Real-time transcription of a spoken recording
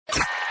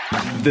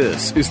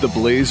This is the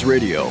Blaze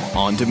Radio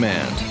on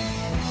demand.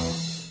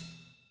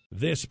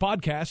 This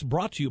podcast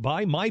brought to you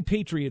by My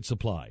Patriot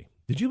Supply.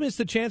 Did you miss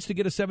the chance to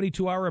get a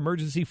 72-hour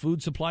emergency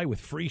food supply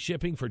with free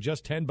shipping for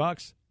just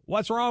 $10?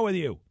 What's wrong with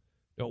you?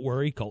 Don't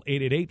worry. Call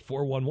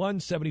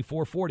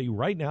 888-411-7440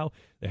 right now.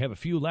 They have a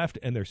few left,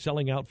 and they're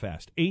selling out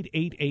fast.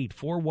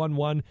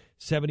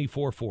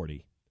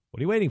 888-411-7440. What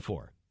are you waiting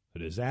for? A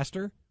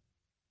disaster?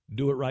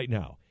 Do it right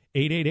now.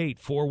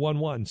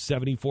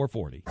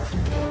 888-411-7440.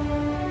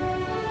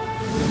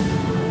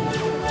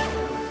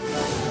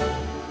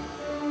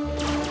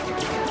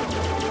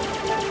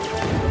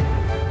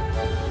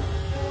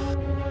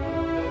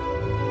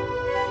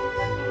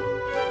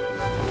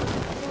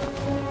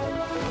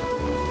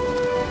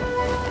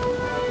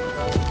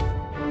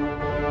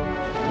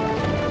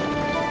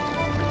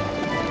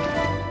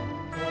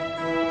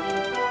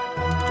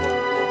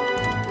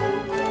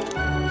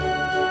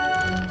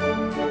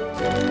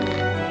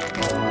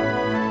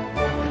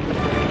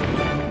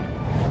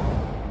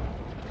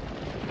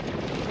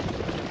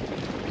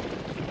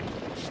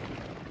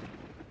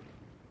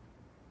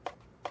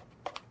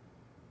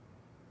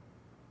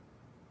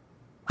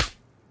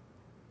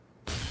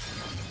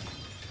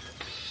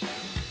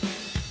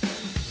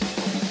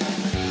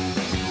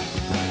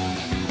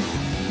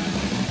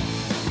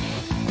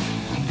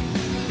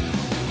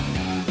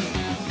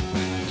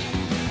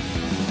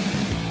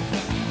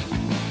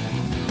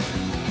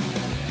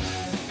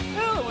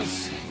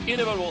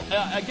 Inevitable.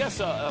 I guess,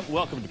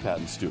 welcome to Pat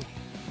and Stu,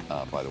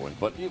 by the way.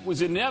 But it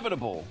was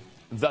inevitable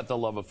that the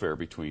love affair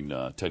between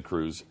Ted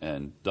Cruz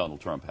and Donald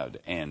Trump had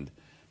to end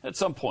at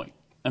some point.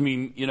 I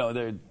mean, you know,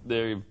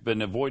 they've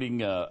been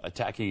avoiding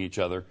attacking each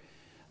other.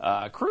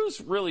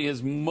 Cruz really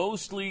has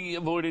mostly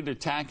avoided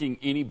attacking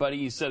anybody.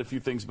 He said a few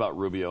things about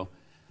Rubio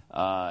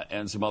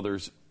and some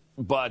others.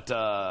 But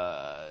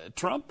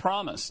Trump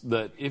promised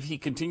that if he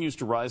continues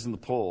to rise in the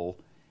poll,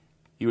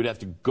 he would have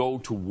to go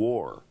to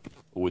war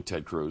with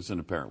Ted Cruz, and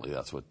apparently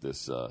that's what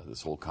this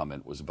whole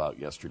comment was about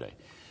yesterday.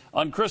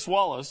 On Chris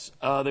Wallace,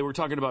 they were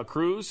talking about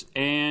Cruz,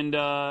 and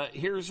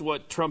here's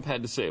what Trump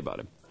had to say about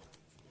him.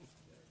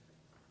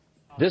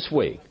 This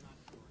week,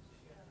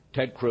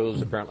 Ted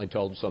Cruz apparently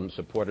told some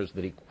supporters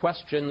that he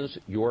questions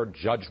your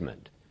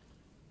judgment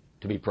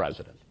to be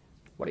president.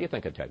 What do you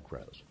think of Ted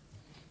Cruz?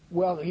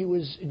 Well, do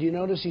you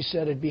notice he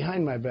said it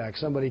behind my back?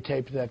 Somebody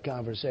taped that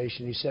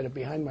conversation. He said it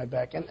behind my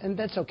back, and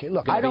that's okay.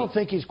 Look, I don't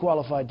think he's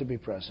qualified to be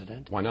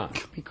president. Why not?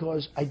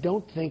 Because I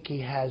don't think he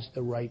has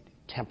the right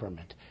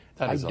temperament.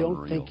 I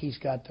don't think he's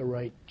got the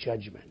right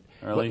judgment.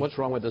 Really? What's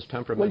wrong with this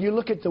temperament? Well, you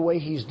look at the way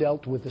he's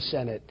dealt with the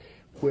Senate,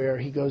 where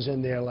he goes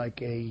in there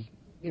like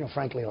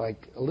frankly,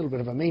 like a little bit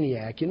of a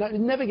maniac. You're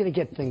never going to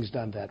get things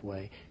done that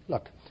way.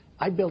 Look,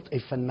 I built a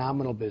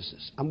phenomenal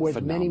business. I'm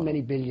worth many,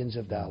 many billions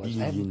of dollars.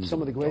 I have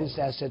some of the greatest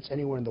assets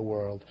anywhere in the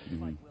world.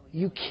 Mm-hmm.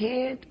 You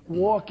can't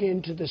walk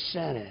into the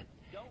Senate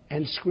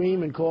and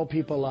scream and call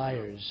people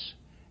liars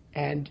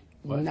and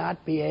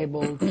not be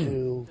able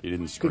to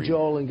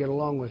cajole and get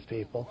along with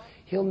people.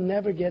 He'll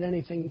never get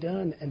anything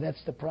done, and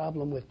that's the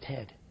problem with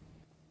Ted.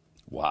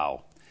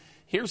 Wow.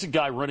 Here's a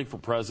guy running for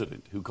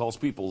president who calls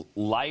people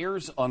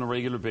liars on a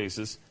regular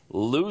basis,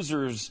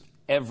 losers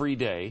every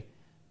day,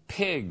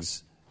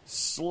 pigs,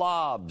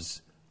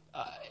 slobs,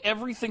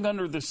 everything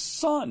under the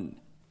sun.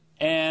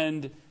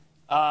 And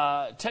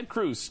Ted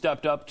Cruz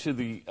stepped up to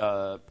the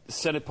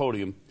Senate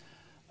podium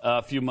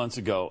a few months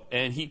ago,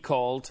 and he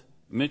called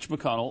Mitch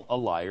McConnell a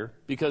liar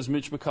because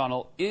Mitch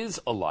McConnell is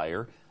a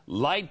liar,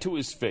 lied to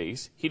his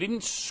face. He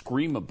didn't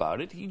scream about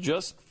it. He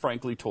just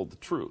frankly told the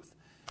truth.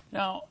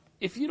 Now,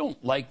 if you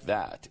don't like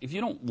that, if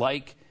you don't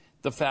like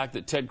the fact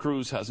that Ted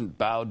Cruz hasn't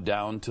bowed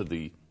down to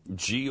the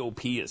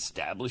GOP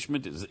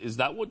establishment, is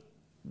that what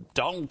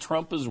Donald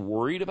Trump is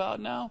worried about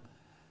now?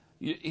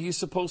 He's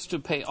supposed to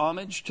pay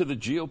homage to the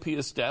GOP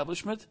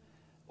establishment,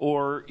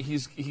 or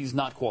he's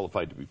not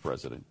qualified to be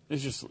president?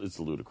 It's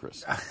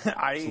ludicrous.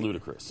 It's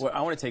ludicrous. Well,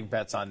 I want to take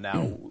bets on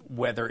now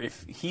whether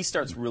if he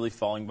starts really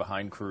falling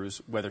behind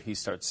Cruz, whether he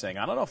starts saying,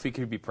 I don't know if he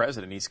could be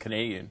president. He's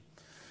Canadian.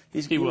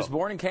 He was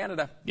born in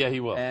Canada. Yeah, he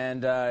will.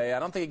 And I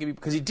don't think it could be,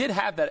 because he did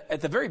have that at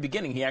the very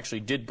beginning. He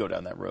actually did go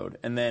down that road,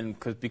 and then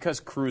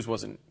because Cruz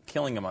wasn't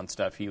killing him on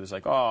stuff, he was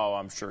like, oh,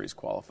 I'm sure he's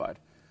qualified.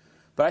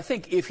 But I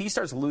think if he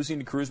starts losing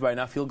to Cruz by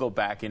enough, he'll go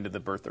back into the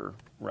birther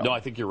realm. No,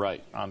 I think you're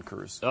right. On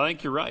Cruz. I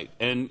think you're right.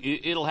 And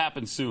it'll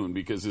happen soon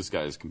because this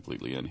guy is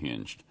completely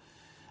unhinged.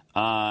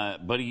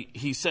 But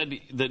he said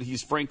that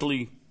he's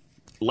frankly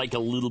like a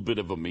little bit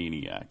of a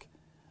maniac.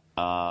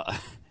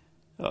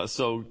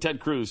 So Ted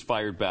Cruz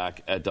fired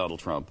back at Donald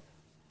Trump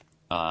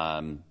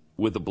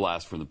with a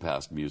blast from the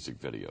past music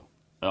video.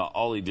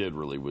 All he did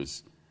really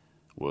was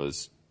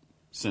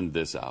send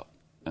this out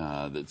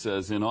that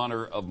says, in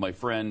honor of my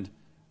friend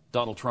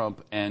Donald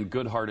Trump and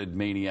good-hearted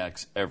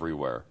maniacs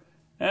everywhere.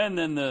 And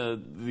then the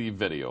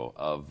video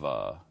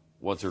of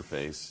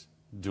what's-her-face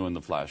doing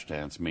the flash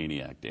dance,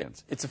 maniac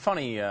dance. It's a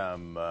funny,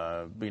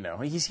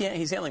 he's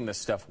handling this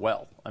stuff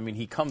well. I mean,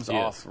 he comes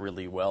off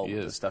really well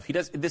with this stuff.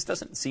 This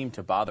doesn't seem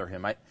to bother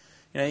him.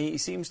 He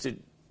seems to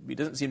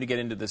doesn't seem to get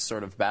into this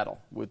sort of battle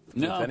with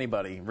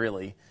anybody,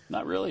 really.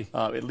 Not really.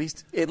 At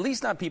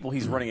least not people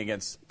he's running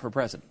against for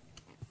president.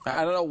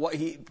 I don't know what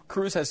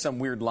Cruz has some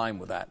weird line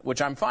with that,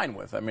 which I'm fine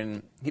with. I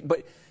mean,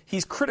 but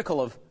he's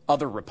critical of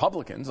other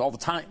Republicans all the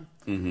time.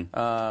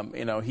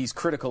 He's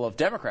critical of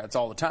Democrats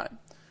all the time.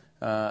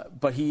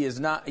 But he's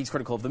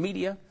critical of the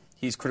media.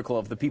 He's critical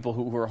of the people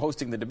who are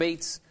hosting the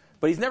debates.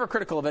 But he's never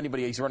critical of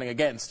anybody he's running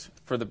against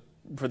for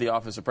the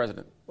office of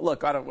president.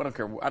 Look, I don't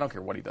care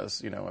what he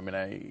does.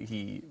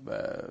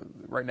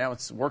 Right now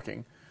it's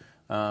working.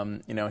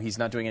 He's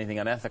not doing anything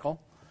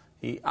unethical.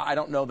 I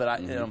don't know that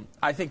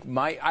I think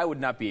I would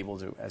not be able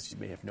to, as you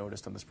may have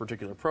noticed on this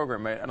particular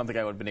program, I don't think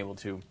I would have been able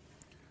to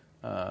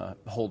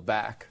hold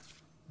back,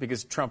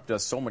 because Trump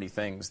does so many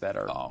things that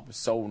are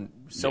so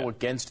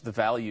against the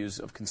values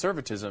of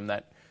conservatism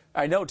that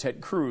I know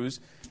Ted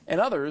Cruz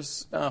and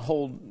others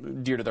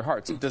hold dear to their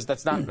hearts.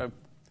 That's not a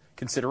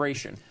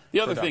consideration. The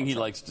other thing he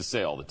likes to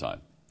say all the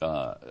time,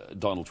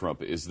 Donald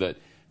Trump, is that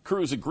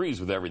Cruz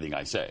agrees with everything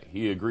I say.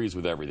 He agrees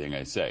with everything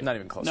I say. Not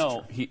even close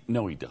to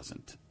true. He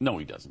doesn't. No,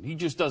 he doesn't. He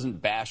just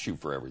doesn't bash you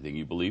for everything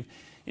you believe.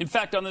 In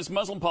fact, on this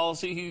Muslim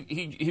policy,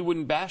 he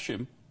wouldn't bash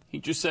him. He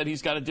just said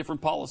he's got a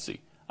different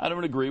policy. I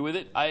don't agree with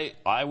it.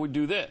 I would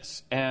do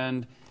this.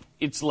 And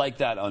it's like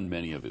that on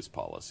many of his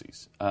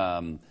policies.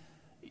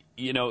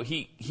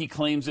 He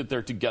claims that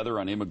they're together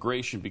on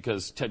immigration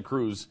because Ted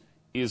Cruz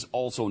is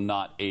also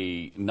not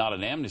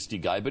an amnesty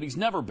guy, but he's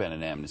never been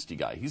an amnesty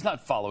guy. He's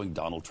not following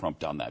Donald Trump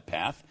down that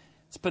path.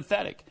 It's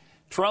pathetic.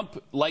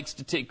 Trump likes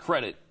to take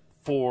credit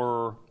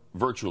for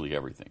virtually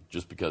everything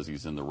just because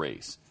he's in the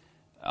race.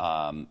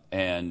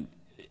 And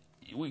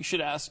we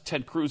should ask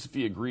Ted Cruz if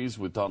he agrees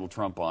with Donald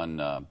Trump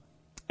on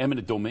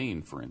eminent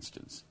domain, for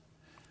instance.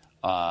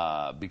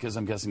 Because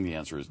I'm guessing the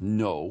answer is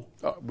no.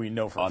 We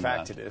know for a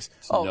fact it is.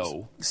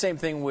 No. Same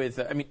thing with,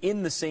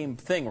 in the same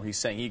thing where he's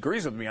saying he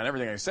agrees with me on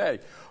everything I say,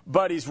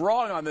 but he's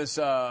wrong on this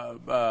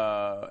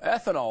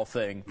ethanol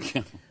thing.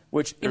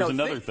 Which, There's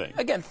another thing.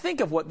 Again,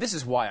 think of this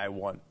is why I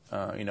want,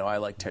 I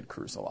like Ted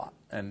Cruz a lot.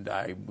 And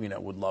I,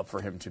 would love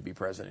for him to be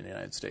president of the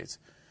United States.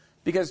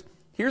 Because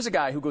here's a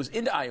guy who goes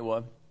into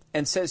Iowa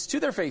and says to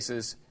their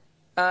faces,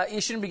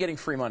 you shouldn't be getting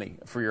free money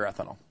for your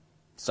ethanol.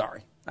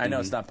 Sorry. I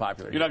know it's not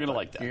popular. You're not going to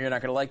like that. You're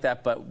not going to like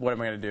that, but what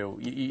am I going to do?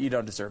 You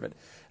don't deserve it.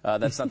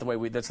 That's not the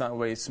way that's not the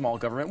way small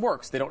government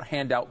works. They don't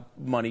hand out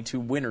money to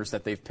winners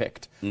that they've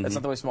picked. That's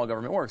not the way small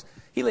government works.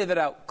 He laid that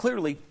out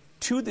clearly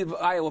to the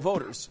Iowa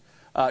voters.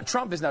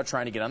 Trump is now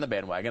trying to get on the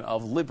bandwagon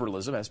of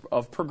liberalism,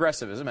 of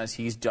progressivism, as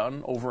he's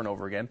done over and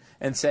over again,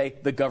 and say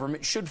the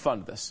government should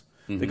fund this.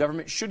 The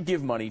government should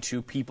give money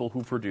to people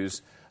who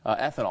produce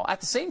ethanol. At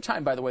the same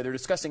time, by the way, they're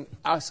discussing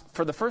us,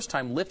 for the first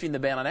time, lifting the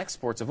ban on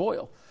exports of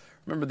oil.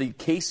 Remember, the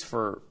case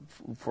for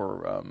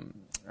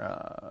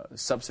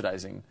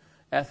subsidizing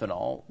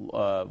ethanol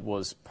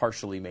was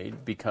partially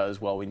made because,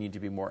 we need to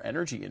be more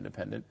energy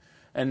independent.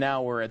 And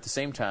now we're at the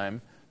same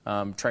time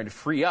trying to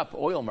free up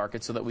oil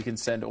markets so that we can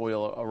send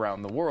oil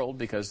around the world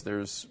because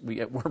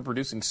we're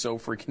producing so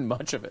freaking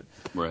much of it.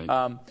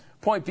 Right.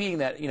 Point being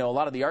that, a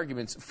lot of the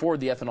arguments for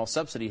the ethanol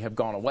subsidy have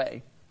gone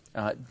away.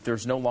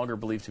 There's no longer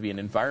believed to be an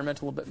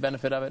environmental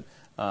benefit of it.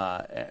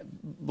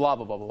 Blah,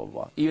 blah, blah, blah,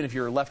 blah. Even if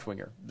you're a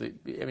left-winger.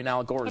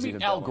 Al Gore's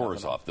even Al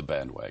Gore's off the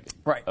bandwagon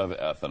of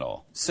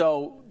ethanol.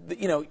 So,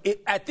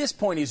 at this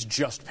point, is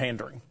just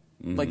pandering.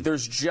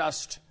 There's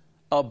just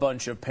a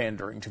bunch of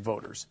pandering to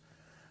voters.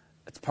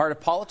 It's part of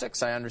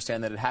politics. I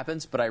understand that it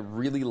happens, but I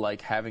really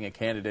like having a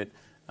candidate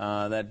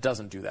that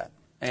doesn't do that.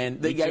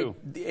 And Me too.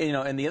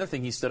 And the other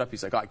thing, he stood up.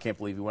 He's like, I can't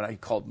believe when I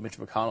called Mitch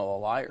McConnell a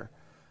liar,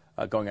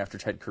 going after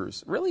Ted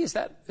Cruz. Really, is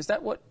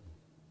that what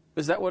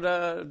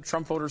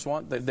Trump voters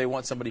want? They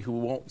want somebody who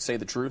won't say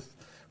the truth,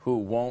 who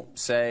won't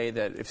say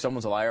that if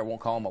someone's a liar,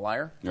 won't call him a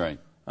liar. Right.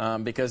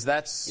 Because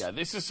that's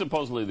this is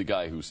supposedly the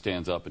guy who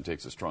stands up and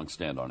takes a strong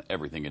stand on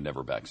everything and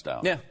never backs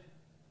down. Yeah.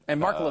 And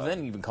Mark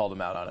Levin even called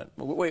him out on it.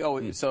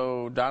 Wait,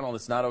 so Donald,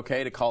 it's not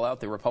okay to call out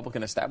the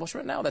Republican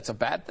establishment now? That's a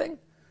bad thing?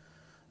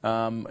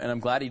 And I'm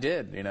glad he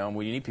did.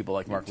 We need people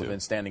like Mark Levin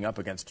standing up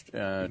against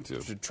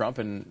Trump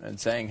and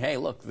saying, hey,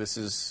 look, this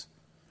is...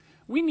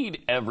 We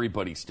need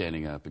everybody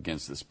standing up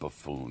against this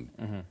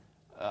buffoon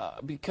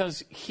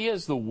because he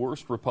is the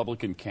worst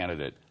Republican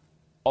candidate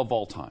of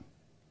all time.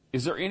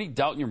 Is there any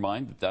doubt in your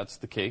mind that that's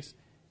the case?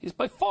 He's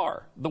by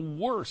far the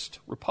worst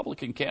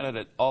Republican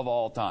candidate of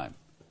all time.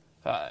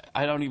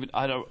 I don't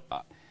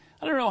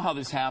know how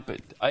this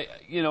happened.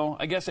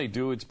 I guess I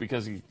do. It's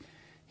because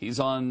he's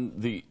on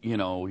he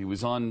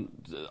was on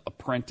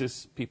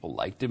Apprentice. People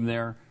liked him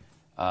there.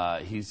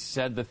 He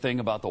said the thing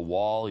about the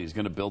wall. He's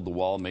going to build the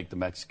wall, make the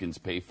Mexicans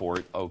pay for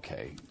it.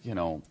 Okay,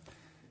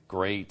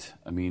 great.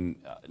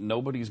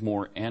 Nobody's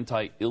more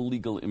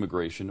anti-illegal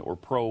immigration or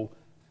pro-legal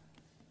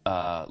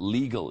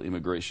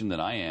immigration than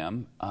I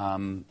am.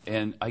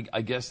 And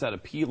I guess that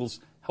appeals.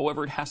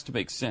 However, it has to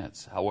make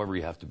sense. However,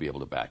 you have to be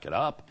able to back it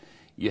up.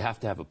 You have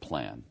to have a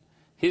plan.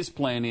 His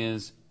plan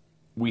is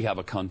we have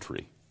a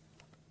country.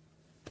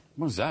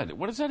 What is that?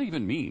 What does that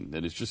even mean?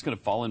 That it's just going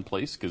to fall in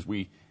place because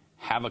we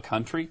have a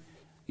country?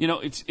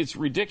 It's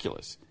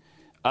ridiculous.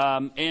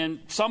 And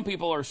some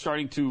people are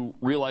starting to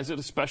realize it,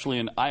 especially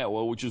in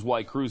Iowa, which is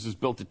why Cruz has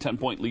built a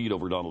 10-point lead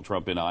over Donald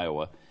Trump in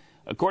Iowa.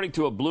 According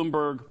to a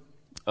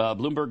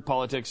Bloomberg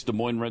Politics Des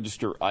Moines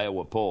Register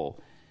Iowa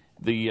poll,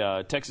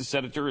 the Texas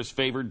senator is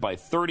favored by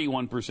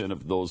 31%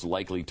 of those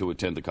likely to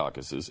attend the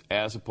caucuses,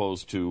 as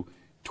opposed to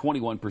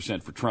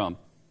 21% for Trump.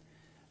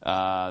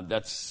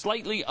 That's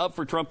slightly up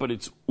for Trump, but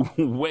it's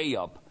way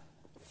up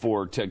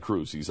for Ted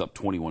Cruz. He's up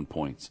 21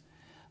 points.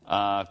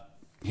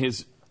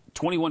 His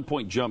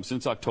 21-point jump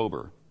since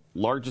October,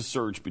 largest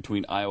surge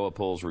between Iowa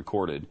polls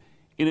recorded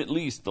in at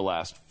least the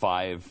last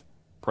 5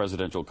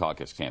 presidential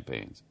caucus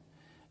campaigns.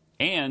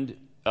 And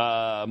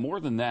more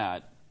than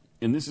that,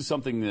 and this is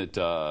something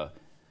that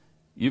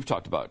you've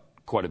talked about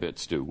quite a bit,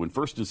 Stu, when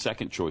first and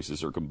second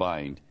choices are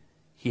combined,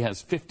 he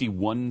has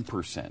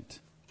 51%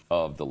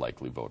 of the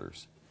likely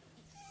voters.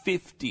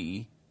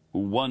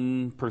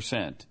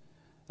 51%.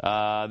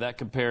 That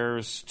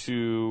compares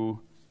to,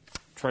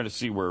 trying to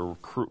see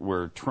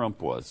where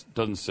Trump was.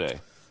 Doesn't say.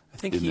 I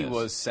think he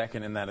was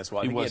second in that as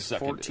well. I think he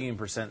had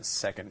 14%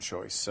 second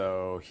choice,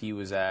 so he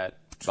was at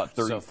about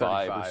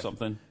 35 or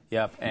something.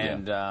 Yep,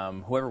 and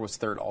whoever was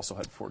third also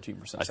had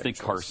 14%. I think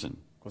Carson.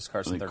 Was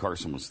Carson third?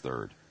 Carson was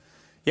third.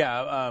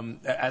 Yeah,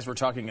 as we're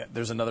talking,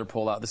 there's another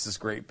poll out. This is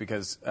great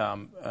because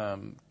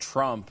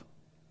Trump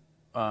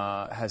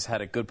has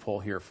had a good poll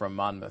here from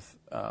Monmouth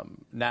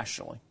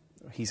nationally.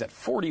 He's at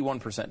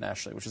 41%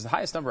 nationally, which is the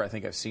highest number I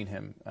think I've seen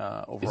him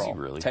overall. Is he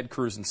really? Ted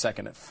Cruz in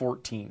second at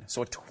 14.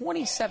 So a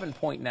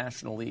 27-point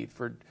national lead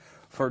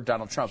for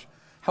Donald Trump.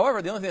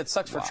 However, the only thing that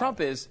sucks for Trump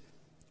is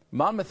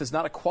Monmouth is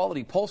not a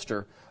quality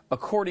pollster,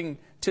 according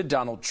to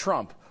Donald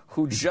Trump,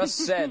 who just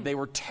said they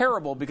were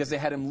terrible because they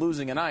had him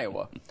losing in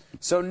Iowa.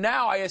 So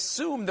now I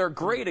assume they're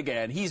great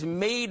again. He's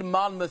made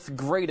Monmouth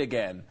great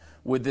again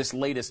with this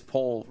latest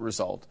poll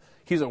result.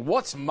 He's like,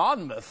 what's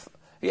Monmouth?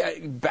 Yeah,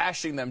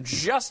 bashing them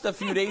just a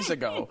few days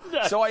ago.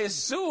 So I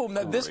assume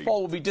that this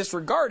poll will be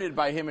disregarded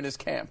by him and his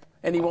camp,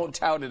 and he won't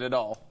tout it at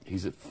all.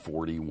 He's at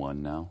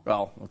 41 now?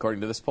 Well,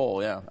 according to this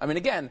poll, yeah. I mean,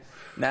 again,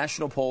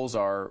 national polls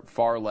are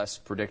far less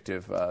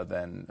predictive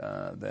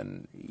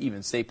than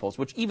even state polls,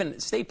 which even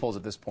state polls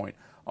at this point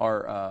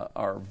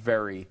are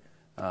very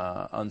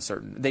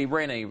uncertain.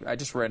 I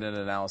just ran an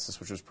analysis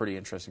which was pretty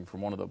interesting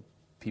from one of the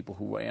people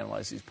who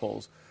analyze these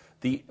polls.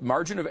 The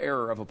margin of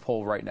error of a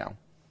poll right now,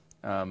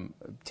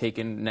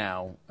 taken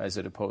now as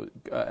it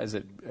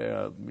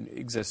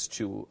exists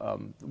to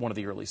one of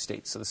the early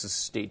states. So this is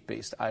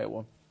state-based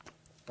Iowa,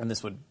 and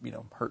this would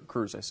hurt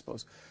Cruz, I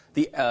suppose.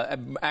 The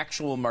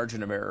actual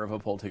margin of error of a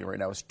poll taken right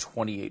now is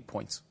 28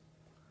 points.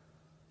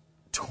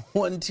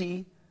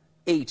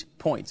 28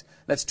 points.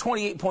 That's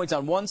 28 points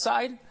on one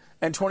side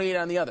and 28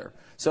 on the other.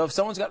 So if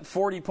someone's got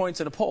 40 points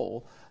in a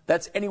poll,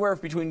 that's anywhere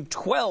between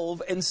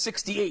 12 and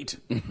 68.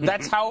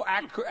 That's how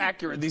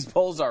accurate these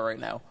polls are right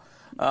now.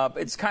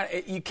 It's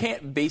you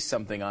can't base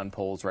something on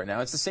polls right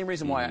now. It's the same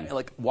reason why,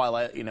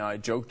 I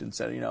joked and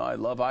said, I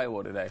love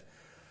Iowa today.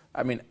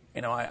 I mean,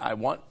 I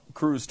want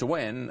Cruz to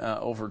win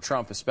over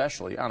Trump,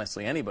 especially.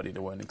 Honestly, anybody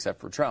to win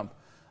except for Trump.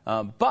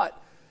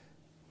 But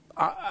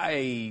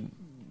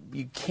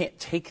you can't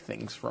take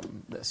things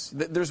from this.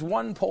 There's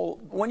one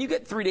poll. When you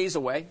get 3 days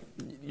away,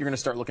 you're going to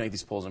start looking at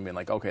these polls and being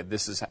like, okay,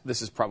 this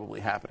is probably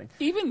happening.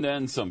 Even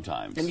then,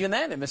 sometimes. And even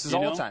then, it misses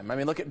all the time. I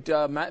mean, look at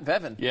Matt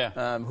Bevin,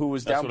 who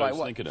was down by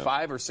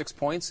 5 or 6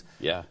 points,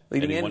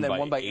 leading in, and then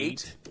won by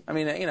 8. I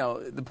mean,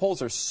 the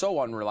polls are so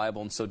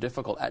unreliable and so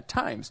difficult at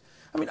times.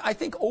 I mean, I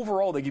think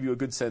overall they give you a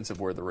good sense of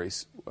where the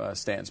race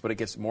stands, but it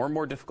gets more and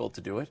more difficult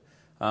to do it.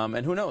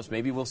 And who knows?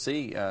 Maybe we'll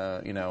see.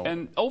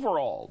 And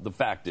overall, the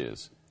fact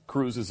is,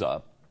 Cruz is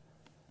up.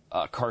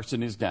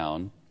 Carson is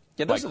down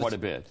by quite a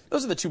bit.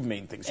 Those are the two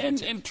main things.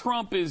 And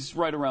Trump is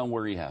right around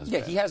where he has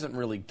been. He hasn't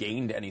really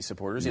gained any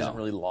supporters. He hasn't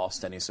really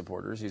lost any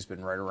supporters. He's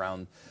been right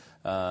around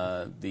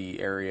the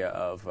area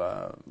of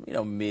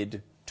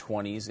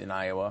mid-20s in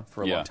Iowa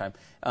for a long time.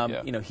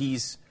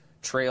 He's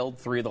trailed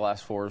 3 of the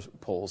last 4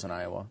 polls in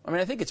Iowa. I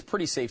mean, I think it's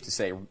pretty safe to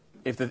say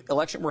if the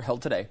election were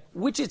held today,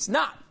 which it's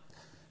not,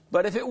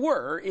 but if it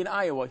were, in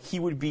Iowa, he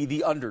would be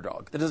the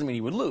underdog. That doesn't mean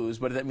he would lose,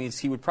 but that means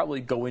he would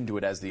probably go into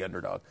it as the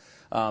underdog.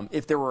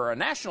 If there were a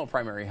national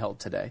primary held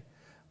today,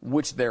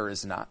 which there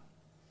is not,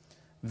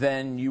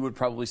 then you would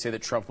probably say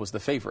that Trump was the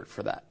favorite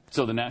for that.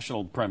 So the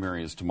national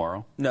primary is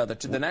tomorrow? No,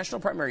 the national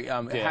primary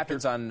it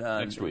happens on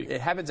next week. It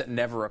happens at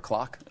never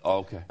o'clock. Oh,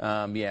 okay.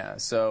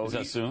 So is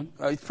that soon?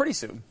 Pretty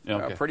soon.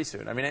 Okay. Pretty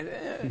soon. I mean,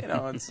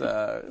 it's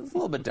a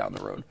little bit down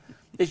the road.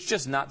 It's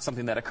just not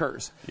something that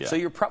occurs. Yeah. So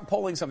you're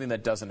polling something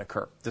that doesn't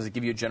occur. Does it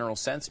give you a general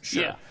sense?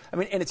 Sure. Yeah. I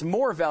mean, and it's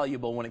more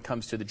valuable when it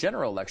comes to the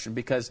general election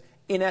because,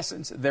 in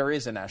essence, there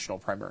is a national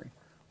primary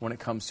when it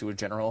comes to a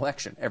general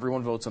election.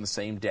 Everyone votes on the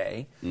same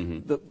day.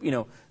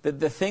 Mm-hmm.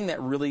 The thing that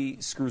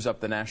really screws up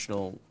the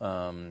national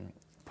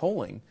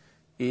polling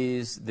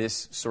is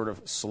this sort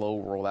of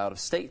slow rollout of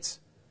states.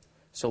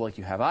 So, like,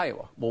 you have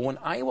Iowa. Well, when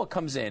Iowa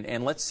comes in,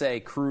 and let's say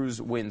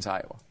Cruz wins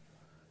Iowa,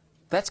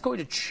 that's going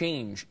to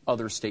change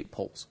other state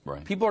polls.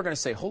 Right. People are going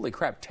to say, "Holy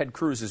crap, Ted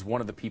Cruz is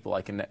one of the people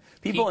I can."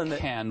 He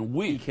can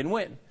win. He can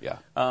win. Yeah.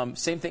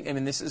 Same thing. I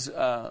mean, this is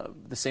the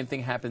same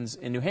thing happens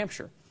in New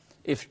Hampshire.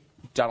 If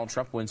Donald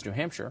Trump wins New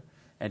Hampshire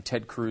and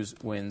Ted Cruz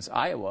wins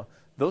Iowa,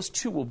 those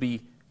two will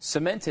be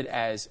cemented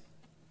as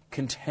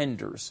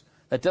contenders.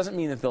 That doesn't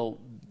mean that they'll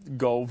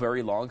go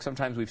very long.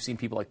 Sometimes we've seen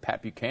people like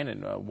Pat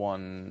Buchanan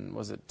won.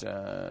 Was it?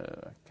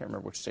 I can't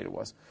remember which state it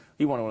was.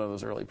 He won one of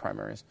those early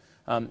primaries.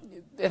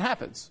 It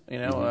happens, you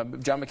know.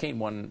 John McCain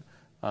won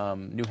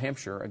New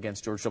Hampshire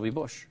against George W.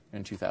 Bush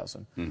in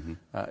 2000.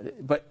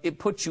 But it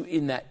puts you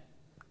in that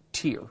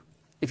tier.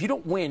 If you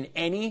don't win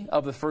any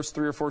of the first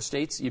 3 or 4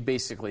 states, you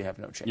basically have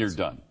no chance. You're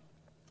done.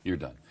 You're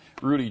done.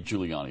 Rudy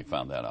Giuliani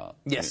found that out.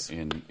 Yes.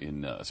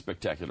 In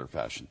spectacular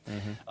fashion.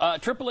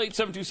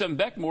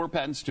 888-727-BECK. More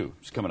patents, too.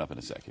 It's coming up in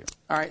a sec here.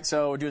 All right,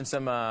 so we're doing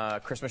some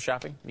Christmas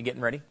shopping. You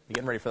getting ready? You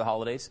getting ready for the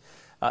holidays?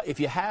 If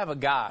you have a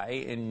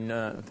guy in,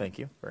 thank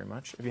you very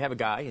much. If you have a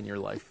guy in your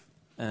life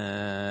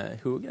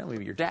who, you know,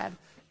 maybe your dad,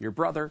 your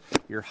brother,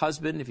 your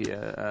husband, if you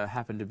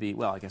happen to be,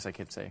 well, I guess I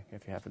could say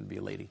if you happen to be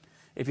a lady.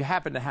 If you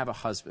happen to have a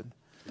husband,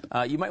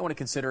 you might want to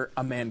consider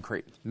a man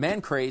crate.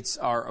 Man crates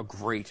are a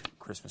great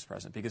Christmas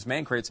present because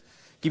man crates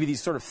give you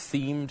these sort of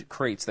themed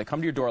crates. They come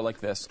to your door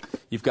like this.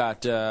 You've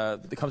got,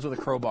 it comes with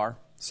a crowbar.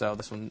 So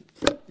this one,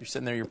 you're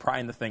sitting there, you're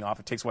prying the thing off.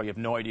 It takes a while. You have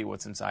no idea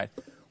what's inside.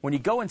 When you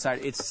go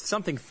inside, it's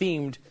something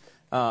themed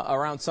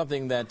around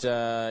something that,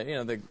 you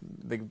know, the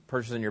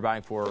person you're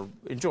buying for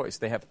enjoys.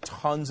 They have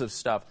tons of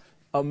stuff,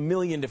 a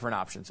million different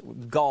options.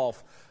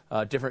 Golf,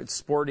 different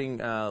sporting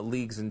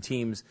leagues and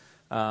teams.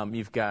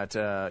 You've got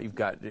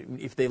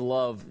if they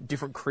love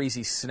different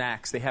crazy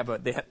snacks, they have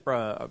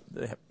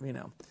you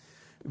know,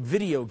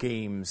 video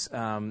games.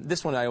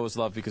 This one I always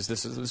love because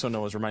this one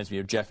always reminds me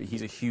of Jeffy.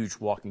 He's a huge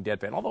Walking Dead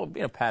fan, although,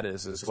 you know, Pat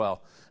is as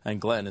well, and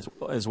Glenn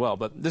as well.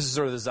 But this is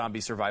sort of the zombie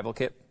survival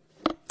kit.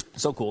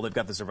 So cool. They've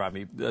got the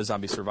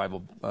zombie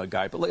survival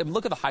guide. But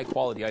look at the high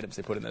quality items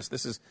they put in this.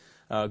 This is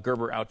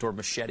Gerber Outdoor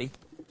Machete.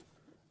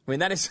 I mean,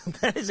 that is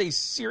a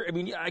serious. I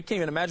mean, I can't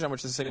even imagine how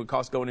much this thing would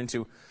cost going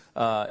into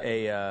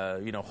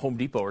you know, Home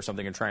Depot or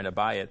something and trying to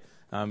buy it.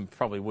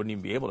 Probably wouldn't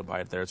even be able to buy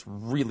it there. It's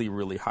really,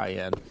 really high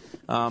end.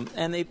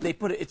 And they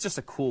put it. It's just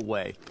a cool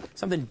way,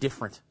 something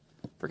different.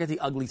 Forget the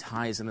ugly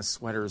ties and the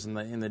sweaters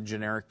and the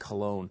generic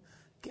cologne.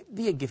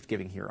 Be a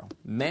gift-giving hero.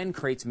 Man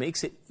Crates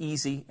makes it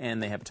easy,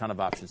 and they have a ton of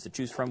options to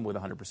choose from with a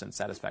 100%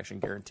 satisfaction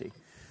guarantee.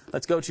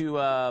 Let's go to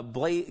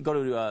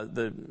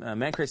the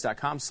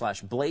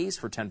mancrates.com/blaze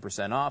for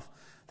 10% off.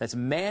 That's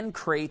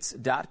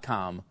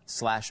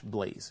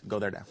mancrates.com/blaze. Go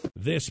there now.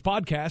 This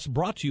podcast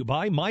brought to you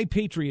by My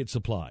Patriot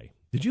Supply.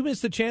 Did you miss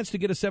the chance to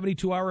get a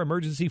 72-hour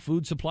emergency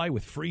food supply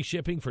with free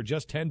shipping for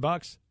just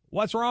 $10?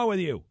 What's wrong with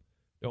you?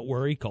 Don't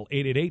worry. Call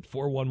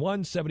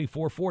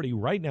 888-411-7440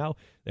 right now.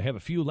 They have a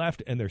few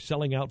left, and they're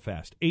selling out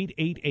fast.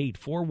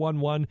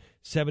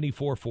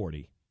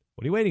 888-411-7440.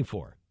 What are you waiting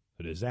for?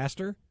 A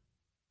disaster?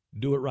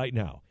 Do it right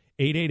now.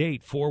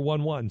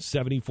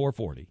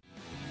 888-411-7440.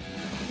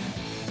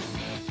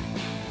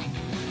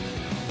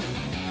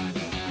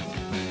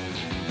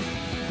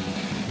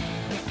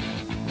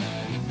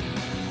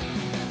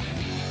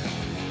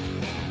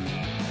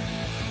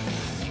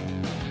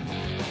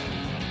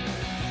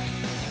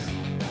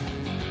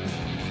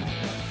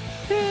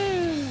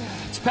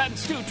 Pat and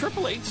Stu,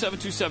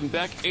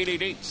 888-727-BECK,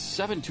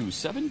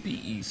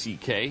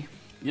 888-727-BECK.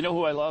 You know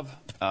who I love?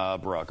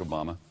 Barack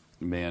Obama.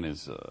 The man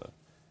is a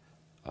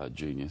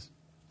genius.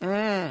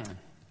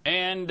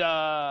 And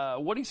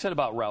what he said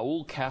about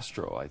Raul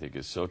Castro, I think,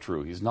 is so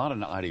true. He's not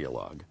an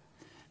ideologue.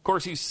 Of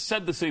course, he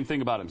said the same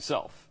thing about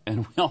himself,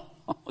 and we all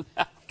know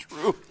that's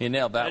true. He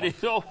nailed that one.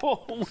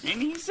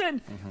 And he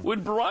said,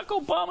 when Barack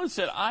Obama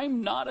said,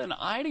 "I'm not an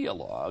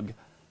ideologue,"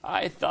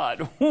 I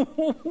thought,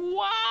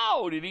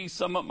 wow, did he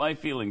sum up my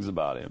feelings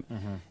about him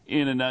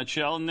in a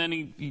nutshell? And then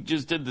he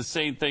just did the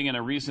same thing in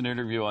a recent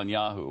interview on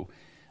Yahoo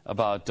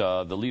about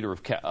the leader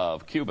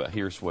of Cuba.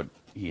 Here's what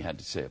he had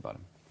to say about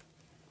him.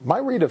 My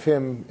read of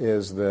him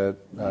is that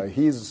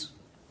he's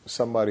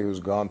somebody who's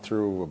gone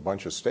through a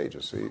bunch of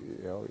stages. You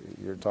know,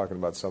 you're talking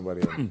about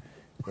somebody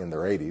in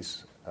their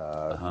 80s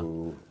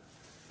who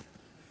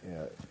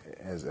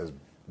has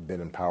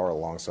been in power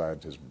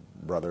alongside his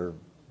brother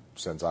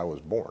since I was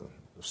born.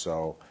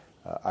 So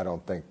I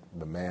don't think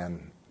the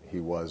man he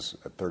was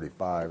at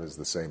 35 is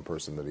the same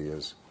person that he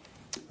is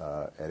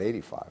at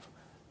 85.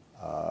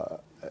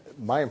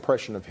 My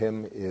impression of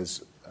him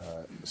is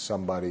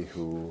somebody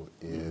who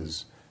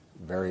is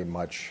very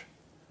much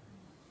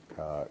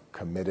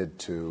committed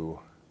to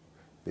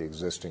the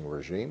existing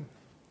regime,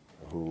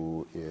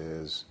 who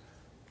is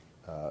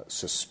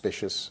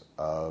suspicious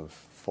of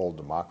full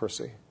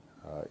democracy.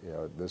 You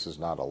know, this is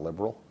not a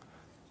liberal,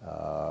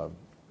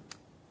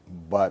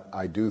 but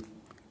I do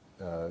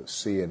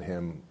see in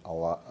him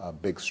a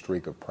big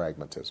streak of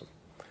pragmatism.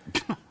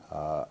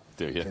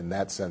 In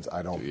that sense,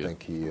 I don't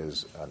think he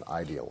is an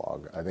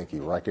ideologue. I think he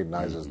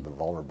recognizes the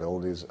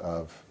vulnerabilities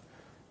of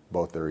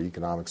both their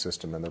economic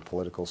system and their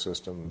political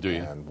system. Do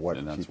you? And what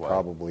And he that's why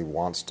probably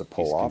wants to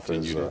pull off is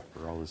continued a it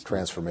for all this time.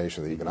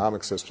 transformation of the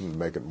economic system to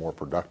make it more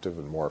productive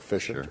and more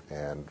efficient Sure.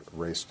 and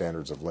raise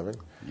standards of living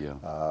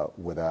Yeah.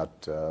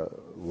 without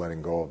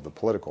letting go of the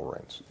political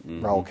reins.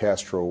 Raul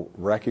Castro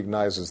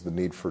recognizes the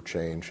need for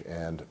change,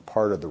 and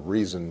part of the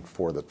reason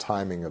for the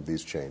timing of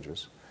these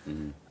changes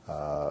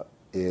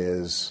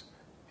is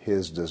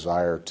his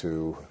desire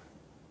to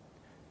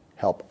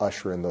help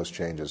usher in those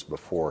changes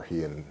before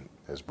he and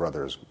his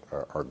brothers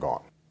are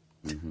gone.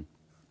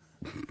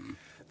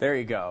 There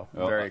you go.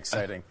 Very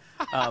exciting.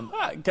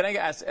 Can I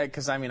ask,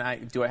 because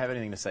do I have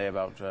anything to say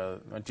about,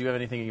 do you have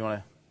anything you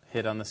want to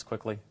hit on this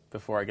quickly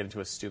before I get into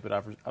a stupid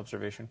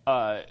observation?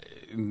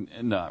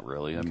 Not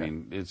really. I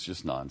mean, it's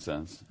just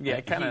nonsense. Yeah,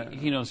 it kinda-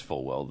 He knows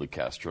full well the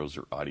Castros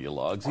are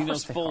ideologues. He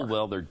knows they full are.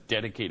 well they're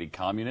dedicated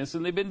communists,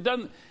 and they've been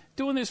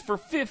doing this for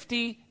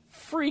 50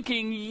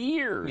 freaking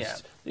years. Yeah.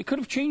 They could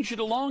have changed it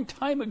a long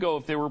time ago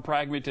if they were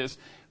pragmatists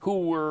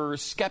who were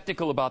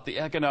skeptical about the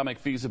economic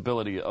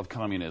feasibility of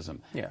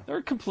communism. Yeah.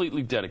 They're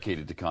completely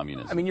dedicated to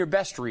communism. I mean, your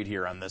best read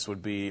here on this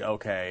would be,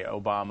 okay,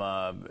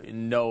 Obama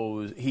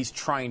knows he's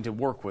trying to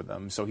work with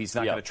them, so he's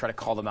not Yeah. going to try to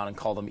call them out and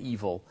call them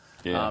evil.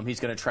 Yeah.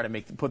 He's going to try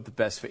to put the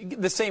best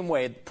the same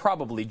way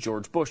probably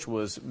George Bush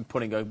was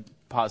putting a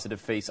positive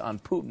face on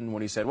Putin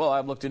when he said, well,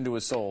 I've looked into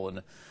his soul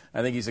and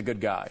I think he's a good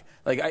guy.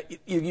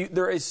 Like,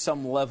 there is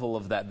some level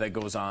of that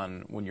goes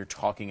on when you're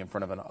talking in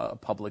front of a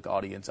public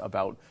audience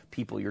about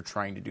people you're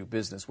trying to do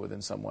business with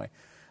in some way.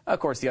 Of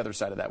course, the other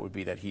side of that would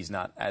be that he's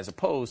not as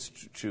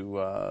opposed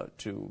to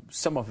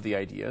some of the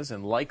ideas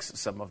and likes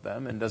some of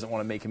them and doesn't want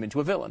to make him into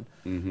a villain.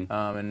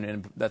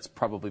 And that's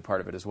probably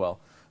part of it as well.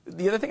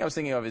 The other thing I was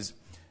thinking of is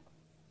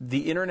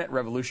the internet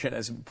revolution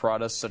has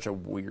brought us such a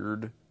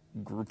weird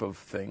group of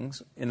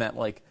things in that,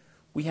 like,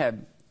 we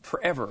had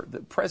forever,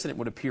 the president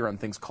would appear on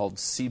things called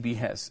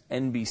CBS,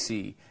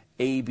 NBC,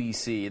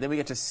 ABC. Then we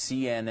get to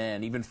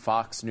CNN, even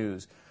Fox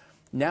News.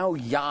 Now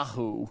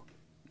Yahoo.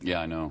 yeah,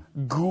 I know.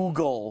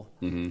 Google,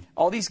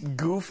 all these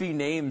goofy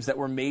names that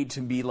were made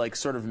to be like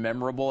sort of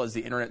memorable as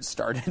the internet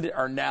started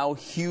are now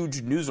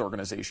huge news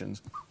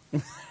organizations.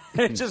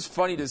 It's just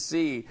funny to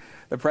see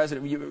the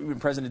president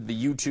of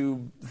the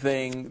YouTube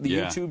thing, the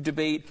Yeah. YouTube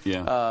debate.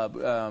 Yeah.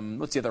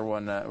 What's the other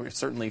one?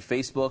 Certainly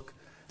Facebook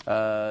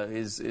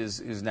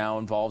is now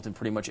involved in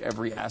pretty much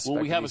every aspect.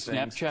 Will we have of a these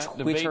things. Snapchat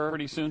debate Twitter,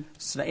 pretty soon?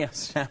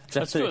 Snapchat.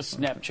 Let's do a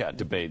Snapchat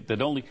debate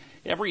that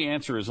every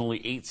answer is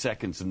only 8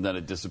 seconds and then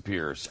it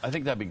disappears. I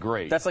think that'd be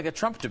great. That's like a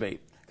Trump debate.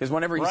 Because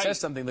whenever he Right. says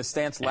something, the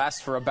stance lasts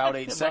for about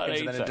 8 About seconds 8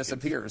 and then seconds. it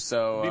disappears.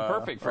 So It'd be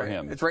perfect for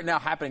him. It's right now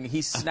happening. He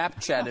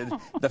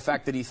Snapchatted the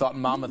fact that he thought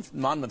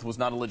Monmouth was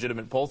not a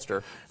legitimate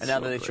pollster, and now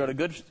that they showed a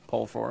good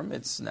poll for him,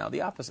 it's now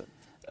the opposite.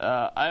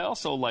 I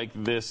also like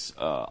this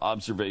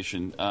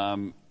observation.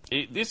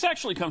 This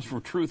actually comes from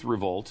Truth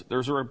Revolt.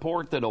 There's a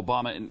report that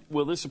Obama, and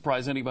will this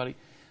surprise anybody?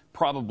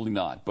 Probably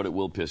not, but it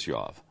will piss you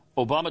off.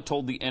 Obama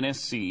told the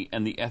NSC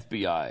and the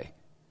FBI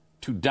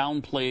to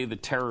downplay the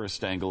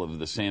terrorist angle of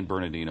the San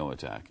Bernardino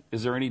attack.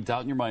 Is there any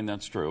doubt in your mind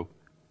that's true?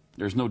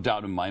 There's no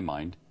doubt in my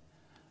mind.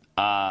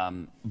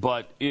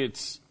 But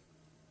it's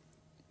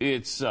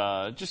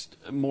just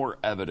more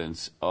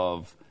evidence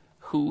of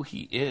who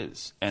he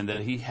is and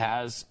that he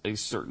has a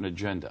certain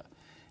agenda.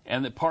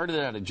 And that part of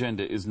that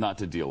agenda is not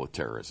to deal with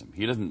terrorism.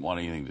 He doesn't want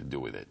anything to do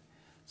with it.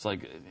 It's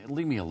like,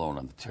 leave me alone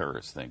on the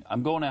terrorist thing.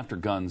 I'm going after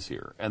guns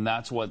here. And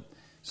that's what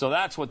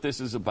this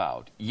is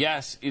about.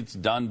 Yes, it's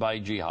done by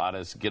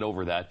jihadists. Get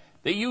over that.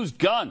 They use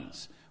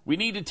guns. We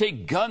need to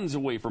take guns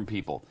away from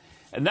people.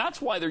 And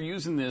that's why they're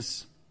using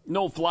this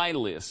no-fly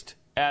list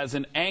as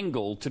an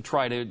angle to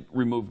try to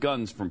remove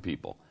guns from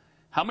people.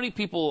 How many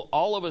people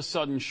all of a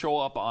sudden show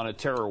up on a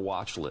terror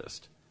watch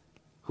list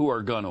who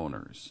are gun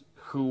owners,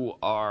 who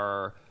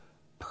are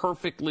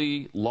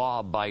perfectly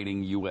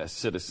law-abiding U.S.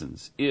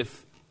 citizens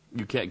if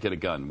you can't get a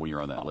gun when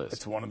you're on that list?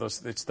 It's one of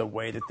those. It's the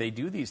way that they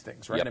do these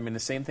things, right? Yep. I mean, the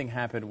same thing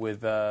happened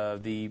with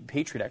the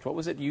Patriot Act. What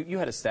was it? You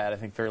had a stat, I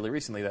think, fairly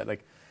recently that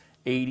like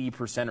 80%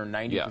 or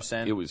 90%.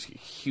 Yeah, it was a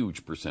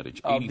huge percentage.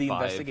 Of 85. the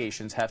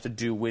investigations have to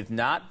do with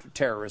not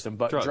terrorism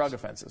but Drugs. drug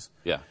offenses.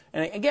 Yeah.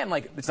 And again,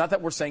 like, it's not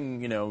that we're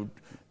saying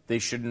they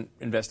shouldn't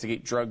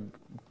investigate drug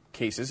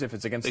cases if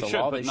it's against They the should,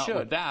 law. but They not should,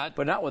 with that.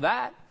 but not with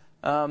that.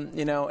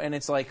 And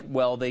it's like,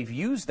 well, they've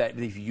used that.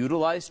 They've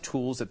utilized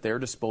tools at their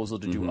disposal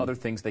to do other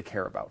things they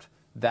care about.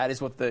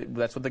 That's what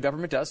the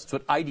government does. It's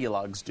what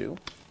ideologues do.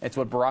 It's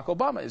what Barack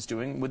Obama is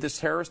doing with this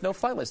terrorist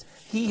no-fly list.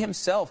 He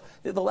himself,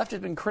 the left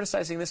has been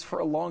criticizing this for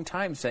a long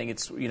time, saying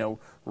it's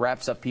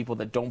wraps up people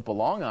that don't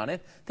belong on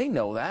it. They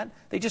know that.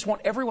 They just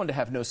want everyone to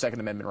have no Second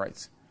Amendment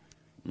rights.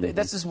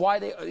 That's just why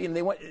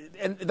they want,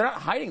 and they're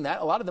not hiding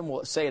that. A lot of them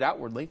will say it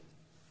outwardly.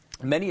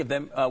 Many of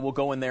them will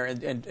go in there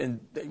and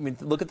I mean,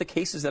 look at the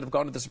cases that have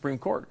gone to the Supreme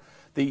Court.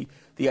 The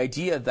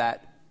idea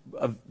that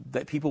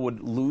people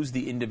would lose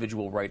the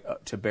individual right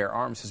to bear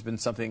arms has been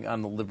something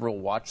on the liberal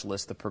watch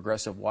list, the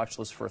progressive watch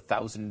list, for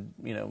 1,000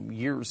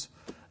 years.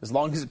 As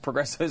long as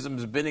progressivism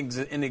has been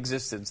in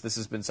existence, this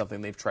has been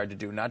something they've tried to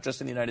do, not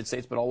just in the United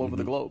States, but all over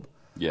the globe.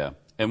 Yeah.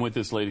 And with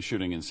this latest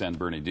shooting in San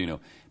Bernardino,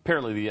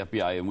 apparently the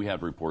FBI, and we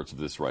had reports of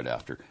this right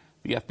after,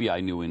 the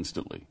FBI knew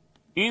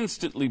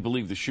instantly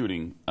believed the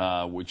shooting,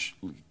 which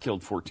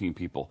killed 14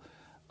 people,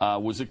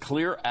 was a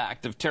clear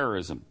act of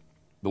terrorism.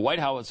 The White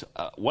House,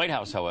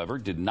 however,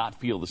 did not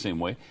feel the same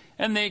way,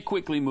 and they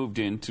quickly moved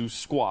in to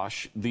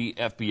squash the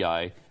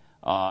FBI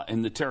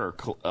in the terror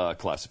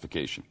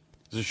classification.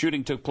 As the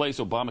shooting took place,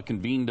 Obama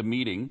convened a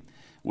meeting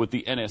with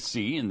the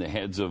NSC and the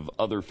heads of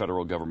other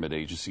federal government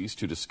agencies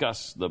to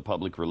discuss the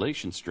public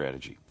relations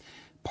strategy.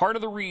 Part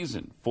of the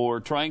reason for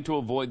trying to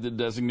avoid the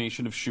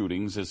designation of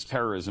shootings as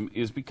terrorism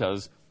is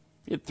because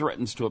it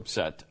threatens to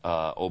upset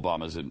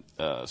Obama's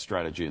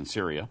strategy in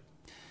Syria.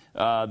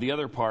 The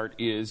other part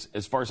is,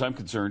 as far as I'm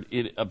concerned,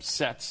 it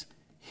upsets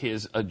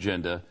his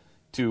agenda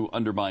to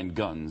undermine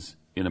guns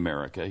in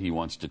America. He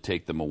wants to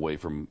take them away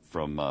from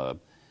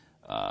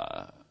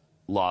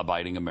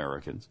law-abiding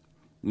Americans.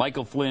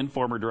 Michael Flynn,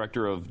 former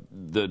director of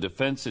the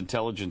Defense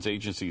Intelligence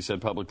Agency,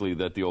 said publicly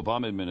that the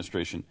Obama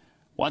administration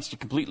wants to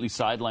completely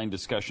sideline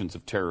discussions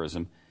of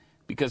terrorism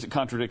because it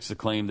contradicts the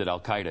claim that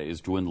al-Qaeda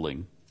is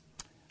dwindling.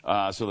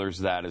 So there's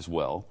that as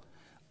well.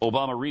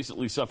 Obama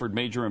recently suffered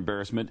major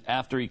embarrassment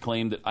after he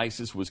claimed that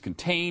ISIS was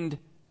contained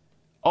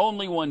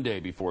only one day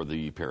before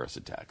the Paris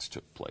attacks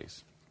took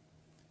place.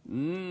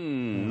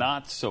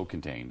 Not so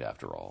contained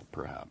after all,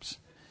 perhaps.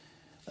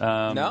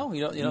 No,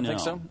 you don't think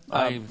so?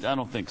 I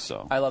don't think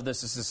so. I love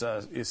this. This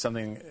is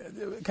something,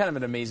 kind of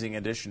an amazing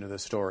addition to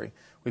this story.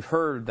 We've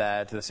heard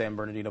that the San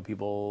Bernardino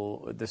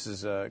people, this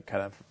is a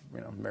kind of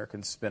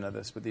American spin of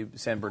this, but the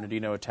San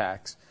Bernardino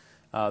attacks,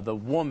 the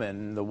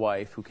woman, the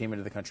wife who came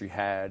into the country,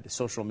 had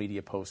social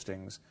media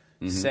postings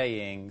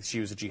saying she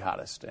was a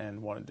jihadist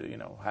and wanted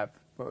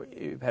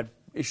to, had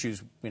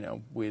issues,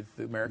 with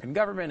the American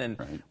government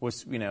and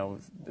was,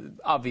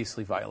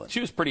 obviously violent. She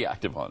was pretty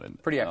active on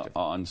it. Pretty active.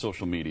 On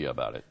social media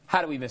about it.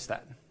 How do we miss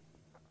that?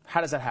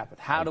 How does that happen?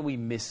 How do we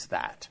miss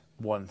that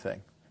one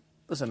thing?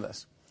 Listen to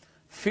this.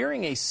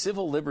 Fearing a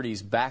civil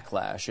liberties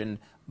backlash and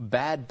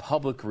bad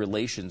public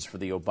relations for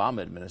the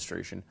Obama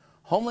administration,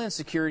 Homeland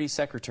Security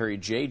Secretary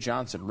Jay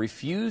Johnson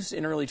refused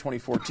in early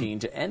 2014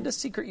 to end a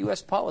secret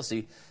U.S.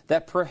 policy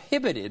that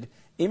prohibited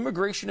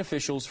immigration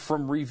officials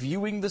from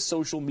reviewing the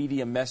social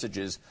media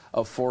messages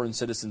of foreign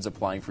citizens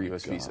applying for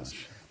U.S. visas.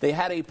 They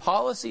had a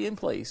policy in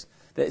place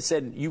that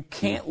said you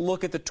can't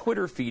look at the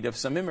Twitter feed of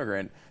some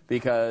immigrant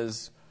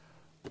because,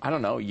 I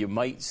don't know, you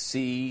might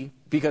see,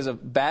 because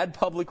of bad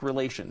public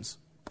relations,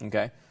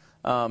 okay?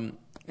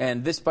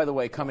 And this, by the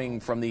way, coming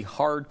from the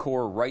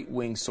hardcore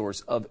right-wing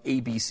source of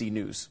ABC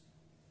News.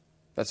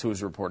 That's who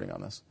was reporting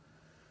on this.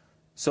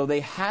 So they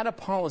had a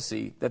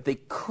policy that they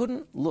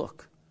couldn't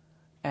look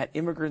at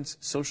immigrants'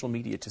 social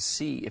media to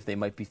see if they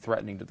might be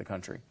threatening to the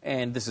country.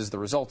 And this is the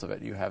result of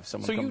it. You have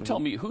someone. So you tell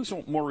me, who's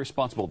more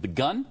responsible, the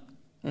gun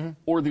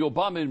or the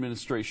Obama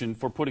administration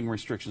for putting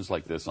restrictions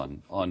like this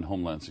on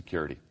Homeland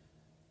Security?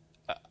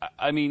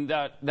 I mean,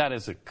 that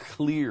is a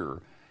clear,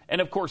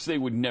 and of course they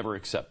would never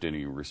accept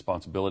any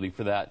responsibility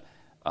for that.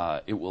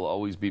 It will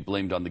always be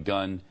blamed on the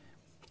gun.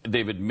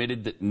 They've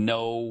admitted that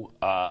no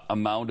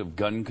amount of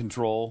gun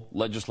control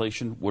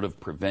legislation would have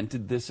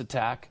prevented this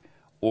attack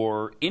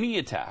or any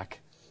attack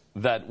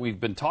that we've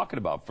been talking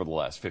about for the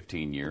last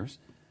 15 years.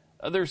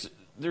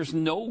 There's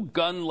no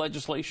gun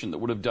legislation that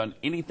would have done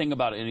anything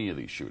about any of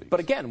these shootings. But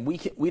again,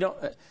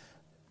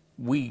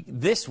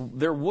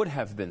 there would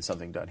have been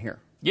something done here.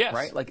 Yes,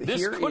 right. Like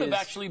this could have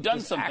actually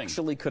done something.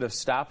 Actually, could have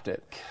stopped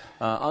it.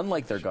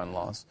 Unlike their gun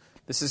laws,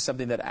 this is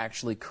something that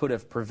actually could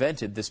have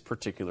prevented this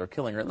particular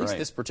killing, or at least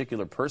this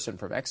particular person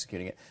from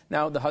executing it.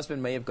 Now, the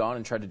husband may have gone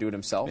and tried to do it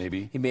himself.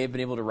 Maybe. He may have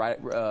been able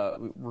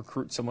to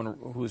recruit someone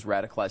who was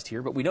radicalized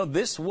here. But we know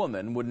this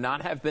woman would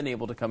not have been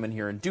able to come in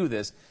here and do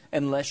this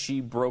unless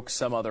she broke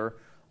some other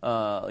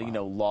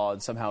law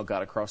and somehow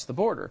got across the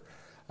border.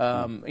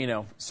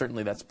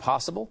 Certainly that's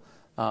possible.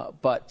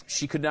 But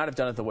she could not have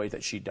done it the way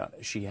that she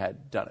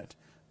had done it.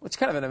 It's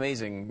kind of an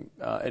amazing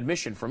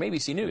admission from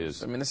ABC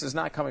News. I mean, this is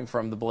not coming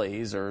from The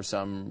Blaze or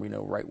some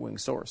right-wing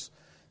source.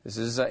 This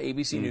is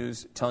ABC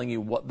News telling you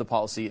what the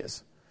policy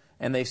is,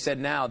 and they've said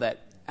now that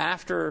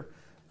after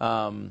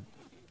in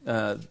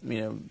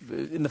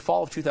the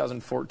fall of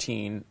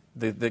 2014,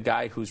 the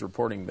guy who's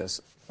reporting this,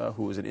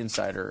 who was an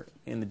insider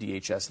in the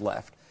DHS,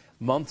 left.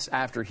 Months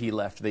after he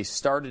left, they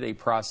started a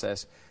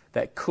process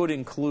that could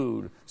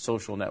include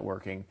social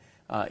networking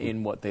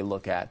in what they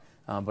look at,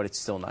 but it's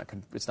still not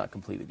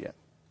completed yet.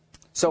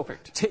 So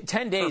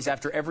 10 days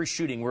after every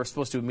shooting, we're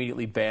supposed to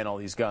immediately ban all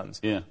these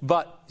guns. Yeah.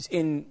 But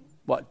in,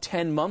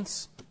 10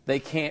 months, they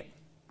can't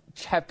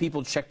have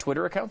people check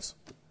Twitter accounts?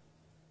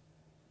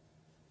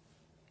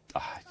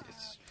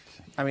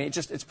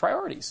 It's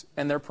priorities.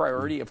 And their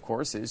priority, of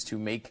course, is to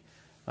make,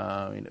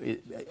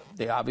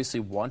 they obviously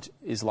want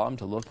Islam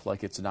to look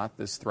like it's not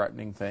this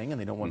threatening thing, and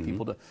they don't want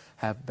people to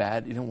have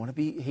you don't want to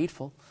be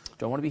hateful.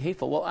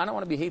 Well, I don't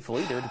want to be hateful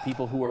either to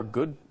people who are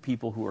good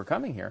people who are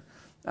coming here.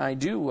 I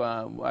do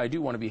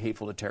want to be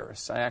hateful to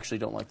terrorists. I actually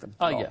don't like them.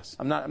 Yes.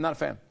 I'm not a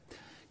fan.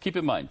 Keep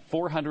in mind,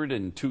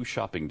 402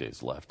 shopping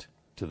days left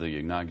to the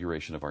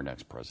inauguration of our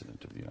next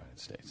president of the United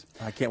States.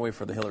 I can't wait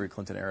for the Hillary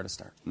Clinton era to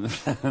start.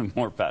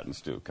 More Pat and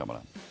Stu coming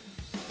up.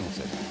 Don't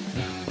say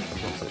that.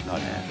 Don't say not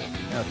yet.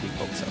 I'll keep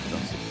folks up.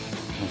 Don't say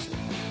that. Don't say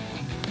that.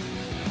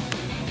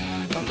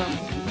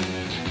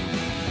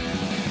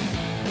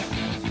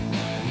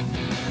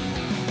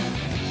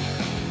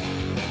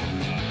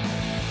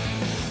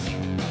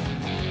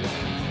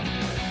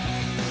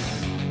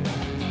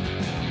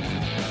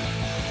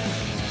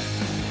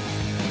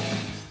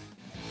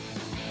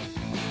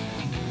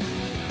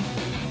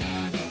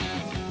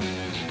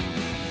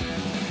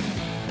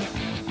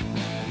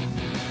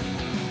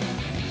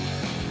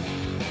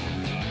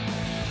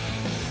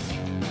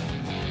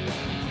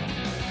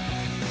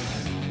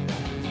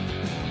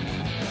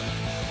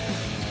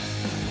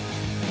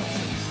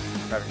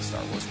 Having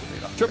Star Wars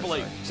debate on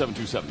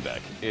 888-727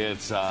 Beck.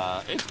 It's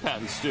Pat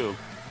and Stu,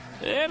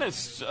 and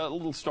it's a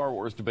little Star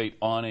Wars debate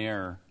on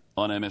air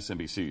on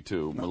MSNBC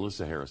too.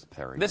 Melissa Harris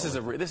Perry. This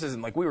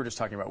isn't like we were just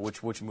talking about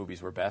which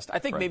movies were best. I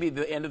think maybe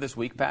the end of this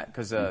week, Pat,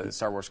 because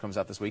Star Wars comes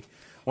out this week.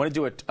 I want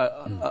to do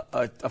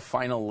a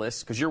final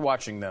list because you're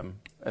watching them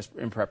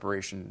in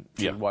preparation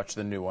to watch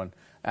the new one,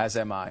 as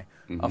am I.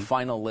 A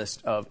final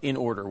list of in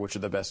order, which are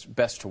the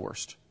best to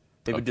worst.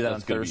 Maybe do that on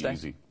Thursday.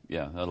 Easy.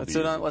 Yeah, let's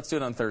do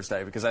it on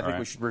Thursday because I think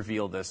we should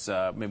reveal this.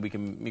 Maybe we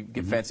can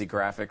get fancy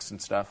graphics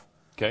and stuff.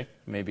 Okay.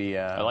 Maybe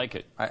I like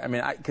it. I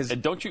mean, because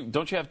don't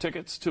you have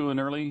tickets to an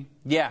early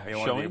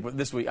showing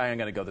this week? I am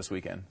going to go this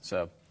weekend,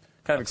 so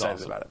kind of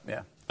excited about it.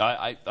 Yeah.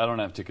 I don't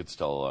have tickets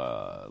till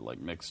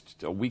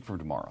a week from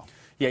tomorrow.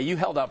 Yeah, you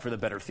held out for the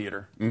better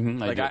theater.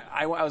 Mm-hmm,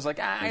 I was like,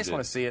 I just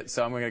want to see it,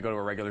 so I'm going to go to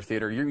a regular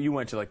theater. You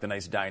went to like the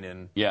nice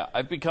dine-in. Yeah,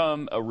 I've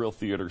become a real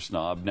theater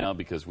snob now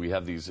because we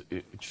have these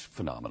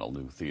phenomenal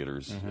new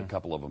theaters, a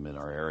couple of them in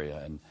our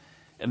area,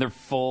 and they're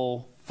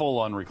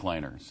full-on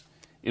recliners.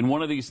 In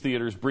one of these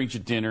theaters, brings you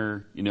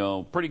dinner,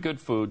 pretty good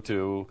food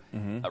too,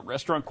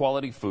 restaurant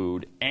quality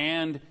food,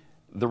 and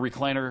the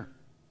recliner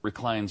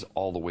reclines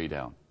all the way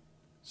down,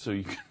 so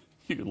you can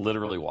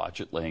literally watch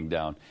it laying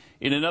down.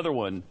 In another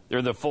one,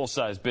 they're the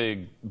full-size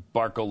big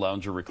Barco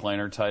Lounger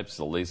recliner types,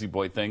 the lazy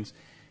boy things,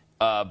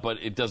 but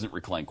it doesn't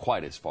recline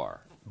quite as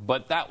far.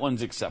 But that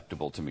one's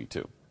acceptable to me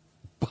too.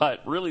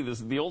 But really,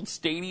 the old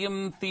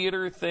stadium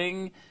theater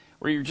thing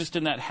where you're just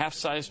in that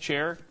half-size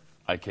chair,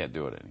 I can't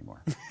do it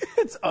anymore.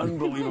 It's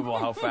unbelievable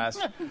how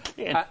fast.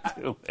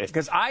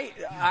 Because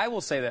I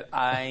will say that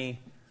I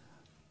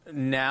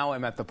now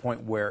am at the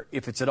point where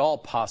if it's at all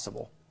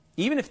possible,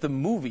 even if the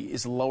movie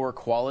is lower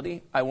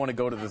quality, I want to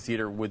go to the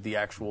theater with the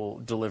actual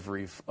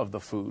delivery of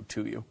the food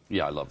to you.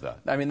 Yeah, I love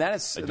that. I mean,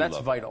 that's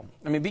vital.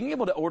 I mean, being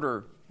able to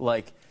order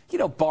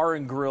bar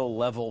and grill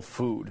level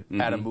food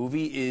at a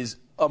movie is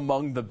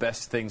among the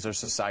best things our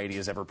society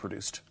has ever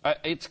produced.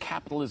 It's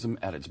capitalism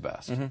at its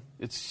best.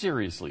 It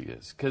seriously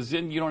is. Because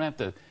then you don't have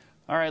to,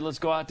 all right, let's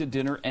go out to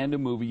dinner and a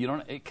movie.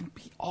 It can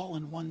be all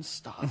in one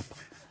stop.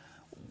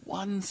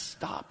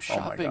 One-stop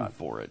shopping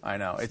for it. I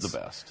know. It's the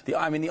best. The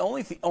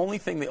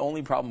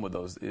only problem with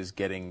those is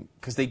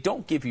because they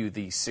don't give you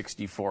the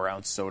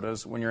 64-ounce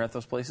sodas when you're at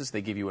those places.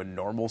 They give you a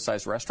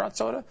normal-sized restaurant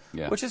soda,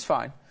 which is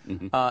fine,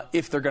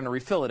 if they're going to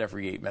refill it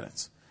every 8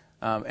 minutes.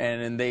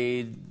 And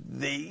they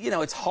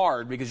it's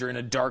hard because you're in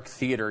a dark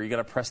theater. You got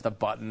to press the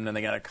button, and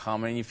they got to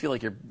come, and you feel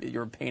like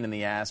you're a pain in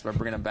the ass by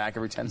bringing them back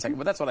every 10 seconds.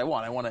 But that's what I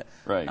want. I want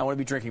to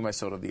be drinking my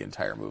soda the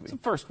entire movie. It's a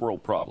first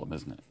world problem,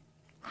 isn't it?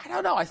 I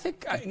don't know. I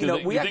think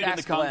we have to ask in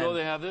the Congo Glenn.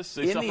 They have this?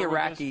 In the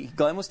Iraqi,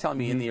 Glenn was telling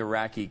me in the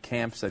Iraqi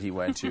camps that he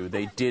went to,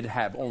 they did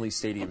have only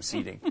stadium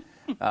seating,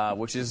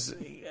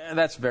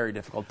 that's very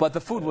difficult. But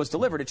the food was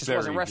delivered; it just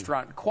wasn't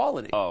restaurant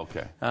quality. Oh,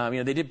 okay.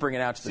 They did bring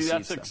it out to the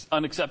seats. That's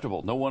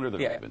unacceptable. No wonder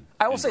they're even.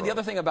 I will say the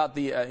other thing about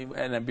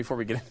and then before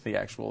we get into the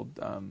actual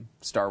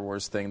Star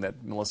Wars thing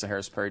that Melissa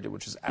Harris Perry did,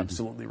 which is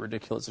absolutely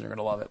ridiculous, and you're going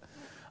to love it.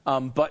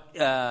 But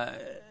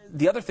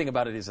the other thing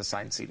about it is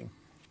assigned seating.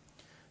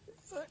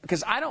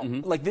 Because I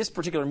don't like this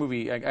particular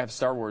movie. I have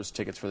Star Wars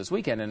tickets for this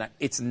weekend, and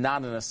it's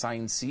not an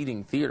assigned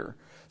seating theater.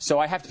 So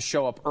I have to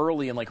show up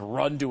early and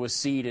run to a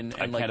seat and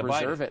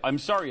reserve it. I'm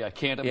sorry, I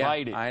can't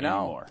abide it I know.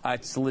 anymore.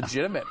 It's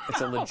legitimate.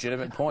 It's a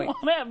legitimate point. I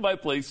want to have my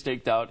place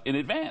staked out in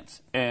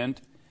advance, and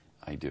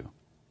I do.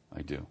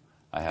 I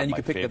have. And you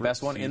can pick the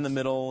best one in the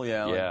middle.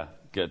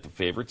 Get the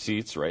favorite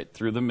seats right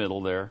through the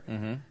middle there.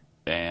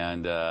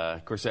 And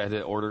of course, I had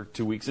to order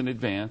 2 weeks in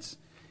advance,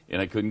 and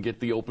I couldn't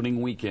get the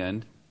opening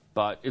weekend.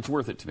 But it's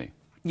worth it to me.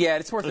 Yeah,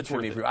 it's worth it to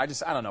me. I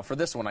don't know. For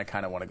this one, I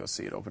kind of want to go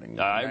see it opening.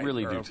 I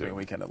really do too.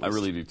 Weekend at I least.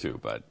 really do too.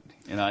 But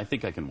I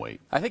think I can wait.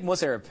 I think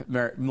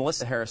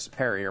Melissa Harris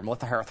Perry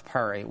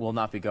will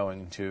not be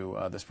going to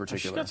this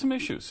particular. She's got some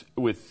issues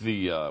with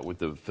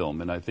the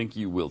film, and I think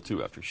you will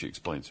too after she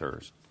explains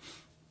hers.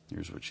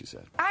 Here's what she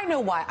said. I know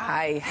why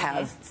I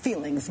have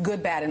feelings,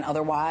 good, bad, and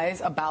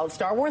otherwise, about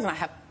Star Wars, and I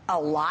have a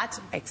lot.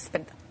 I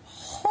spent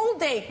whole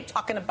day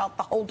talking about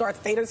the whole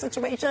Darth Vader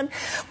situation.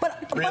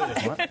 But really?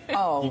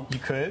 Oh, you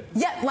could?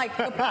 Yeah, like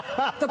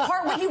the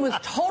part where he was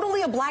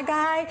totally a black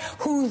guy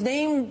whose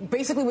name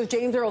basically was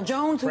James Earl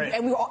Jones, Right.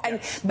 and we were all, and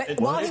but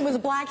It while was. he was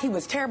black, he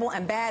was terrible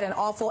and bad and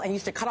awful, and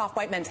used to cut off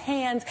white men's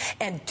hands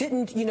and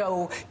didn't,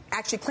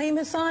 actually claim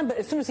his son. But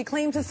as soon as he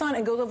claims his son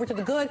and goes over to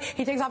the good,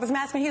 he takes off his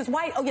mask and he is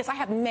white. Oh yes, I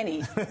have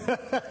many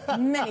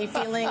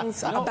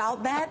feelings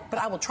about that, but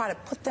I will try to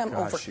put them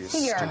over here.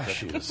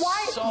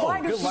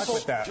 Why do Good people? luck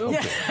with that.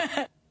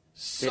 Yeah.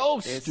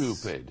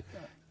 Stupid.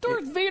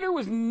 Darth Vader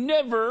was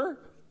never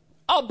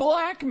a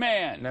black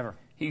man. Never.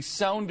 He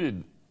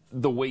sounded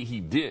the way he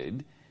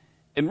did.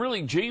 And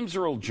really, James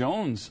Earl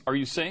Jones, are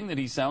you saying that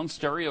he sounds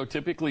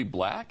stereotypically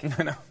black?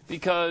 No.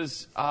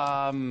 Because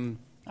I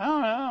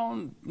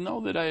don't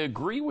know that I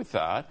agree with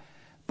that.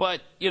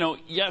 But,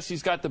 yes,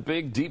 he's got the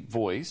big, deep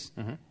voice.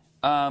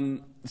 Mm-hmm.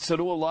 So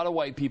do a lot of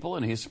white people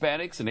and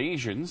Hispanics and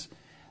Asians.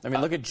 I mean,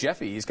 look at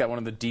Jeffy. He's got one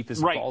of the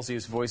deepest, Right.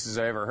 ballsiest voices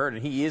I ever heard,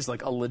 and he is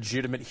like a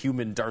legitimate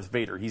human Darth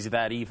Vader. He's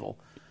that evil.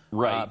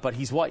 Right. But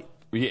he's white.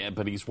 Yeah,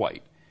 but he's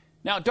white.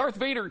 Now, Darth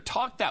Vader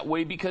talked that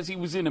way because he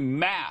was in a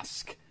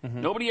mask.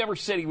 Mm-hmm. Nobody ever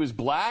said he was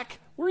black.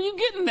 Where are you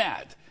getting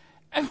that?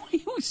 And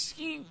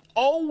he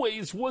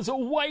always was a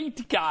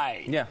white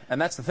guy. Yeah,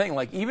 and that's the thing.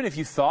 Like, even if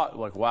you thought,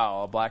 like,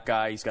 wow, a black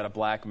guy, he's got a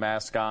black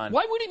mask on.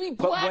 Why would he be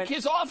black?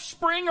 His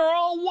offspring are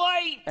all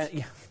white.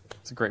 Yeah,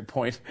 that's a great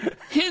point.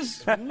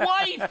 His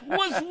wife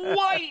was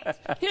white.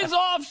 His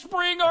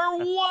offspring are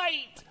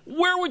white.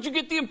 Where would you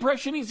get the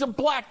impression he's a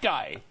black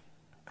guy?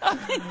 I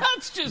mean,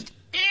 that's just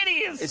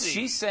idiocy. Is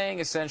she saying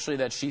essentially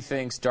that she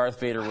thinks Darth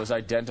Vader was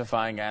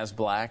identifying as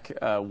black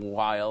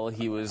while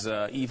he was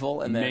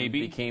evil and then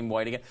became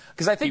white again?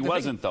 Because I think he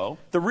wasn't, though.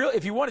 The real,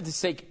 if you wanted to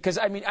say, because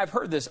I mean, I've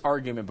heard this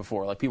argument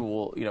before. Like people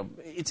will,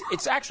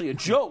 it's actually a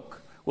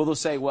joke. Well, they'll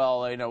say,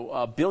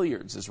 well,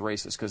 billiards is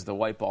racist because the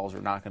white balls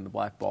are knocking the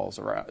black balls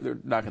around. They're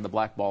knocking the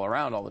black ball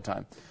around all the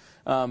time,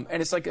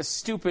 and it's like a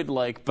stupid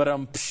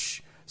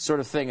sort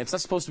of thing. It's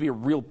not supposed to be a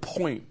real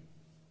point.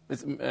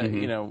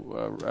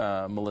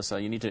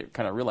 Melissa, you need to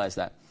kind of realize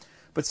that.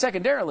 But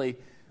secondarily,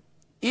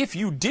 if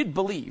you did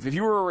believe, if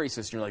you were a racist,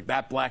 and you're like,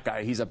 that black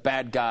guy, he's a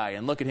bad guy,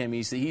 and look at him,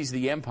 he's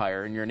the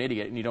empire, and you're an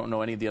idiot, and you don't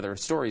know any of the other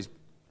stories,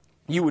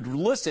 you would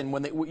listen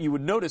you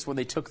would notice when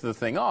they took the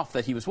thing off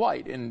that he was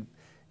white, and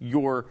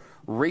your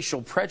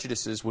racial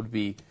prejudices would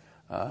be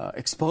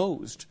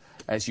exposed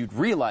as you'd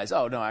realize,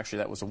 oh, no, actually,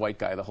 that was a white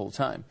guy the whole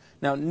time.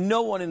 Now,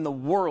 no one in the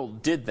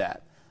world did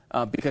that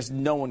because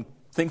no one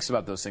thinks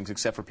about those things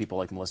except for people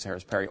like Melissa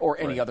Harris Perry or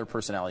any other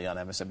personality on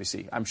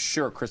MSNBC. I'm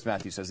sure Chris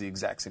Matthews has the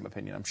exact same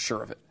opinion. I'm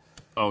sure of it.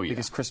 Oh, yeah.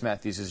 Because Chris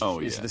Matthews is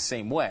the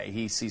same way.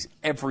 He sees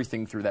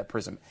everything through that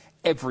prism.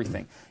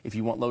 Everything. If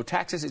you want low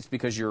taxes, it's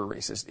because you're a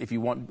racist. If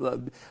you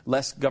want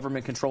less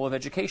government control of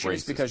education,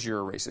 it's because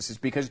you're a racist. It's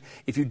because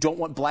if you don't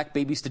want black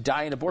babies to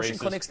die in abortion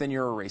clinics, then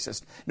you're a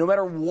racist. No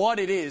matter what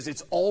it is,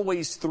 it's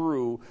always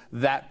through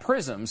that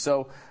prism.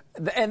 So,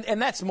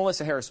 and that's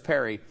Melissa Harris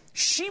Perry.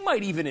 She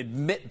might even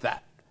admit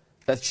that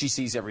she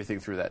sees everything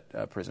through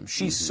that prism.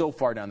 She's so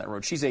far down that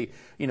road. She's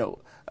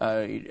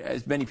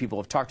as many people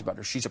have talked about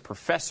her, she's a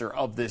professor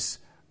of this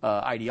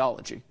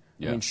ideology.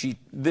 Yeah. I mean,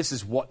 this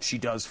is what she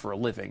does for a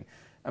living.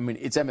 I mean,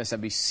 it's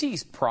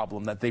MSNBC's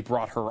problem that they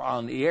brought her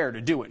on the air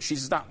to do it.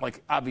 She's not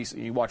like,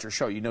 obviously, you watch her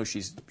show, you know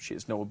she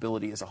has no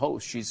ability as a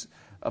host. She's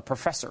a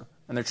professor,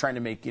 and they're trying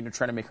to make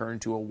her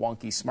into a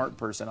wonky, smart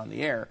person on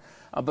the air.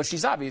 But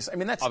she's obvious. I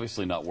mean, that's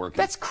obviously not working.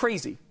 That's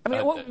crazy. I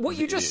mean, what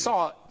you just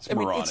saw.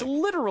 It's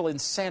literal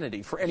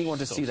insanity for anyone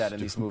to see that in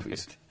these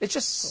movies. It's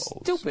just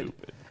stupid.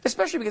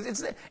 Especially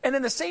because and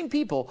then the same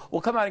people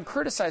will come out and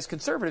criticize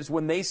conservatives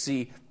when they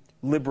see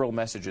liberal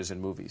messages in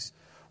movies.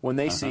 When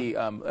they see,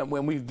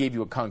 when we gave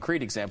you a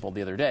concrete example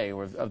the other day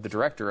of the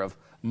director of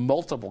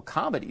multiple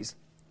comedies,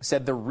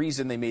 said the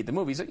reason they made the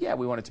movies, yeah,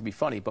 we want it to be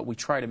funny, but we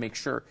try to make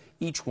sure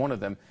each one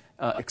of them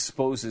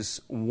exposes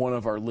one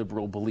of our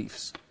liberal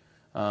beliefs.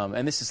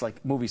 And this is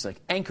like movies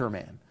like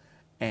Anchorman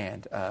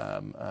and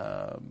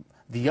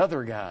The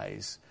Other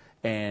Guys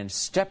and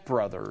Step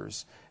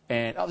Brothers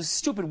and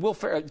stupid Will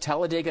Ferrell.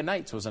 Talladega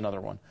Nights was another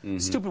one. Mm-hmm.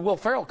 Stupid Will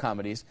Ferrell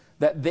comedies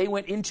that they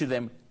went into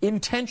them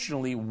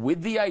intentionally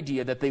with the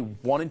idea that they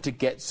wanted to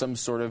get some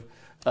sort of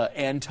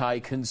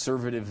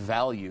anti-conservative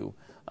value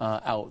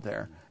out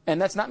there.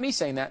 And that's not me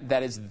saying that.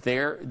 That is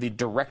the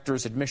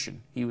director's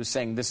admission. He was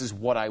saying, this is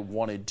what I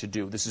wanted to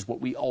do. This is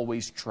what we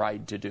always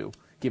tried to do.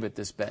 Give it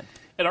this bent.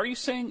 And are you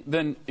saying,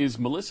 then, is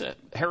Melissa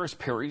Harris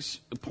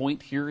Perry's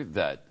point here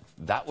that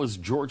was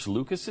George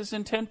Lucas's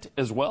intent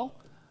as well?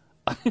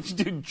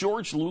 Did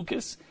George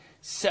Lucas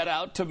set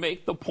out to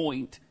make the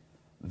point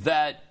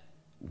that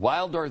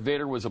while Darth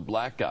Vader was a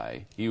black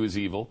guy, he was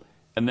evil,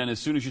 and then as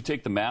soon as you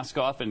take the mask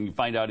off and you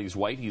find out he's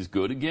white, he's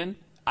good again?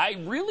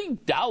 I really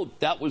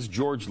doubt that was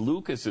George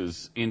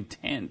Lucas's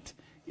intent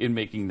in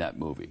making that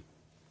movie.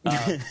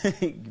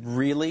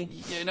 Really?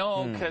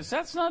 Because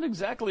that's not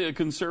exactly a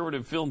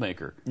conservative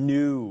filmmaker.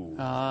 No.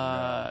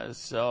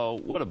 So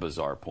what a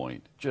bizarre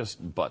point.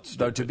 Just but stupid.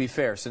 Though, to be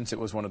fair, since it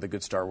was one of the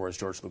good Star Wars,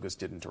 George Lucas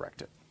didn't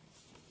direct it.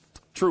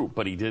 True,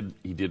 but he did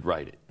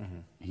write it. Mm-hmm.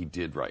 He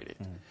did write it.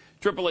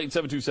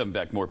 888-727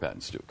 back. More Pat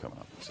and Stu coming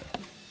up in a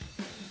second.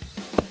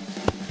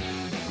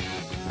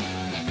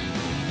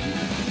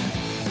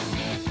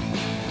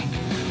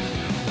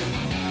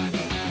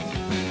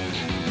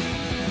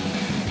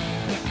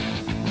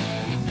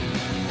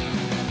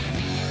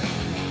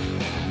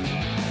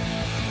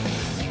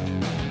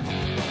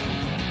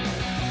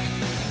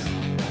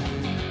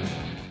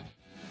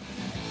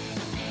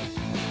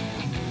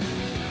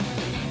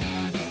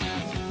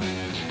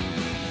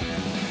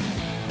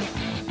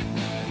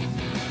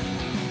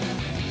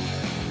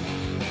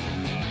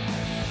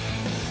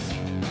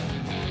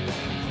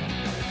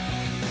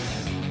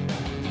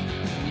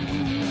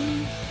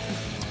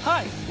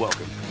 Hi,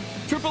 welcome.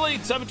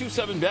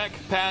 888-727 back.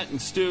 Pat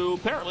and Stu.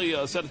 Apparently,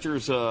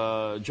 Senators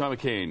John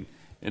McCain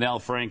and Al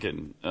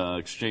Franken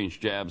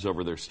exchanged jabs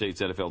over their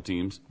state's NFL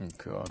teams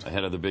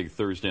ahead of the big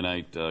Thursday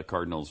night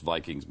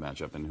Cardinals-Vikings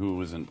matchup. And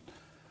who isn't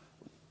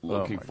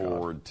looking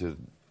forward to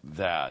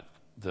that,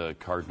 the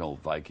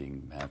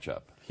Cardinal-Viking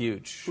matchup?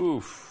 Huge.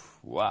 Oof.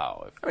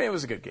 Wow. I mean, it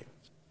was a good game.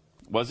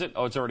 Was it?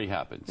 Oh, it's already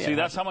happened. Yeah, See,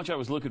 that's how much I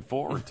was looking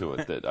forward to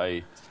it. That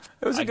I.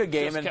 It was a good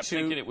game, just and kept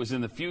thinking it was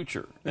in the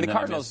future. And the then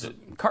I missed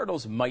it.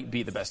 Cardinals might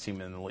be the best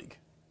team in the league.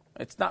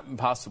 It's not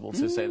impossible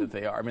to say that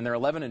they are. I mean, they're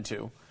 11-2.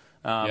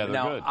 They're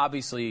now, good.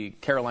 obviously,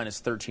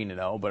 Carolina's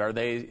 13-0, but are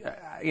they?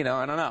 I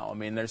don't know. I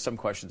mean, there's some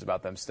questions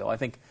about them still. I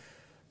think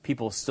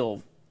people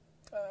still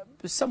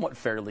somewhat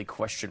fairly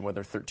question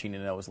whether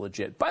 13-0 is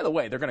legit. By the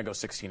way, they're going to go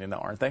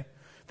 16-0, aren't they?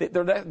 They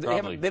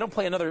don't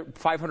play another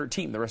 500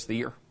 team the rest of the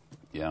year.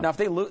 Yeah. Now, if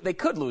they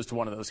could lose to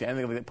one of those games. I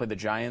think they played the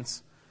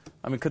Giants.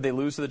 I mean, could they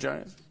lose to the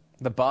Giants?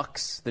 The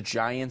Bucks, the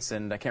Giants,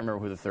 and I can't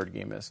remember who the third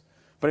game is.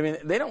 But, I mean,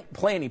 they don't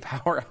play any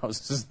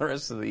powerhouses the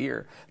rest of the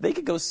year. They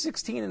could go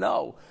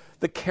 16-0.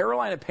 The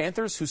Carolina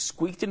Panthers, who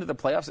squeaked into the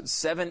playoffs at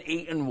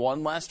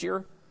 7-8-1 last year,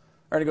 are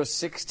going to go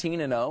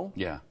 16-0.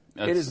 Yeah.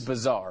 It is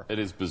bizarre. It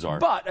is bizarre.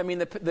 But, I mean,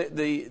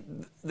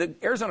 the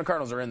Arizona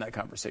Cardinals are in that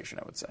conversation,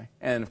 I would say.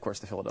 And, of course,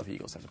 the Philadelphia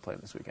Eagles have to play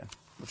this weekend,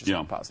 which is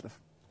not positive.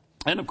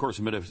 And, of course,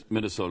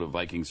 Minnesota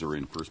Vikings are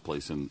in first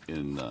place in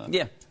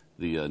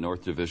the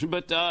North Division.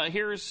 But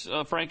here's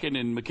Franken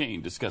and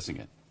McCain discussing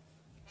it.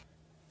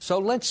 So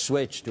let's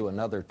switch to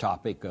another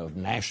topic of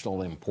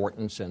national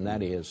importance, and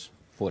that is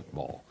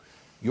football.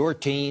 Your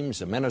teams,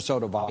 the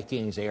Minnesota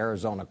Vikings, the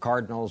Arizona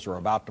Cardinals, are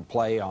about to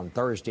play on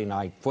Thursday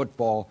Night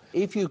Football.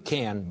 If you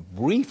can,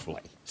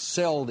 briefly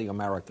sell the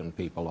American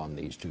people on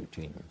these two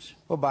teams.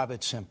 Well, Bob,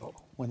 it's simple.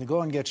 When the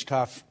going gets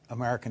tough,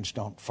 Americans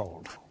don't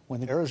fold. When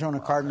the Arizona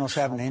Cardinals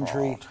have an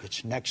injury,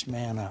 it's next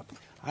man up.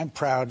 I'm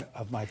proud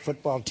of my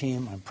football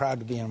team. I'm proud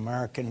to be an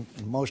American,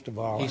 and most of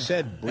all, he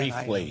said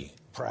briefly,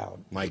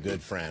 proud. My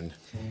good friend.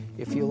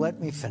 If you let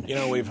me finish. You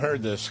know, we've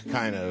heard this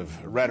kind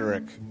of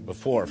rhetoric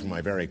before from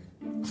my very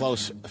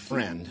close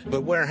friend.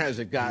 But where has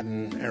it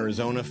gotten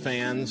Arizona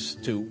fans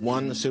to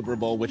one Super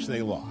Bowl which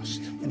they lost?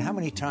 And how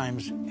many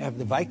times have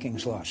the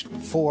Vikings lost?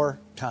 4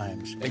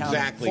 times.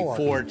 Exactly,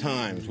 4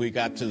 times. We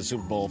got to the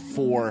Super Bowl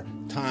 4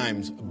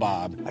 times,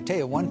 Bob. I'll tell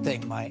you one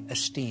thing, my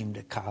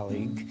esteemed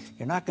colleague.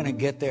 You're not going to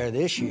get there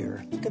this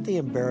year. Look at the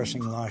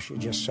embarrassing loss you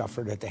just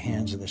suffered at the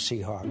hands of the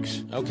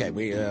Seahawks. Okay,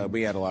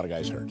 we had a lot of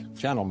guys hurt.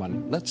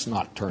 Gentlemen, let's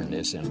not turn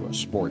this into a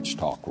sports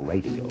talk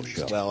radio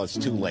show. Well, it's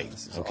too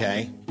late,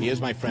 okay? He is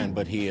my friend,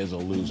 but he is a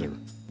loser.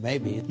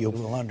 Maybe you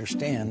will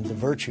understand the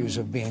virtues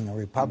of being a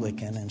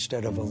Republican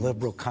instead of a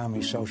liberal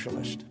commie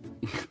socialist.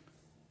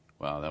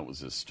 Wow, that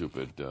was a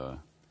stupid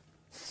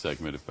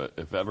segment,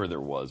 if ever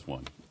there was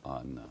one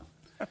on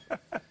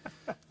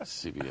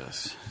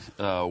CBS.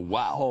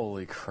 Wow.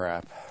 Holy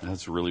crap.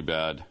 That's really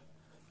bad.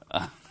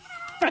 I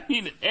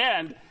mean,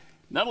 and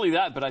not only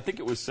that, but I think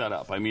it was set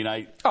up. I mean,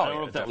 I don't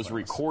know if that was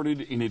recorded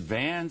in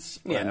advance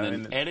and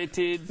then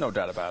edited. No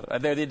doubt about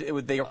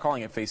it. They are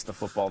calling it Face the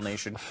Football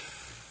Nation.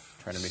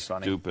 Trying to be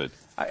funny. Stupid.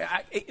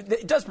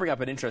 It does bring up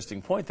an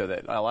interesting point, though,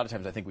 that a lot of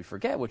times I think we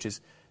forget, which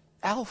is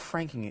Al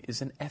Franken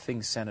is an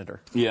effing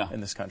senator in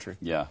this country.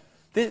 Yeah.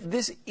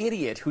 This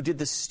idiot who did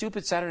the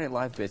stupid Saturday Night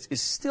Live bits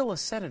is still a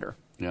senator.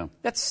 Yeah.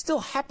 That's still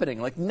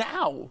happening. Like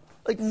now.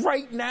 Like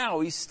right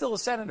now, he's still a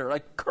senator.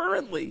 Like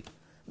currently.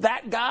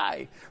 That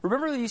guy.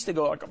 Remember they used to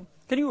go, like,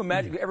 can you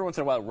imagine, every once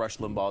in a while, Rush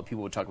Limbaugh,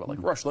 people would talk about,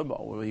 like, Rush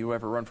Limbaugh, will you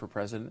ever run for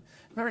president?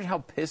 Remember how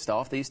pissed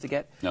off they used to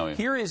get? No, yeah.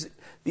 Here is,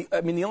 the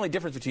only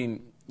difference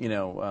between,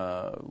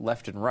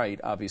 left and right,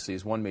 obviously,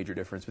 is one major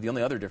difference, but the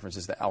only other difference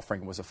is that Al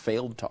Franken was a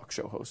failed talk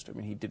show host. I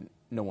mean,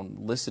 no one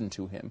listened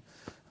to him.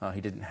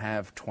 He didn't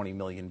have 20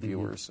 million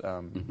viewers.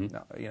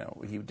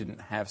 He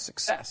didn't have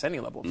success, any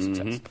level of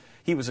success.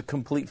 He was a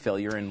complete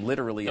failure in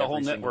literally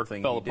every single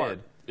thing he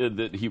did.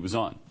 That he was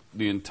on.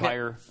 The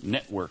entire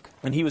network,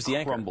 and he was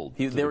the crumbled.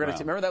 Anchor. They were going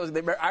to remember that was.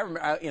 I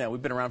remember. We've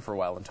been around for a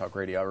while in talk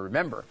radio. I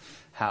remember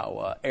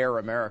how Air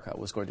America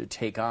was going to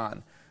take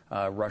on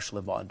Rush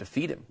Limbaugh and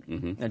defeat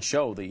him, and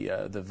show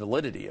the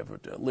validity of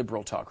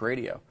liberal talk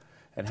radio,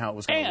 and how it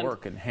was going to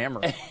work and hammer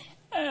it.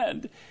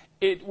 And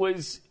it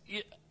was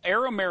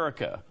Air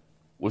America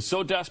was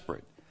so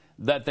desperate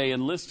that they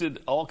enlisted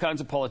all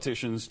kinds of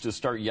politicians to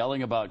start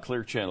yelling about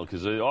Clear Channel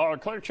because,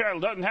 Clear Channel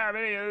doesn't have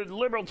any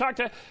liberal talk.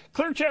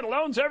 Clear Channel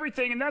owns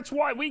everything, and that's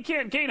why we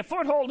can't gain a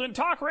foothold in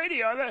talk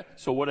radio.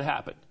 So what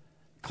happened?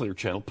 Clear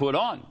Channel put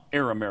on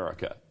Air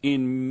America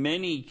in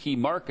many key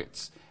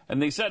markets.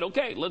 And they said,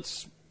 okay,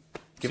 let's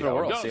give it a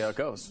whirl, see how it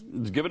goes.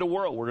 Let's give it a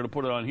whirl. We're going to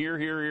put it on here,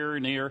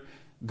 and here.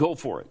 Go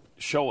for it.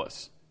 Show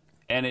us.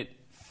 And it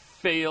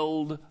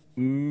failed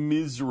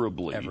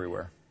miserably.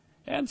 Everywhere.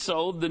 And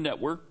so the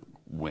network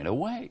went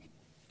away.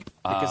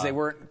 Because they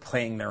weren't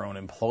paying their own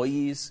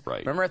employees. Right.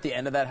 Remember at the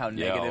end of that how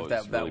negative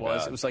that really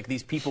was? bad. It was like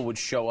these people would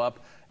show up,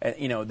 and,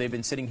 they've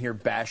been sitting here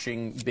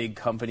bashing big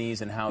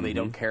companies and how they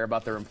don't care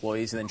about their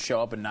employees and then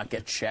show up and not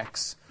get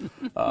checks.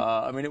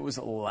 It was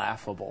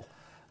laughable.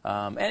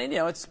 And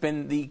it's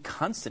been the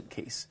constant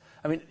case.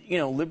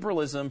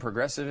 Liberalism,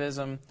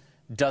 progressivism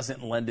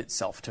doesn't lend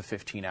itself to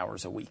 15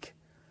 hours a week.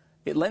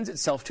 It lends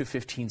itself to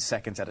 15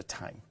 seconds at a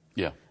time.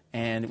 Yeah.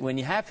 And when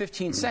you have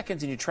 15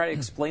 seconds and you try to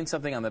explain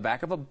something on the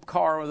back of a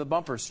car with a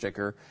bumper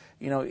sticker,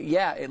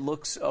 it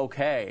looks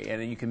okay.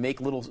 And then you can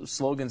make little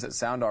slogans that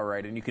sound all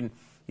right. And you can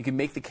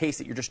make the case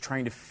that you're just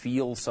trying to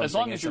feel something. As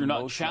long as you're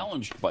not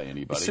challenged by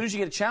anybody. As soon as you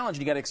get a challenge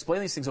and you got to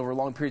explain these things over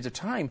long periods of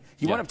time,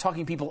 you wind up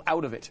talking people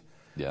out of it.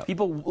 Yeah.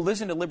 People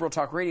listen to liberal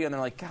talk radio and they're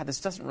like, God,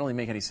 this doesn't really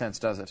make any sense,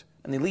 does it?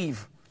 And they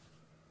leave.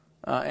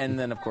 And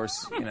then, of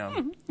course,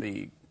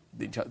 the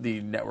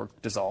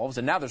network dissolves.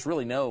 And now there's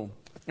really no...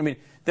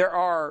 there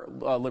are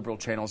liberal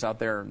channels out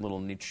there, little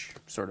niche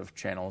sort of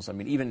channels.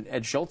 Even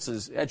Ed Schultz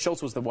was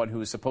the one who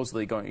was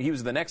supposedly going. He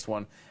was the next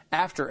one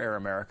after Air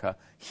America.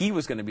 He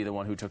was going to be the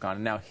one who took on,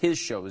 and now his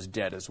show is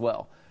dead as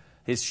well.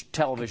 His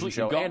television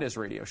show and his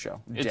radio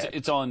show.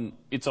 It's on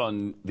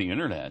the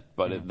internet,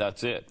 but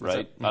that's it,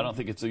 right? I don't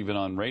think it's even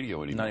on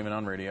radio anymore. Not even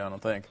on radio, I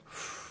don't think.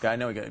 I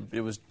know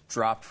it was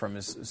dropped from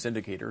his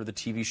syndicator. The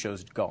TV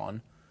show's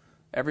gone.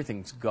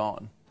 Everything's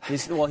gone. He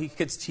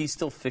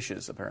still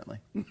fishes, apparently.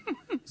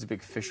 He's a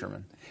big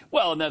fisherman.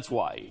 Well, and that's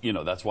why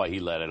he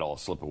let it all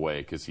slip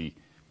away, because he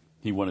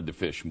wanted to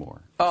fish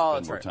more.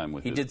 That's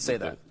right. He did say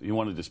that. He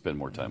wanted to spend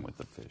more time with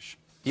the fish.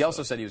 He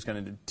also said he was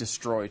going to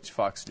destroy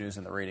Fox News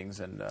and the ratings,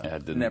 and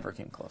never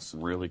came close.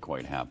 Really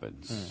quite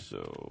happened.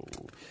 So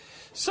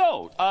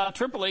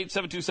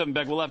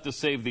 888-727-BECK. We'll have to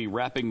save the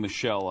rapping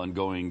Michelle on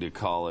going to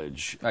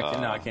college.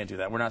 I can't do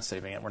that. We're not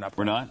saving it. We're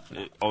not?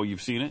 Oh,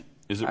 you've seen it?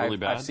 Is it really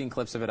bad? I've seen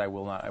clips of it. I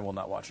will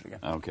not watch it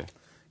again. Okay.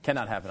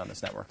 Cannot happen on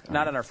this network.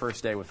 Not on our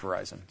first day with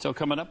Verizon. So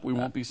coming up, we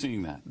won't be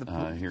seeing that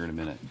here in a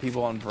minute.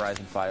 People on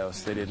Verizon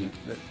Fios, they didn't.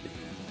 This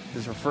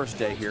is our first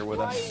day here with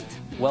us.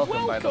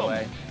 Welcome, by the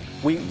way.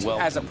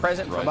 As a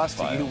present from us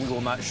to you, we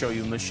will not show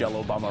you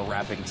Michelle Obama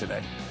rapping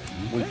today.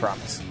 We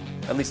promise.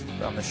 At least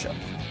on this show.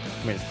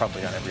 It's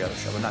probably on every other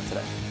show, but not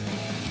today.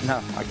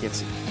 No, I can't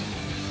see.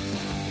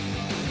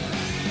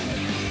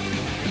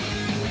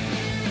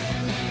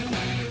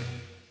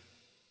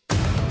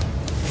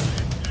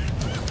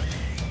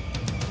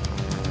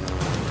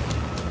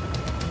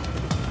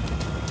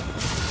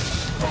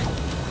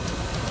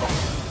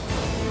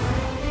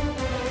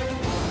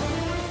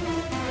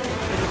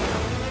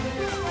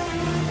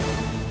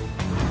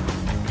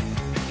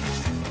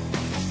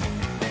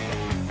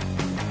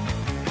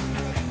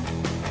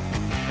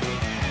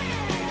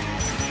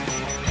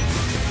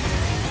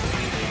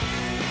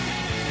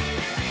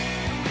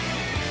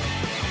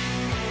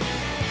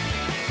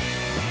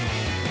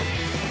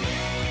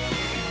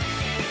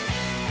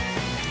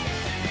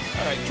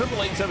 All right,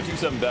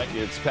 888-727-BECK.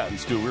 It's Pat and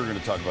Stu. We were going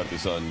to talk about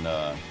this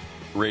on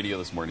radio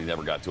this morning.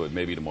 Never got to it.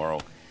 Maybe tomorrow.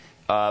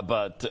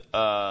 But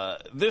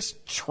this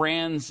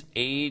trans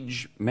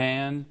age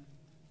man,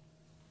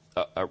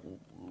 a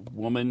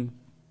woman,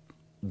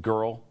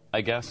 girl,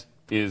 I guess,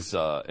 is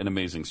an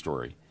amazing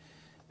story.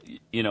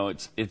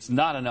 It's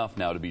not enough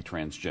now to be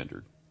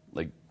transgendered,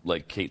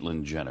 like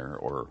Caitlyn Jenner,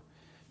 or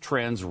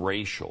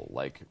transracial,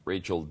 like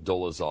Rachel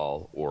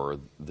Dolezal, or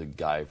the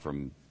guy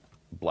from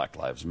Black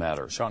Lives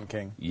Matter. Sean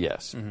King.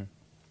 Yes. Mm-hmm.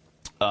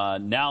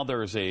 Now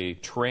there's a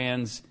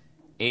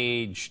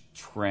trans-age,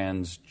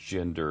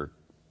 transgender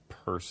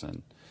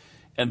person.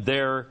 And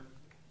there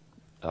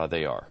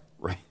they are,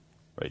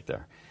 right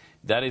there.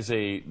 That is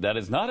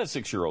not a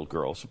 6-year-old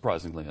girl,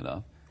 surprisingly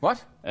enough.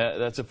 What?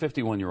 That's a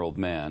 51-year-old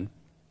man.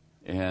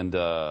 And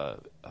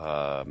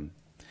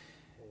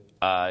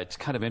it's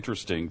kind of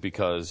interesting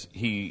because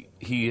he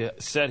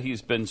said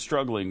he's been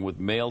struggling with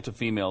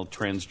male-to-female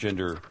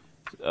transgender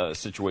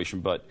situation,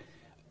 but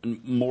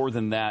more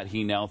than that,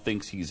 he now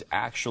thinks he's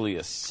actually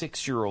a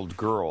 6-year-old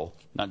girl,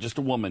 not just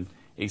a woman,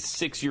 a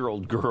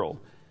 6-year-old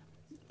girl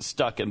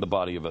stuck in the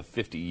body of a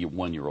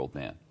 51-year-old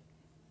man.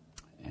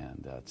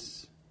 And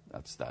that's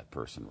that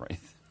person right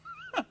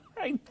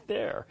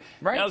there.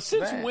 Right now,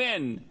 since there.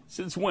 when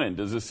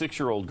does a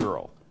 6-year-old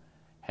girl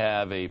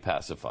have a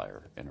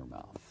pacifier in her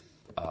mouth?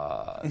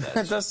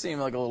 That does seem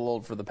like a little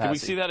old for the pacifier. Can we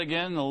see that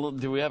again?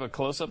 Do we have a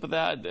close-up of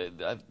that?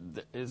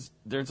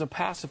 There's a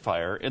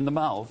pacifier in the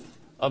mouth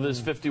of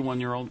this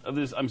 6-year-old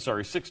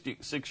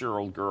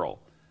girl.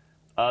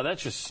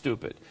 That's just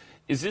stupid.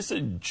 Is this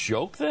a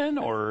joke then,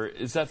 or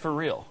is that for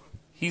real?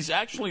 He's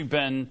actually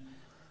been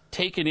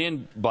taken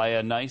in by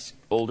a nice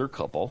older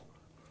couple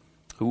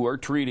who are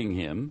treating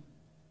him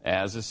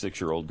as a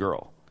 6-year-old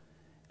girl.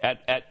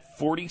 At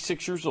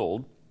 46 years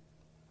old,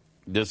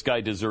 this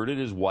guy deserted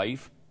his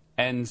wife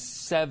and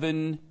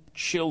 7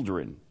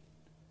 children.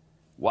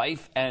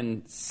 Wife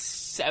and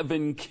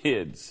 7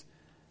 kids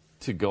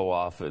to go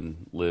off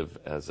and live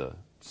as a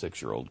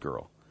 6-year-old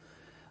girl.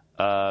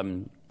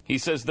 He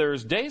says,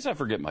 there's days I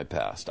forget my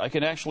past. I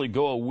can actually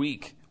go a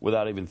week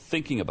without even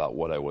thinking about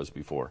what I was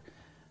before.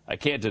 I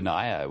can't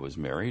deny I was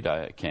married.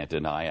 I can't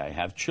deny I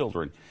have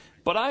children.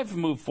 But I've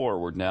moved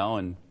forward now,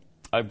 and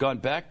I've gone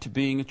back to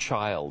being a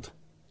child.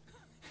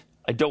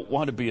 I don't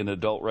want to be an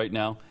adult right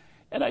now,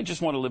 and I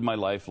just want to live my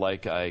life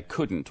like I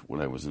couldn't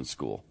when I was in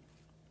school.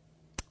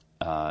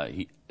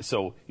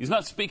 So he's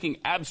not speaking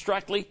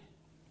abstractly.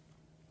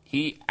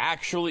 He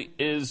actually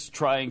is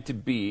trying to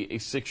be a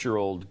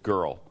 6-year-old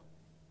girl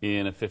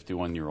in a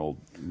 51-year-old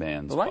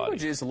man's body. The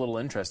language is a little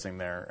interesting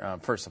there.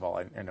 First of all,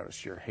 I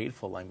noticed your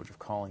hateful language of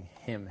calling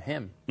him.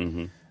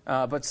 Mm-hmm.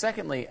 But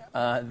secondly,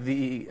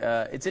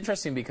 it's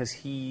interesting because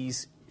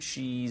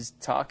she's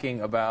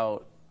talking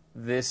about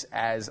this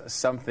as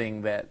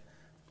something that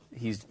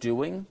he's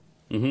doing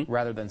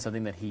rather than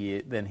something that he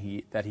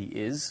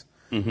is.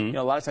 Mm-hmm. You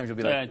know, a lot of times you'll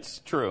be like, yeah, it's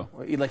true.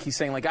 Like he's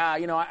saying, like, I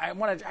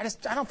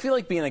don't feel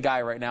like being a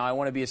guy right now. I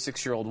want to be a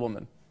 6-year-old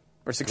woman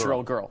or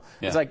 6-year-old girl.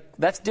 Yeah. It's like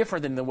that's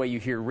different than the way you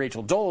hear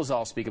Rachel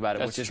Dolezal speak about it,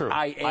 That's which true. is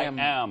I am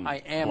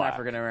black.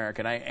 African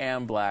American. I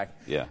am black.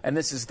 Yeah. And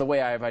this is the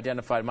way I've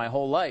identified my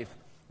whole life.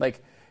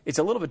 Like it's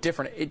a little bit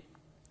different.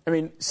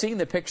 Seeing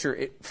the picture,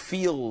 it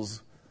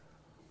feels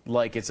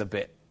like it's a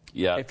bit.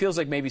 Yeah. It feels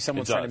like maybe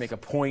someone's trying to make a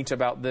point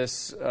about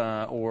this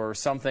or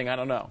something. I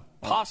don't know.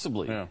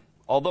 Possibly. Yeah.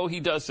 Although he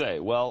does say,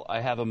 well,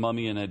 I have a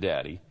mommy and a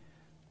daddy,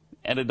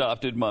 an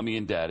adopted mommy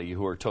and daddy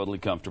who are totally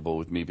comfortable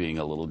with me being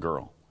a little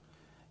girl.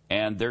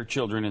 And their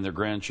children and their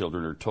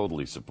grandchildren are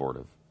totally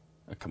supportive.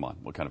 Come on,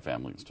 what kind of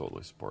family is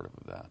totally supportive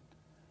of that?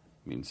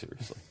 I mean,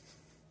 seriously.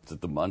 Is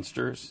it the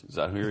Munsters? Is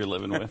that who you're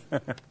living with?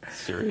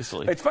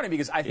 Seriously. It's funny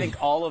because I think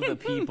all of the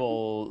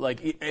people, like,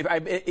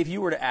 if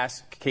you were to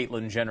ask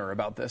Caitlyn Jenner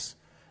about this,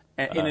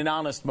 in an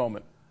honest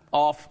moment,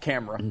 off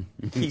camera,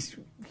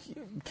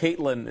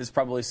 Caitlyn is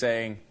probably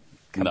saying,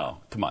 come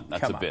on,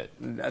 that's a bit.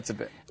 That's a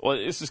bit. Well,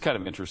 this is kind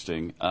of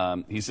interesting.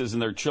 He says,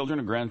 and their children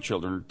and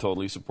grandchildren are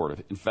totally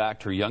supportive. In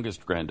fact, her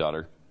youngest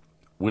granddaughter,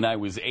 when I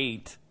was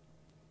 8,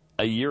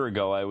 a year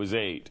ago I was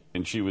 8,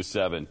 and she was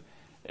 7.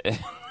 And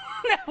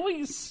now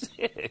he's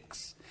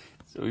 6.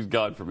 So he's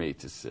gone from 8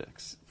 to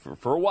 6.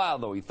 For a while,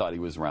 though, he thought he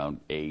was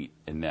around 8,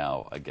 and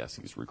now I guess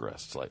he's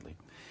regressed slightly.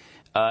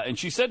 And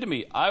she said to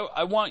me,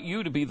 I want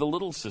you to be the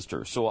little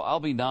sister, so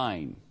I'll be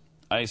 9.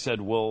 I said,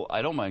 well,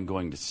 I don't mind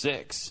going to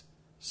 6.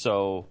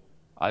 So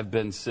I've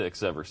been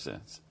 6 ever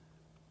since.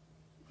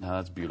 Now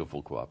that's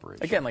beautiful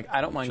cooperation. Again, like I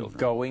don't mind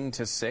going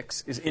to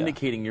 6 is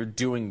indicating you're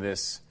doing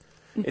this.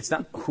 It's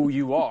not who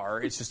you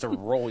are. It's just a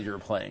role you're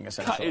playing,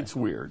 essentially. It's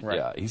weird. Right.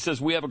 Yeah. He says,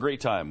 we have a great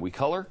time. We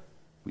color.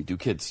 We do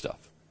kid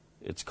stuff.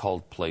 It's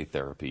called play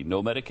therapy.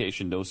 No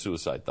medication, no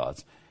suicide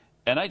thoughts.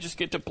 And I just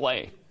get to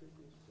play.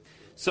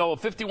 So a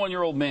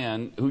 51-year-old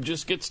man who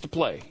just gets to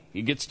play.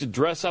 He gets to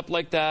dress up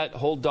like that,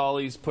 hold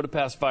dollies, put a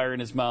pacifier in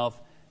his mouth,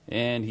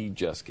 and he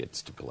just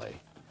gets to play.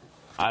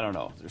 I don't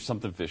know. There's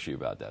something fishy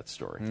about that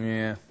story.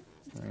 Yeah.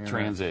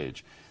 Trans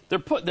age. They're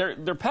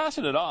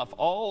passing it off,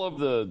 all of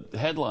the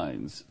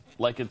headlines,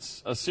 like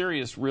it's a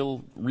serious,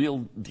 real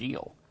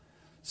deal.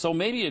 So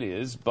maybe it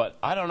is, but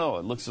I don't know.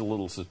 It looks a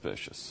little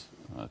suspicious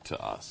to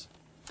us.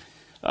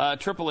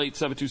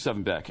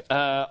 888-727-BECK.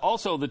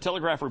 Also, the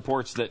Telegraph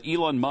reports that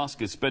Elon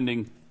Musk is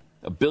spending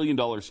 $1 billion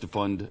to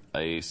fund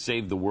a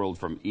Save the World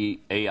from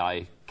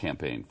AI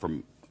campaign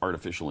from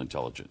artificial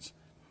intelligence.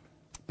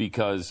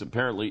 Because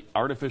apparently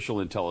artificial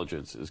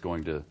intelligence is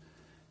going to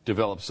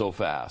develop so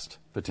fast,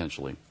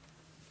 potentially,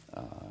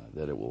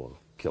 that it will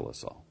kill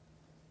us all.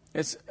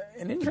 It's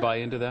an Do you buy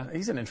into that?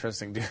 He's an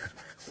interesting dude.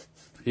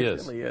 He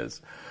is. Really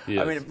is. He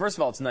I is. mean, first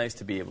of all, it's nice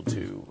to be able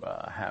to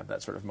have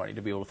that sort of money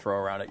to be able to throw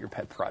around at your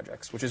pet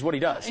projects, which is what he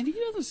does. And he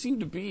doesn't seem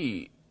to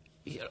be.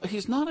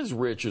 He's not as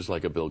rich as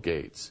like a Bill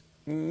Gates.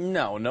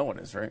 No one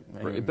is, right?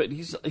 I mean, But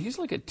he's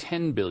like a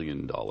 $10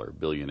 billion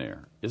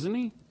billionaire, isn't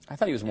he? I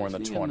thought he was more in the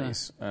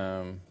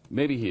 20s.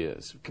 Maybe he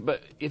is.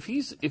 But if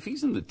he's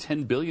in the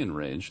 10 billion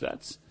range,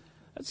 that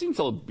seems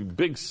a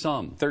big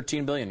sum.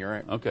 13 billion, you're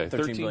right. Okay,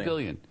 13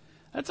 billion.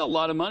 That's a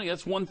lot of money.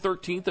 That's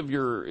 1/13 of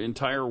your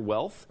entire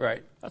wealth.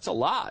 Right. That's a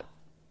lot.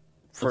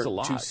 That's a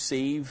lot. To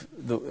save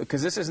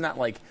because this is not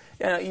like,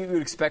 you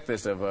would expect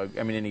this of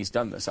and he's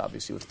done this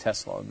obviously with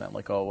Tesla and that,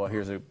 like, oh, well,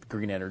 here's a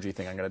green energy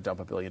thing. I'm going to dump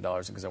 $1 billion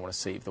because I want to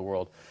save the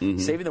world. Mm-hmm.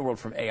 Saving the world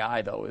from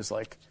AI, though, is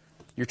like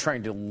you're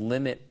trying to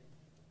limit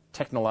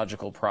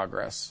technological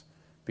progress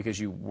because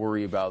you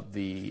worry about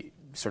the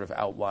sort of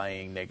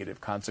outlying negative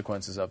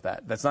consequences of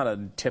that. That's not a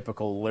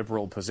typical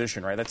liberal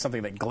position, right? That's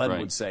something that Glenn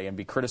would say and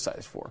be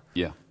criticized for.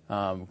 Yeah.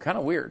 Kind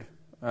of weird.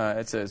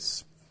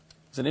 It's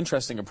an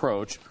interesting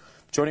approach.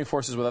 joining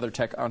forces with other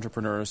tech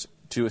entrepreneurs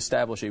to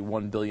establish a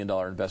 $1 billion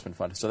investment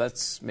fund. So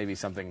that's maybe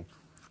something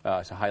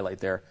to highlight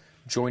there.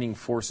 Joining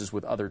forces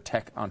with other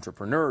tech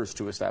entrepreneurs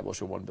to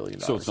establish a $1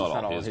 billion. So it's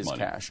not all his money.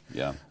 Cash.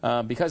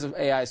 Yeah. Because of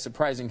AI's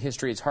surprising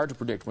history, it's hard to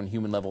predict when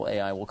human-level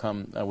AI will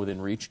come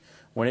within reach.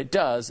 When it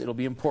does, it'll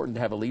be important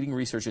to have a leading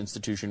research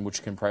institution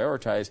which can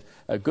prioritize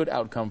a good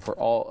outcome for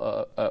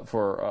all,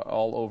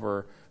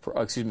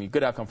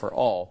 good outcome for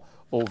all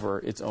over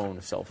its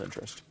own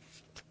self-interest.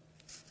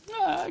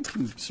 I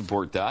can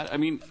support that. I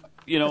mean,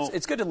 you know,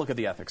 it's good to look at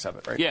the ethics of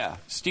it, right? Yeah.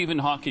 Stephen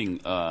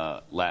Hawking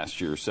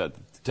last year said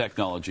that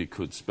technology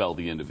could spell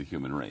the end of the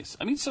human race.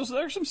 I mean, so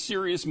there are some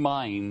serious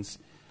minds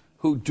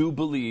who do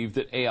believe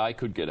that AI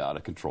could get out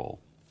of control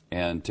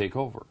and take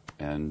over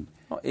and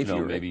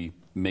maybe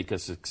make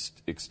us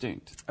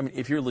extinct. I mean,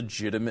 if you're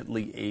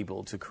legitimately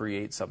able to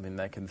create something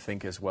that can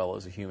think as well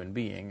as a human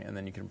being, and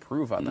then you can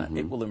improve on that,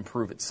 it will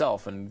improve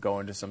itself and go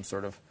into some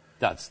sort of...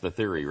 That's the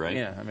theory, right?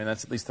 Yeah, I mean,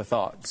 that's at least the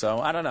thought. So,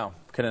 I don't know.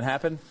 Can it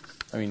happen?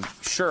 I mean,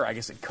 sure, I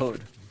guess it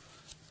could.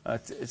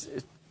 It's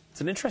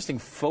an interesting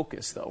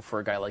focus, though, for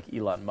a guy like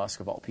Elon Musk,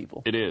 of all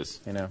people. It is.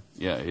 You know?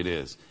 Yeah, it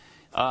is.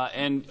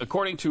 And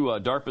according to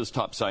DARPA's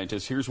top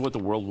scientists, here's what the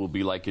world will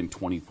be like in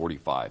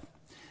 2045.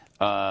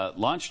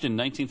 Launched in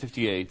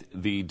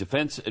 1958, the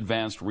Defense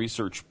Advanced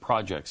Research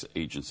Projects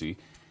Agency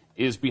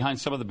is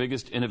behind some of the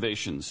biggest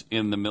innovations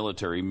in the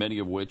military, many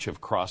of which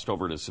have crossed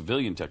over to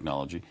civilian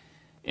technology.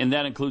 And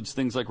that includes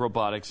things like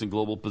robotics and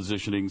global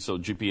positioning, so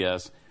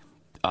GPS,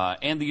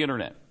 and the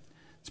Internet.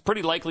 It's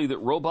pretty likely that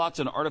robots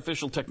and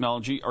artificial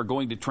technology are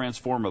going to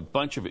transform a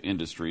bunch of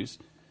industries.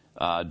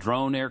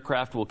 Drone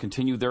aircraft will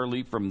continue their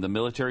leap from the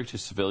military to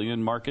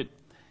civilian market.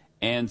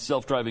 And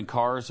self-driving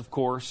cars, of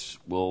course,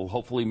 will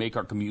hopefully make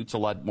our commutes a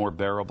lot more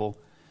bearable.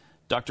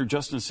 Dr.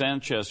 Justin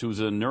Sanchez, who's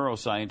a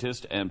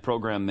neuroscientist and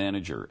program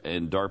manager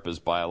in DARPA's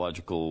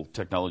Biological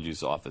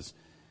Technologies Office,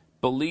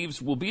 believes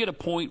we'll be at a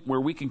point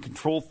where we can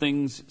control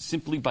things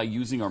simply by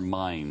using our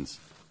minds.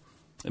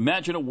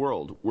 Imagine a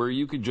world where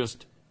you could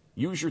just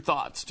use your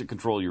thoughts to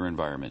control your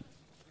environment.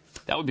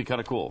 That would be kind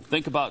of cool.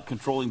 Think about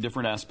controlling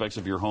different aspects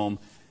of your home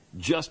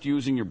just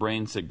using your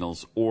brain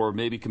signals, or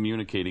maybe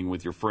communicating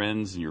with your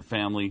friends and your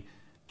family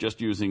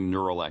just using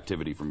neural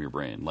activity from your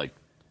brain. Like,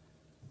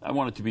 I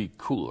want it to be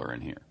cooler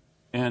in here.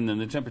 And then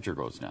the temperature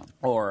goes down.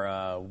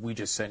 Or we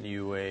just sent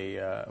you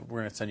we're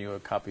going to send you a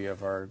copy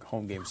of our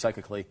home game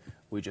psychically.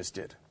 We just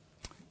did.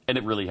 And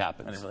it really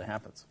happens. And it really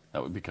happens.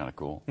 That would be kind of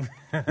cool.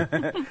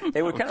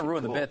 It would kind of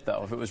ruin the bit,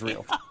 though, if it was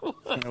real.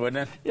 Wouldn't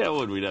it? Yeah, it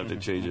would. We'd have to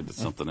change it to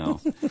something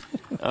else.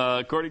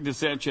 According to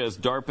Sanchez,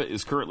 DARPA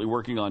is currently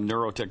working on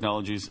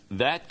neurotechnologies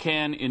that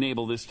can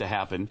enable this to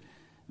happen.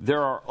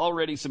 There are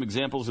already some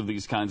examples of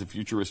these kinds of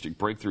futuristic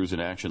breakthroughs in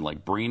action,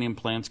 like brain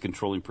implants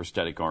controlling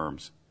prosthetic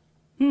arms.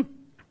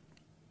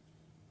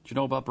 Do you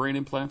know about brain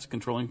implants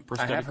controlling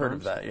prosthetic arms? I have heard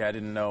of that. Yeah, I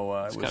didn't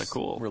know it was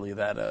cool. really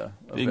that available.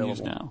 Being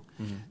used now.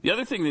 The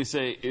other thing they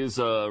say is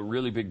a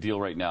really big deal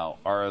right now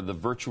are the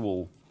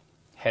virtual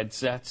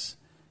headsets.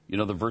 You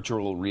know, the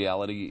virtual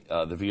reality,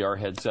 the VR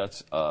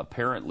headsets.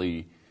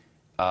 Apparently,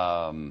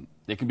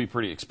 they can be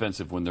pretty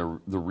expensive when they're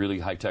the really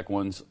high-tech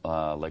ones.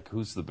 Like,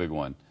 who's the big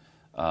one?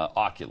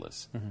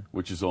 Oculus,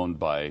 which is owned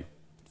by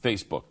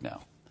Facebook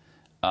now.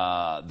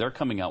 They're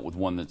coming out with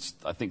one that's,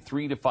 I think,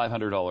 $300 to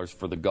 $500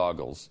 for the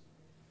goggles.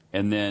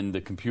 And then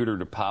the computer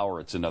to power,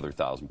 it's another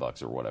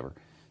 $1,000 or whatever.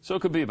 So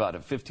it could be about a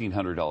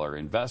 $1,500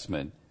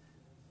 investment.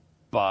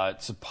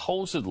 But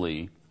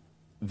supposedly,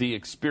 the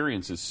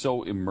experience is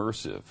so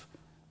immersive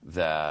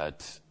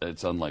that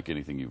it's unlike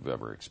anything you've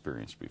ever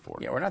experienced before.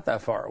 Yeah, we're not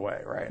that far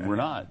away, right? We're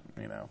not.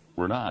 You know,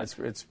 we're not.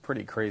 It's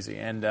pretty crazy.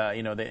 And,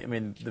 you know,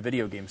 the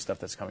video game stuff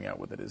that's coming out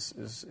with it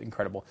is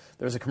incredible.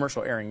 There's a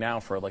commercial airing now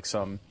for, like,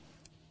 some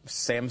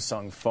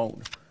Samsung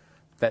phone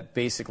that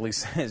basically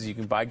says you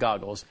can buy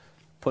goggles,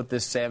 put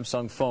this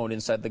Samsung phone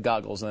inside the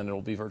goggles, and then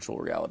it'll be virtual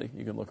reality.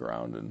 You can look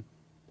around, and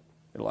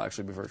it'll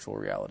actually be virtual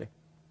reality.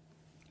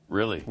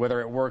 Really?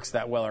 Whether it works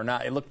that well or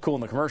not. It looked cool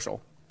in the commercial.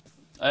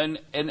 And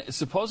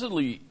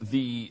supposedly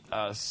the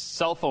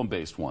cell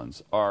phone-based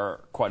ones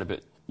are quite a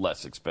bit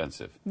less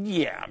expensive.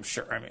 Yeah, I'm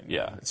sure. I mean,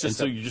 yeah. It's just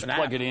so you just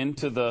plug it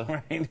into the...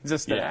 Right? It's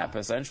just an app,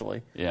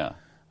 essentially. Yeah.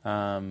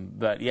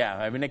 But yeah,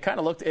 I mean,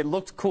 it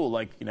looked cool.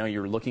 Like, you know,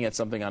 you're looking at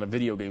something on a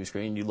video game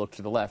screen, you look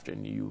to the left,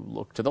 and you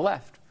look to the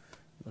left.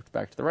 Look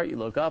back to the right, you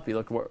look up, you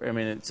look. I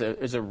mean, it's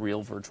a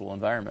real virtual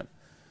environment.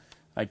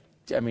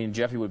 I mean,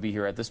 Jeffy would be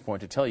here at this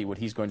point to tell you what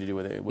he's going to do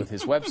with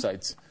his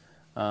websites,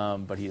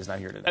 but he is not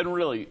here today. And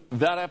really,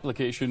 that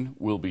application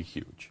will be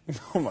huge.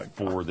 Oh my God.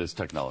 For this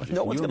technology.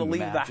 No one's going to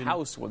leave the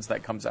house once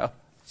that comes out.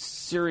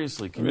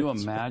 Seriously, can you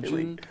imagine?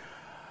 Really,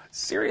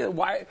 seriously,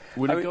 why?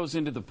 When it goes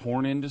into the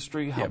porn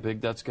industry, how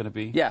big that's going to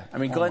be? Yeah, I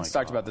mean, Glenn's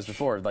talked about this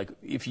before. Like,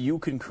 if you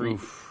can create,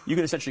 you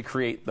can essentially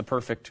create the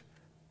perfect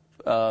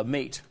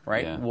mate,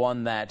 right? Yeah.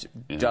 One that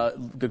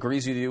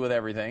agrees with you with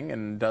everything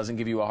and doesn't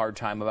give you a hard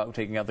time about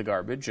taking out the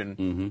garbage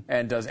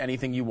and does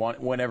anything you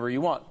want whenever you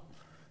want.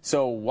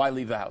 So why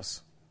leave the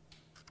house?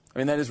 I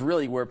mean, that is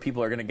really where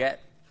people are going to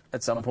get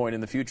at some point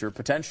in the future,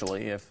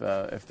 potentially, if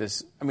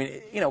this. I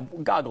mean,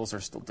 goggles are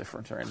still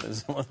different, right?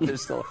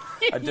 There's still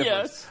a difference.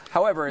 Yes.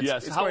 However,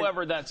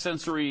 However, that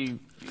sensory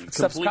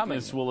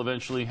completeness will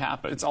eventually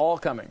happen. It's all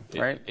coming,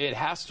 right? It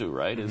has to,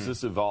 right? As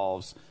this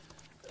evolves,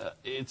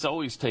 it's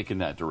always taken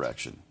that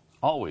direction.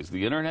 Always.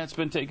 The Internet's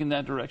been taking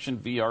that direction.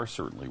 VR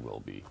certainly will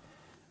be.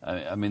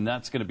 I mean,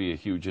 that's going to be a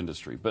huge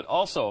industry. But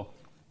also,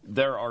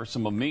 there are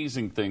some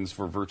amazing things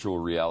for virtual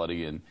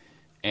reality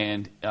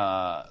and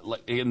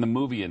like in the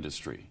movie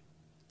industry.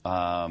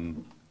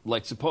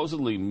 Like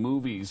supposedly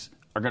movies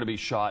are going to be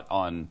shot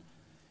on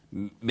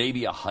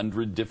maybe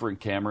 100 different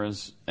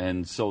cameras,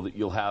 and so that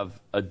you'll have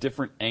a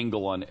different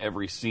angle on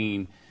every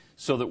scene,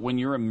 so that when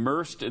you're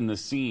immersed in the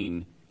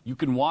scene, you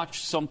can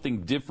watch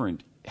something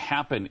different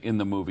happen in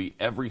the movie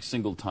every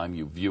single time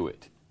you view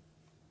it.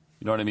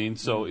 You know what I mean?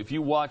 So if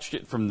you watched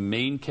it from the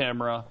main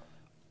camera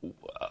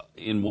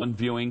in one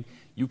viewing,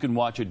 you can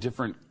watch a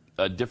different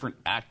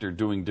actor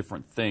doing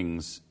different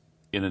things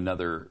in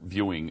another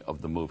viewing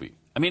of the movie.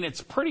 I mean,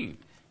 it's pretty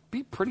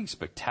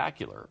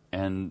spectacular,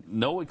 and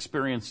no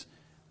experience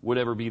would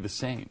ever be the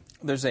same.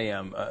 There's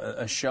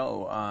a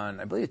show on,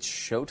 I believe it's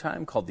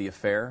Showtime, called The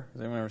Affair.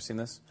 Has anyone ever seen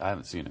this? I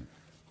haven't seen it.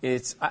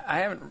 I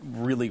haven't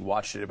really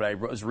watched it, but I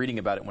was reading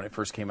about it when it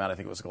first came out. I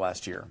think it was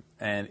last year,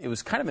 and it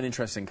was kind of an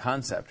interesting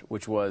concept,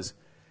 which was,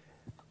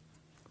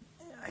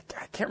 I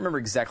can't remember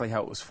exactly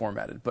how it was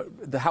formatted,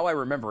 but how I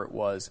remember it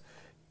was,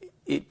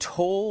 it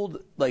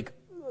told, like,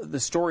 the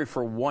story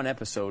for one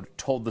episode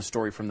told the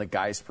story from the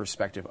guy's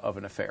perspective of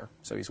an affair.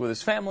 So he's with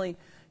his family,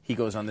 he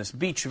goes on this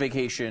beach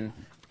vacation,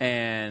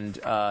 and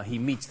he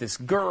meets this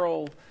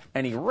girl,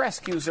 and he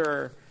rescues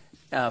her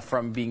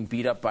from being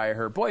beat up by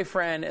her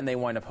boyfriend, and they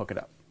wind up hooking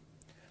up.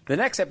 The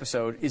next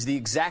episode is the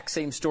exact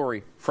same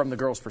story from the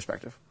girl's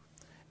perspective.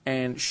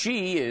 And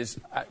she is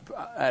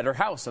at her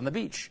house on the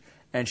beach,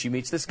 and she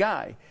meets this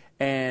guy,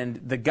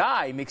 and the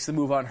guy makes the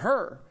move on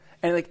her.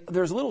 And like,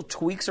 there's little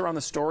tweaks around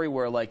the story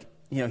where, like,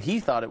 he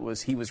thought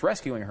he was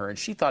rescuing her, and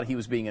she thought he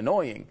was being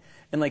annoying.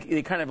 And like,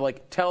 it kind of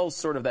like tells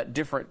sort of that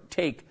different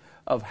take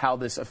of how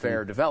this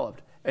affair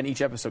developed. And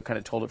each episode kind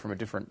of told it from a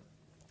different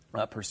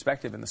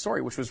perspective in the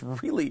story, which was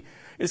really,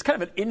 it's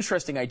kind of an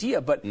interesting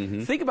idea. But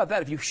think about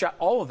that if you shot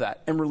all of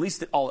that and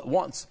released it all at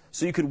once,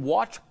 so you could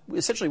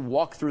essentially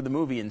walk through the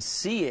movie and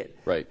see it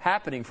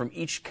happening from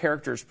each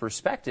character's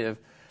perspective.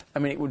 I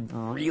mean, it would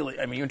really,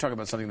 you talk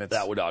about something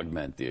that would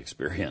augment the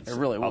experience. It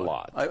really would. A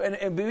lot. And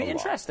it'd be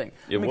interesting.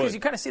 Because you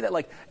kind of see that,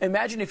 like,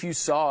 imagine if you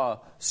saw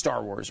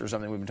Star Wars or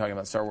something, we've been talking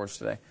about Star Wars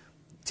today,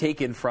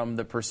 taken from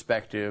the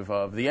perspective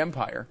of the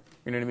Empire.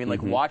 You know what I mean?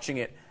 Like, watching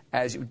it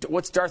as,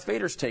 what's Darth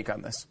Vader's take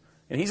on this?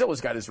 And he's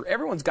always got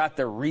everyone's got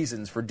their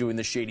reasons for doing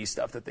the shady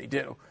stuff that they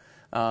do.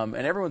 And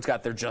everyone's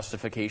got their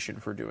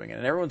justification for doing it.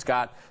 And everyone's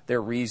got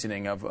their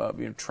reasoning of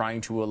trying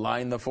to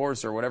align the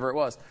force or whatever it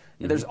was.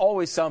 There's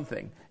always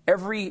something.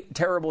 Every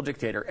terrible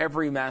dictator,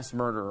 every mass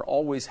murderer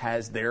always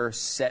has their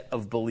set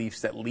of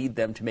beliefs that lead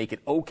them to make it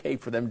okay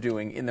for them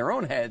doing in their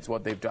own heads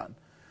what they've done.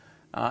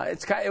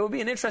 It would be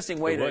an interesting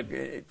way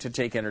to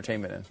take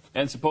entertainment in.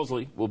 And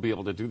supposedly we'll be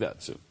able to do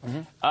that soon.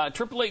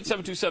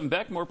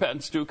 888-727-BECK, more Pat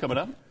and Stu coming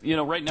up.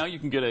 Right now you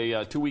can get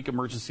a 2-week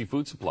emergency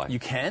food supply. You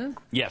can?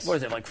 Yes. What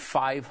is it, like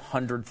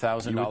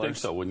 $500,000? You would think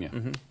so, wouldn't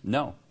you?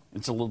 No.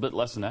 It's a little bit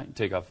less than that. You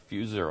take off a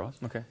few zeros.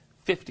 Okay.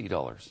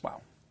 $50. Wow.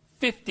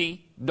 $50.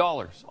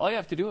 All you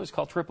have to do is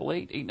call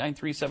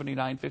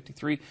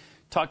 888-893-7953.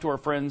 Talk to our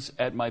friends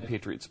at My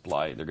Patriot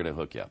Supply. They're going to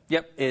hook you up.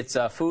 Yep. It's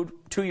food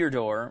to your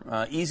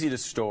door, easy to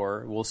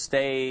store. Will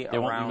stay around. They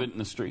won't leave it in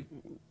the street.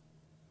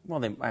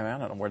 Well, I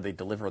don't know where they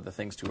deliver the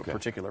things to a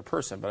particular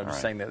person, but I'm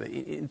just saying that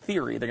in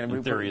theory, they're going to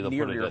move it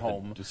near your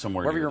home,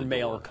 wherever your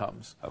mail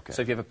comes. Okay.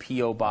 So if you have a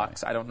P.O.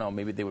 box, I don't know,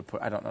 maybe they would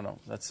put, I don't know.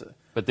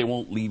 But they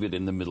won't leave it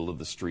in the middle of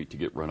the street to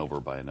get run over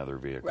by another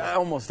vehicle?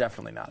 Almost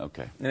definitely not.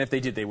 Okay. And if they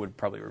did, they would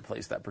probably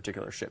replace that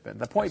particular shipment.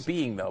 The point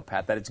being, though,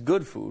 Pat, that it's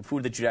good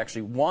food that you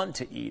actually want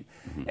to eat,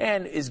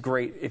 and is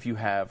great if you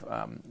have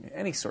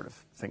any sort of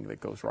thing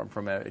that goes wrong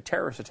from a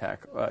terrorist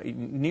attack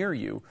near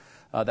you.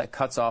 That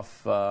cuts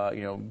off,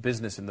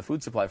 business in the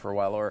food supply for a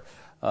while, or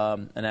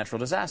a natural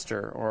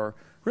disaster, or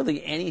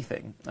really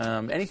anything.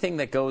 Anything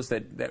that goes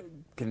that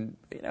can,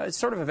 it's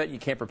sort of an event you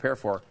can't prepare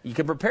for. You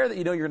can prepare that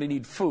you're going to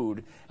need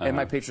food, and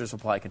My Patriot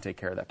Supply can take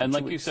care of that. And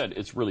like you said,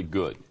 it's really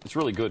good. It's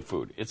really good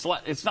food. It's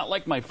not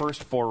like my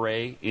first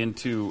foray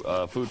into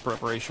food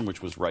preparation,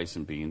 which was rice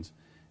and beans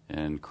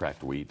and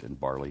cracked wheat and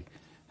barley.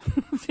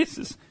 This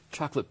is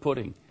chocolate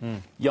pudding.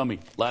 Yummy.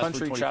 Lasts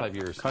for 25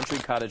 years. Country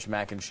cottage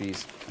mac and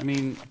cheese. I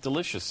mean,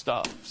 delicious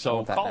stuff.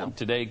 So call them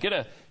today. Get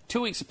a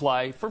 2-week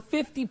supply for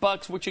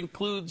 $50, which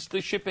includes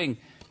the shipping.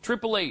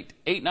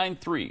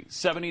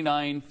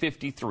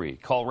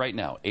 888-893-7953. Call right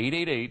now.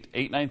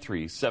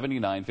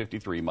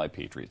 888-893-7953. My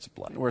Patriot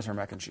Supply. Where's our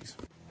mac and cheese?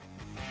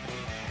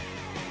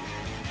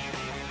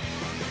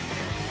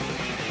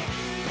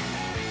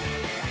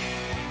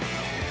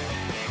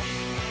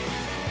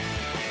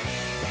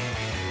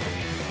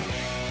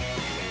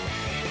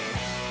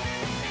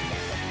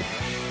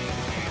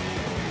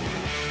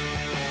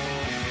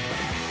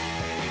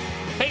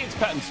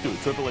 Pat and Stu,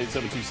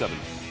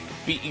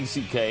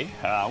 888-727-BECK.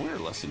 We're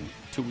less than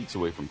 2 weeks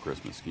away from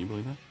Christmas. Can you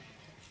believe that?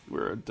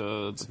 We're at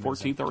the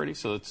 14th already,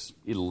 so it's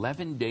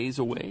 11 days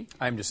away.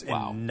 I'm just in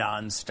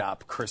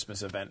nonstop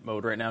Christmas event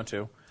mode right now,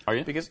 too. Are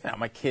you? Because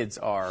my kids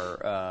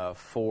are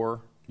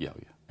 4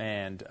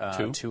 and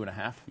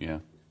 2.5. Yeah.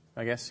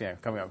 I guess,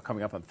 coming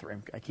up on 3.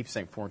 I keep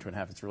saying 4 and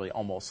 2.5. It's really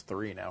almost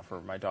 3 now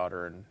for my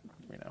daughter, and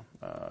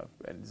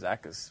and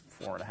Zach is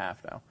 4.5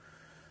 now.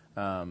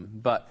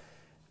 But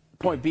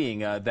point being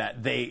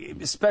that they,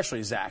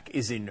 especially Zach,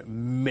 is in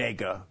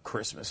mega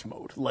Christmas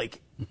mode. Like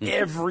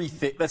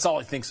everything, that's all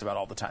he thinks about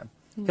all the time.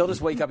 He'll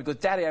just wake up and go,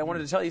 Daddy, I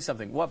wanted to tell you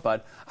something. What,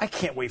 bud? I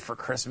can't wait for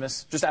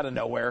Christmas. Just out of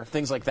nowhere,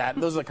 things like that.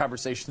 Those are the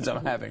conversations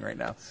I'm having right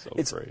now.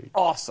 It's great.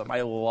 Awesome.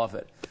 I love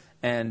it.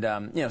 And,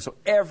 so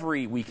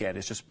every weekend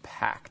is just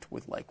packed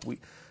with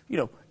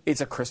it's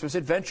a Christmas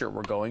adventure.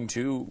 We're going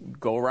to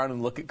go around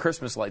and look at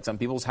Christmas lights on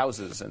people's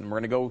houses, and we're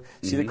going to go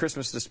see the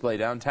Christmas display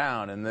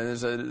downtown. And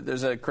there's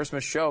a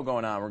Christmas show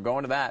going on. We're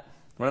going to that.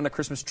 We're on the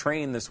Christmas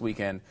train this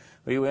weekend.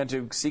 We went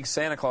to see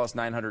Santa Claus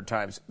 900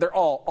 times. They're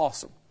all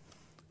awesome.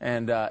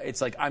 And it's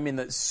like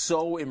I'm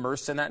so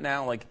immersed in that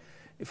now. Like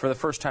for the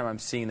first time, I'm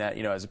seeing that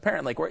as a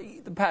parent. Like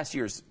the past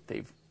years,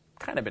 they've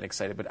kind of been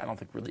excited, but I don't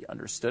think really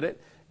understood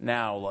it.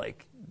 Now,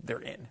 they're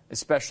in.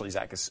 Especially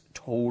Zach is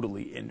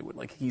totally into it.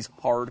 Like, he's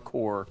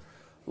hardcore.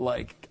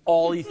 Like,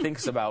 all he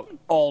thinks about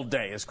all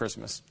day is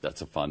Christmas.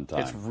 That's a fun time.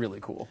 It's really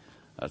cool.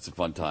 That's a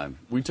fun time.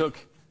 We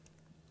took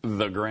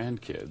the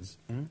grandkids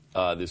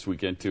this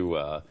weekend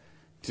to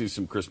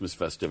some Christmas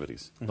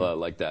festivities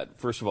like that.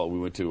 First of all, we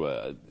went to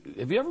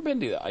have you ever been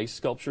to the ice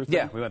sculpture thing?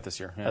 Yeah, we went this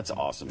year. Yeah. That's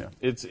awesome. Yeah.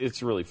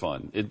 It's really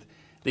fun.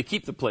 They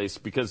keep the place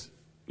because,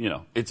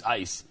 it's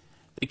ice.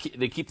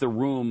 They keep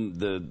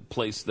the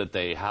place that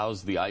they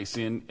house the ice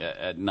in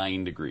at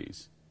 9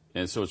 degrees.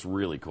 And so it's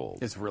really cold.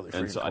 It's really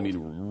cold. I mean,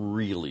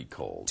 really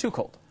cold. Too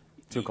cold.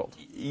 Too cold.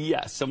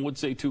 Yes, some would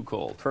say too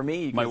cold. For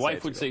me, my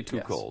wife would say too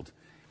cold.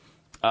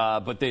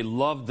 But they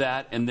loved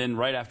that. And then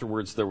right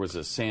afterwards, there was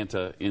a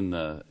Santa in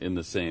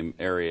the same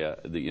area,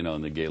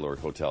 in the Gaylord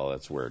Hotel.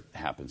 That's where it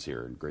happens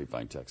here in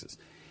Grapevine, Texas.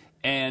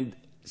 And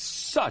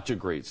such a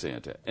great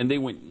Santa. And they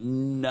went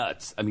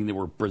nuts. I mean, they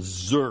were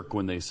berserk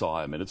when they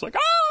saw him. And it's like,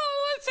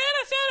 oh, it's Santa!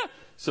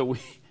 So we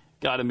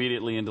got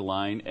immediately into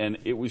line. And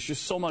it was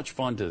just so much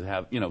fun to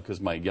have, because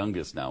my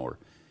youngest now are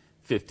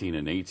 15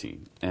 and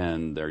 18.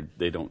 And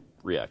they don't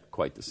react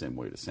quite the same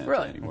way to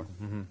Santa anymore.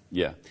 Mm-hmm.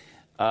 Yeah.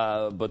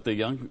 But the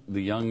young,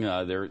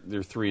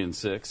 they're 3 and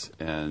 6.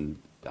 And,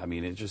 I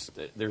mean,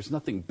 there's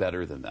nothing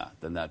better than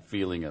that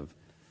feeling of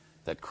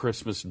that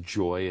Christmas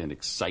joy and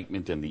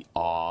excitement and the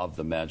awe of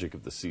the magic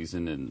of the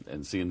season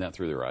and seeing that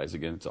through their eyes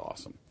again. It's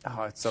awesome.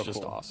 Oh, it's so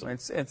just cool. Awesome.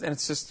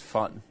 It's just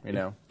fun,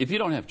 If you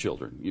don't have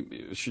children,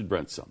 you should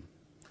rent some.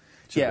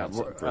 Yeah,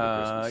 what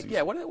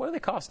do they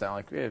cost now?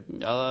 It's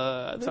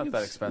not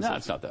that expensive. No,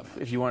 it's not that much.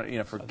 If you want,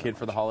 for a kid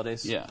for the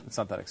holidays, yeah, it's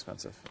not that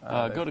expensive.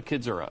 Go to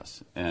Kids R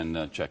Us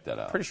and check that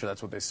out. Pretty sure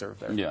that's what they serve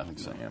there. Yeah, I think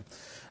so.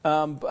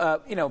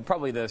 Yeah.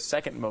 Probably the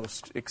second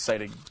most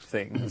exciting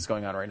thing that's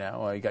going on right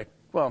now.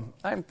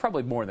 I'm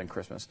probably more than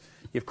Christmas.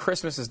 You have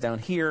Christmas is down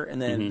here, and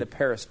then the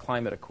Paris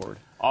Climate Accord.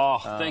 Oh,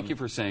 thank you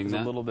for saying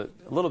that. A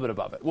little bit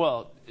above it.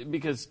 Well,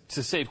 because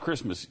to save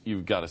Christmas,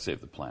 you've got to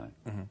save the planet.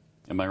 Mm-hmm.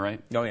 Am I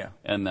right? Oh, yeah.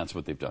 And that's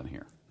what they've done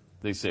here.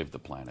 They saved the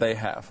planet. They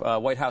have.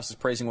 White House is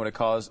praising what it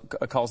calls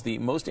the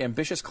most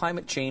ambitious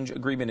climate change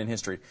agreement in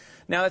history.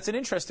 Now, that's an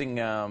interesting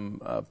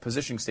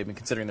positioning statement,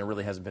 considering there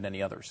really hasn't been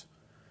any others.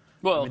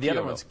 Well, the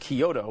other one's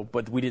Kyoto,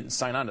 but we didn't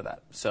sign on to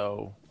that.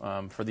 So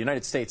for the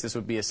United States, this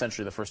would be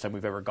essentially the first time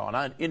we've ever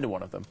gone into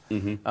one of them,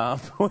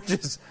 which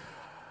is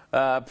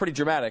pretty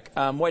dramatic.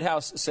 White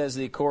House says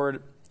the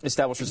accord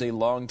establishes a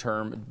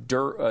long-term,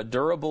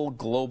 durable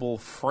global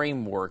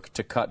framework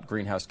to cut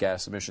greenhouse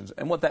gas emissions.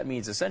 And what that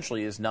means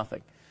essentially is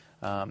nothing.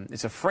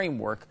 It's a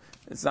framework.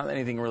 It's not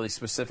anything really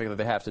specific that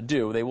they have to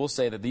do. They will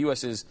say that the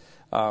U.S.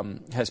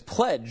 has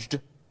pledged,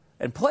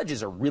 and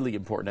pledges are really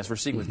important, as we're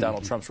seeing with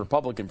Donald Trump's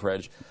Republican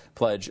pledge.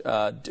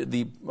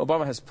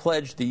 Obama has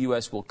pledged the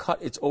U.S. will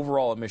cut its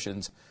overall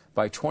emissions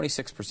by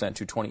 26%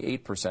 to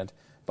 28%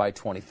 by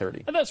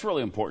 2030. And that's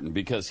really important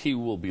because he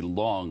will be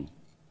long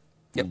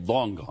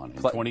gone in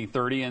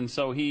 2030, and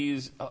so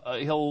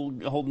he'll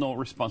hold no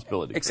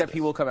responsibility. Except he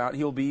will come out,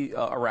 he will be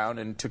around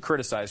and to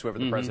criticize whoever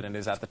the president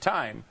is at the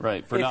time.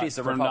 Right, for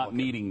not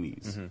meeting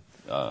these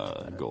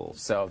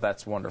goals. So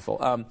that's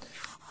wonderful.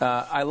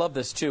 I love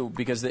this, too,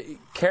 because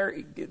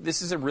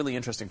this is a really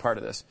interesting part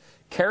of this.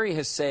 Kerry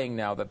is saying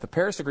now that the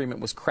Paris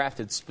Agreement was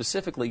crafted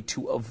specifically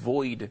to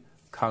avoid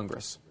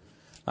Congress.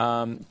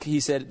 He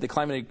said the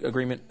climate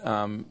agreement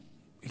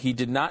he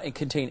did not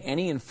contain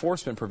any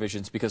enforcement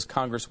provisions because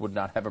Congress would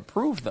not have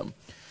approved them.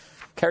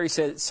 Kerry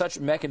said such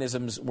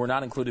mechanisms were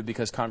not included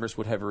because Congress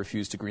would have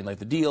refused to greenlight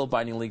the deal.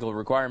 Binding legal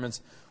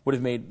requirements would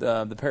have made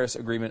the Paris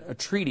Agreement a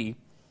treaty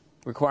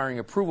requiring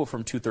approval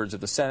from 2/3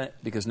 of the Senate.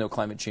 Because no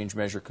climate change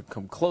measure could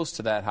come close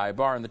to that high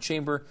bar in the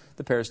chamber,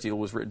 the Paris deal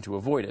was written to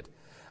avoid it.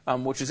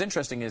 Which is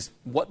interesting is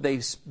what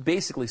they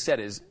basically said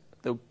is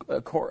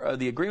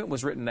The agreement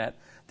was written that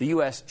the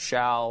U.S.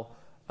 shall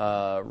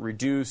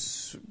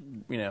reduce,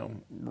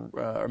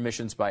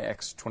 emissions by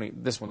X 20.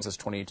 This one says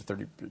 26 to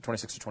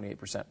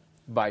 28%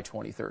 by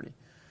 2030.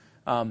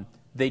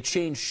 They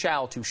changed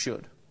shall to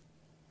should.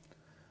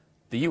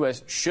 The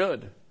U.S.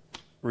 should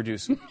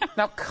reduce.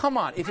 Now, come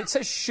on. If it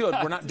says should,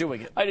 we're not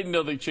doing it. I didn't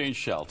know they changed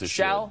shall to should.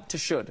 Shall to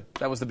should.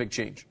 That was the big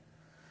change.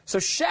 So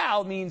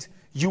shall means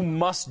you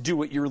must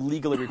do it. You're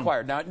legally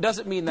required. Now, it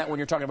doesn't mean that when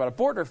you're talking about a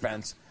border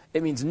fence,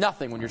 it means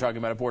nothing when you're talking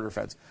about a border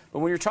fence. But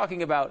when you're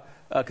talking about,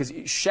 because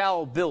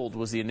shall build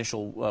was the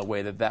initial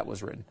way that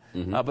was written.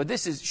 But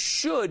this is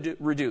should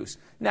reduce.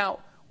 Now,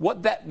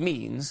 what that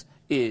means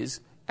is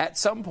at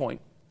some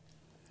point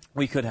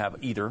we could have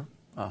either,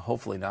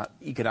 hopefully not,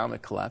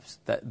 economic collapse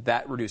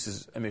that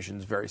reduces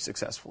emissions very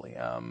successfully.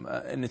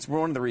 And it's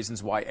one of the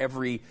reasons why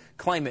every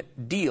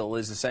climate deal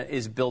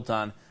is built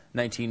on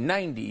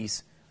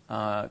 1990s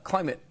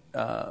climate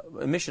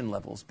emission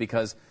levels,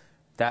 because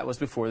that was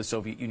before the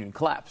Soviet Union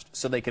collapsed.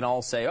 So they can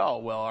all say, oh,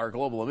 well, our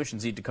global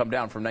emissions need to come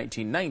down from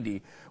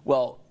 1990.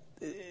 Well,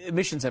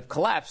 emissions have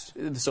collapsed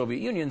in the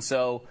Soviet Union,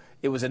 so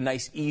it was a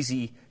nice,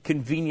 easy,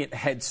 convenient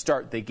head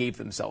start they gave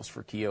themselves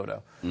for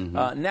Kyoto.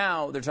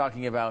 Now they're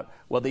talking about,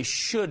 well, they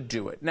should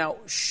do it. Now,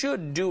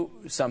 should do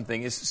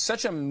something is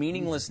such a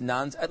meaningless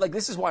nonsense. Like,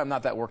 this is why I'm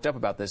not that worked up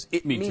about this.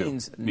 It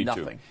means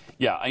nothing. Too.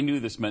 Yeah, I knew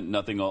this meant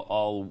nothing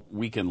all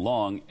weekend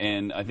long,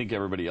 and I think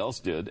everybody else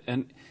did.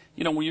 And,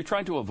 when you're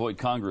trying to avoid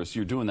Congress,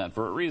 you're doing that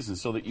for a reason,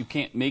 so that you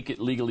can't make it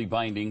legally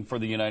binding for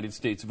the United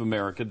States of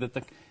America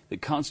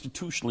that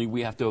constitutionally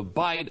we have to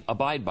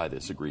abide by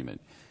this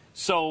agreement.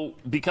 So,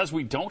 because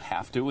we don't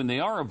have to, and they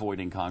are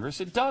avoiding Congress,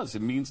 it does.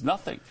 It means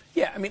nothing.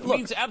 Yeah, I mean, look. It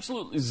means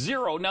absolutely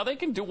zero. Now, they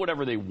can do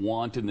whatever they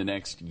want in the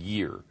next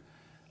year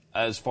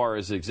as far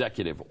as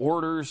executive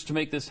orders to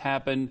make this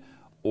happen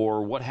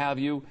or what have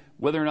you.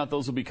 Whether or not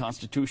those will be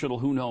constitutional,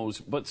 who knows?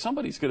 But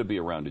somebody's going to be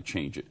around to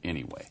change it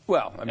anyway.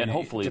 Well, I mean, and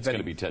hopefully it's going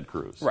to be Ted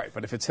Cruz. Right,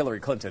 but if it's Hillary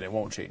Clinton, it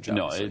won't change.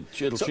 Obviously.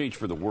 No, it'll change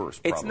for the worse,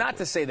 probably. It's not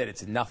to say that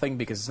it's nothing,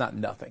 because it's not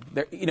nothing.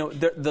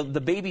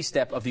 The baby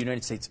step of the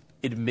United States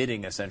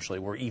admitting, essentially,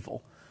 we're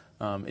evil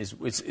is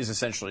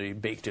essentially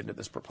baked into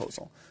this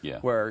proposal. Yeah.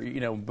 Where,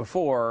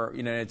 before,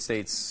 United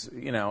States,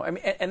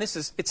 and this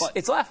is,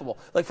 it's laughable.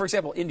 Like, for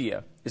example,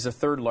 India is the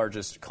third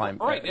largest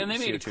climate. Right, and they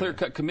made a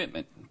clear-cut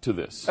commitment to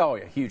this. Oh,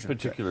 yeah, huge.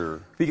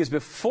 Particular. Because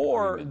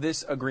before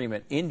this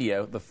agreement,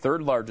 India, the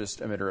third largest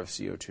emitter of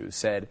CO2,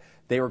 said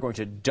they were going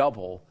to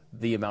double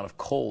the amount of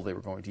coal they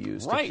were going to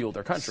use to fuel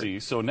their country. See,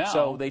 so now.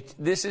 So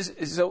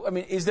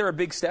is there a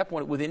big step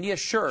with India?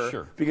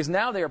 Sure. Because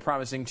now they are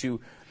promising to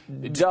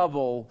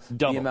double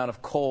the amount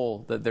of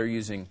coal that they're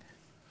using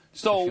to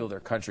fuel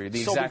their country.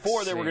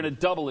 Before they were going to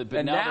double it,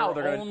 but now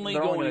they're only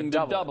going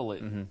to double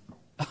it.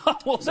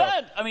 Well,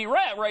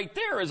 right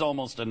there is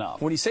almost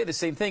enough. When you say the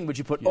same thing, but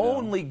you put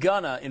only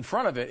gonna in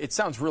front of it, it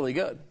sounds really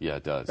good. Yeah,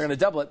 it does. They're going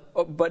to double it,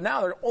 but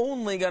now they're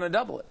only going to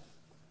double it.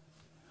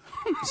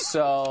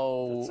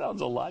 So that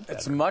sounds a lot better.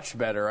 It's much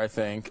better, I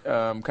think.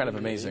 Kind of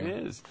amazing.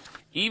 It is.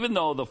 Even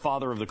though the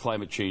father of the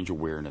climate change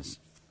awareness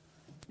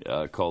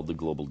called the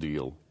global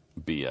deal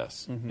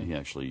BS. He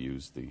actually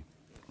used the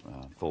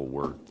full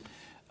word.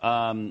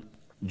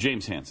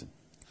 James Hansen,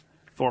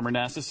 former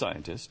NASA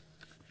scientist,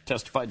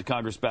 testified to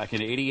Congress back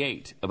in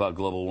 '88 about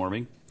global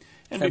warming.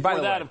 And before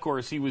that, of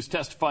course, he was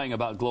testifying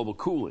about global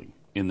cooling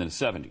in the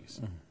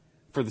 70s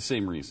for the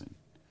same reason.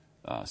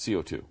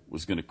 CO2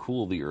 was going to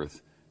cool the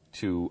Earth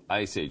to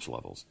ice age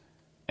levels.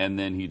 And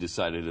then he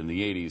decided in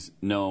the 80s,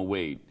 no,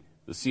 wait,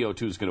 the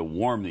CO2 is going to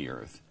warm the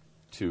Earth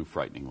to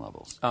frightening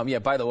levels. Yeah,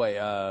 by the way,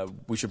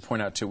 we should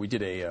point out, too, we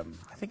did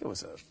I think it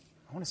was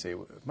I want to say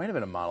it might have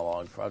been a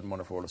monologue. I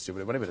wonder if it was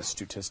stupid. It might have been a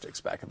statistics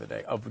back in the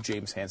day of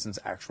James Hansen's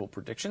actual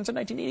predictions in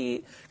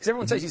 1988. Because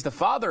everyone says he's the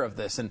father of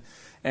this.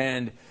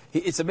 And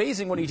it's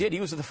amazing what he did. He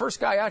was the first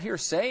guy out here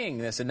saying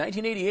this in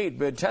 1988,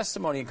 but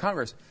testimony in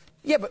Congress.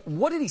 Yeah, but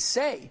what did he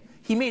say?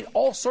 He made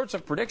all sorts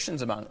of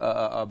predictions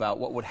about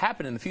what would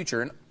happen in the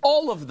future, and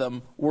all of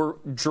them were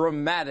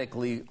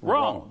dramatically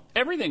wrong.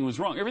 Everything was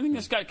wrong. Everything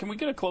this guy, can we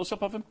get a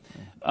close-up of him?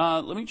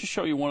 Let me just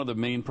show you one of the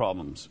main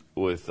problems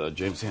with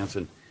James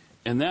Hansen.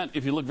 And that,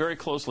 if you look very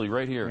closely,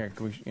 right here,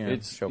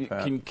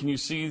 can you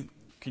see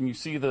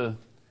the?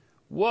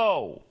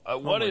 Whoa!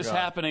 What is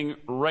happening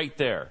right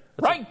there?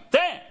 Right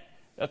there.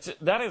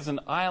 That is an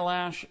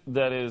eyelash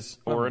that is,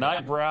 or an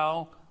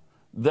eyebrow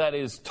that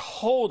is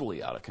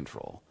totally out of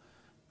control.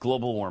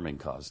 Global warming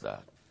caused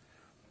that,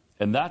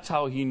 and that's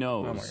how he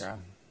knows. Oh my God!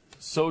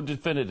 So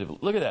definitively.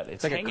 Look at that.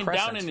 It's like hanging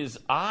down in his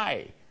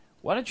eye.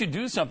 Why don't you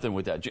do something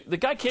with that? The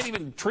guy can't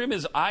even trim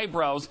his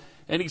eyebrows,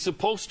 and he's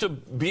supposed to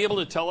be able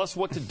to tell us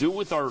what to do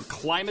with our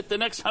climate the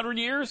next 100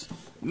 years?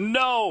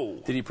 No.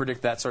 Did he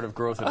predict that sort of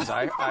growth in his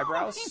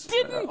eyebrows? He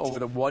didn't. Over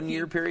the 1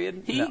 year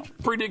period? He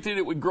predicted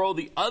it would grow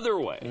the other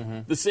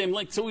way, the same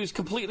length, so he was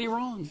completely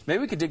wrong.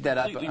 Maybe we could dig that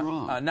up.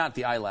 Wrong. Not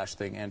the eyelash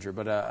thing, Andrew,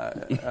 but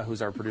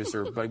who's our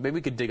producer. But maybe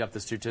we could dig up the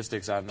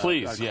statistics on,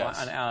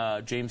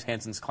 on James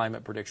Hansen's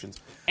climate predictions.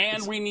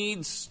 And we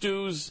need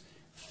Stu's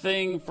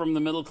thing from the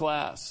middle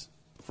class.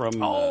 from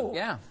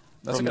yeah.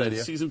 That's from a good the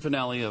idea. season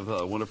finale of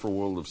Wonderful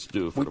World of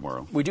Stew for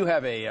tomorrow. We do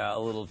have a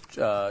little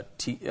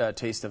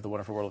taste of the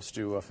Wonderful World of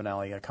Stew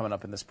finale coming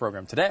up in this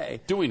program today.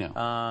 Do we now?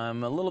 A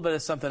little bit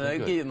of something to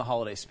get you in the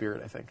holiday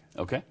spirit, I think.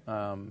 Okay.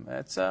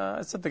 It's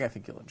something I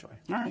think you'll enjoy.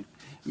 All right.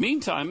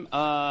 Meantime,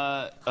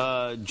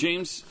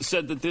 James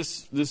said that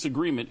this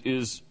agreement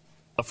is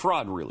a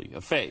fraud, really,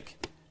 a fake.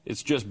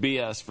 It's just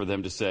BS for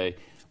them to say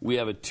we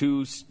have a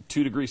 2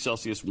 degrees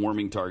Celsius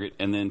warming target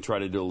and then try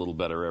to do a little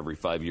better every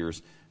 5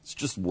 years. It's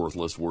just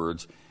worthless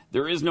words.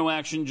 There is no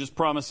action, just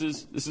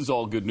promises. This is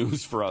all good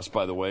news for us,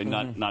 by the way,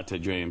 not to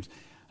James.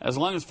 As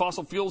long as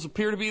fossil fuels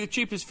appear to be the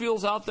cheapest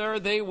fuels out there,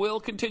 they will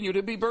continue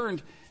to be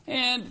burned.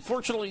 And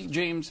fortunately,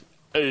 James,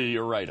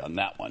 you're right on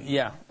that one.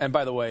 Yeah, and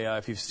by the way,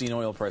 if you've seen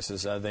oil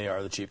prices, they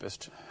are the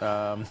cheapest.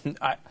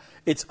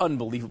 It's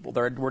unbelievable.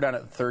 We're down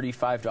at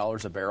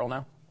 $35 a barrel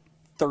now.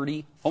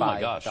 $35. Oh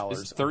my gosh,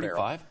 it's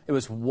 35? It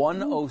was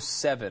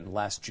 107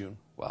 last June.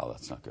 Wow,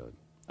 that's not good.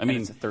 I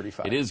mean, it's at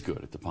 35. It is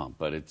good at the pump,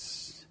 but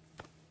it's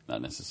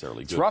not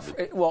necessarily good. It's rough.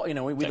 Well, we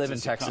live in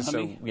Texas,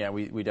 economy. so yeah,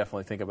 we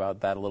definitely think about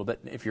that a little bit.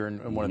 If you're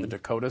in one of the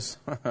Dakotas,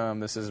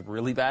 this is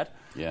really bad.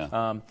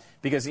 Yeah.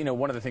 Because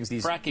one of the things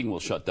fracking will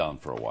shut down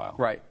for a while.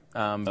 Right.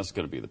 That's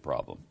going to be the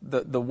problem.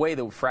 The way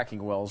the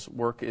fracking wells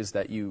work is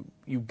that you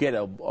get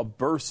a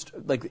burst,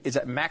 like it's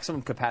at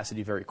maximum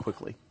capacity very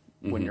quickly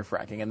when you're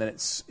fracking, and then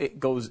it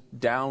goes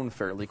down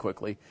fairly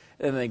quickly,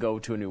 and then they go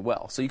to a new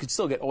well. So you could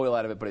still get oil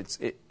out of it, but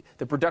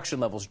the production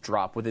levels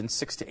drop within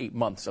 6 to 8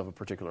 months of a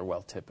particular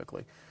well,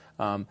 typically.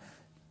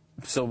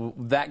 So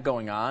that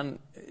going on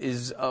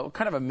is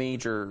kind of a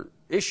major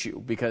issue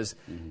because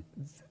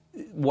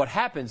what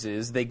happens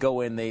is they go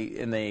in,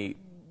 they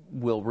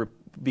will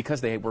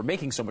because they were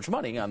making so much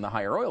money on the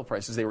higher oil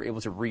prices, they were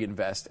able to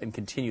reinvest and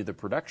continue the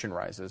production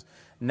rises.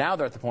 Now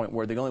they're at the point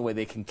where the only way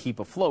they can keep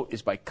afloat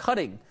is by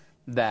cutting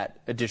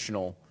that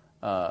additional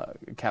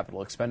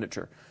capital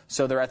expenditure.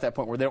 So they're at that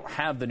point where they don't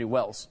have the new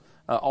wells.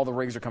 All the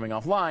rigs are coming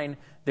offline.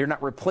 They're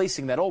not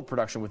replacing that old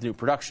production with new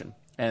production.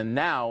 And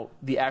now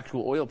the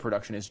actual oil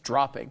production is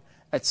dropping.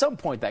 At some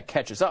point that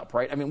catches up,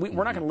 right? I mean,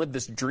 we're not going to live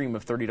this dream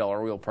of $30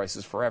 oil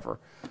prices forever.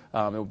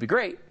 It would be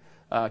great.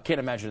 Can't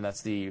imagine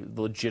that's the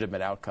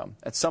legitimate outcome.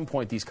 At some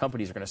point, these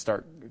companies are going to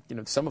start,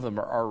 some of them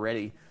are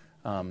already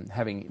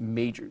having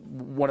major,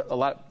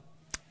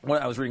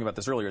 I was reading about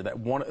this earlier, that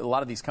a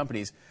lot of these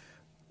companies,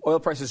 oil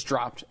prices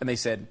dropped, and they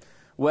said,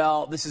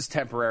 well, this is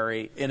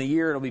temporary. In a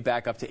year, it'll be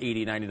back up to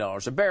 $80,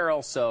 $90 a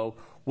barrel, so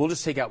we'll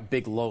just take out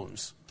big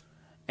loans,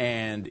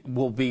 and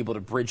we'll be able to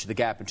bridge the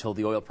gap until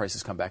the oil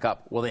prices come back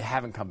up. Well, they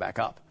haven't come back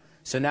up.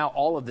 So now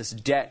all of this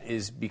debt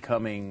is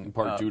becoming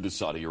part due to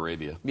Saudi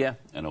Arabia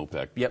and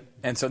OPEC. Yep.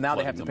 And so now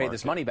they have to pay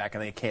this money back,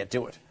 and they can't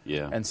do it.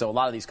 Yeah. And so a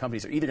lot of these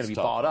companies are either going to be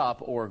bought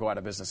up or go out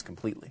of business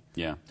completely.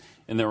 Yeah.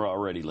 And they're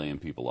already laying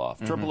people off.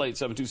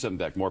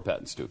 888-727-BECK. More Pat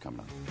and Stu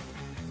coming up.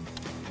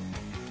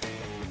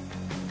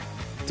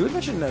 Did we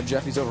mention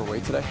Jeffy's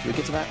overweight today? Did we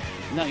get to that?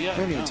 Not yet.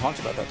 We haven't even talked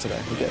about that today.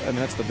 I mean,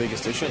 that's the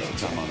biggest issue.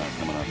 Something on that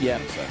coming up. Yeah.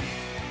 In a second.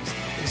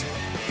 He's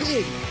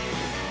big.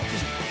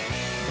 Just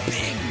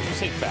big. Would you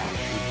say fat? Would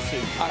you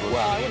say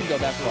well, I wouldn't go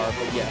that far,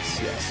 but yes.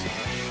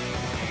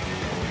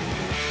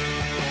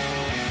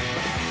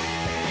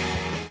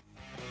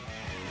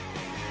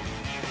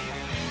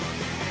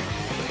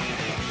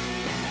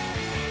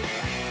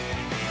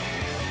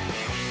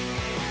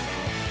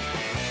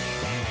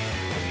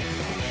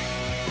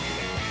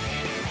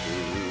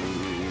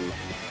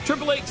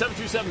 Triple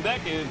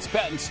 8-727-BECK. It's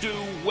Pat and Stu.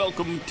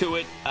 Welcome to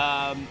it.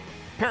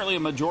 Apparently, a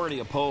majority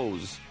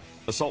oppose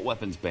assault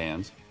weapons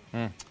bans,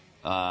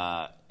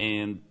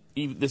 and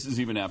this is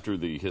even after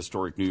the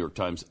historic New York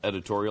Times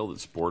editorial that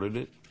supported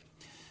it.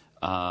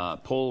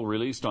 Poll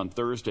released on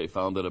Thursday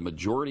found that a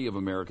majority of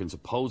Americans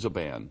oppose a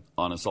ban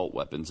on assault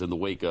weapons in the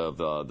wake of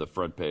the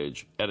front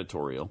page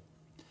editorial.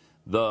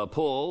 The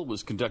poll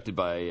was conducted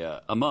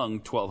by among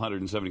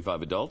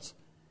 1,275 adults.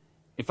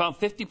 It found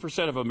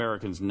 50% of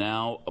Americans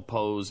now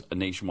oppose a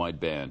nationwide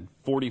ban,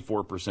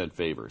 44%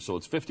 favor. So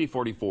it's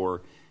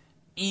 50-44,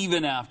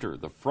 even after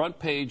the front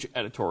page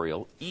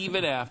editorial,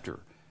 even after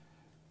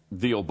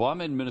the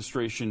Obama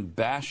administration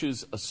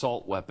bashes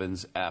assault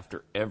weapons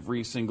after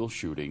every single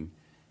shooting,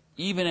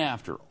 even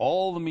after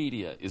all the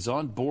media is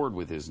on board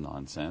with his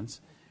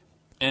nonsense,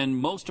 and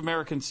most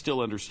Americans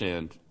still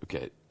understand,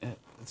 okay,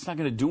 it's not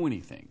going to do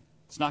anything.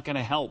 It's not going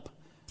to help.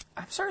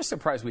 I'm sort of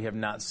surprised we have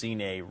not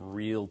seen a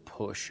real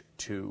push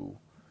to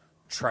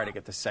try to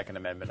get the Second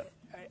Amendment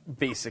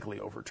basically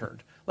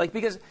overturned.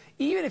 Because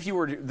even if you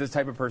were the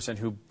type of person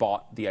who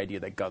bought the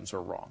idea that guns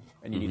were wrong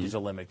and you needed to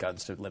limit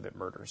guns to limit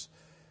murders,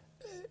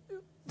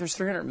 there's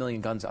 300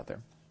 million guns out there,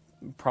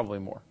 probably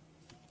more.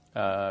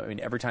 I mean,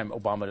 every time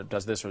Obama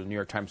does this or the New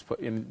York Times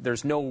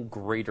there's no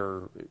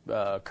greater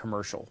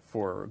commercial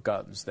for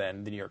guns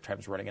than the New York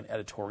Times running an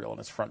editorial on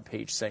its front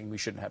page saying we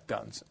shouldn't have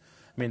guns.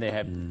 I mean, they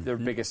have their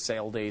biggest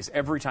sale days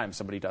every time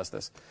somebody does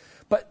this.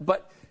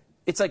 But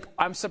it's like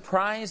I'm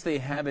surprised they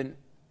haven't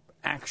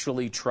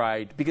actually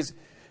tried, because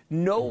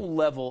no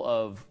level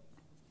of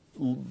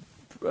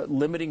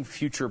limiting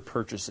future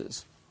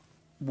purchases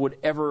would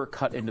ever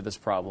cut into this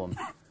problem,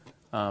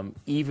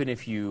 even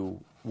if you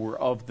were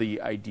of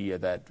the idea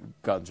that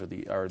guns are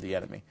the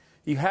enemy.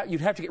 You'd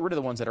have to get rid of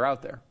the ones that are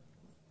out there.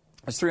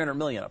 There's 300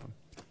 million of them.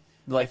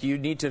 Like, you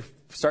need to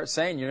start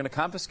saying you're going to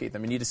confiscate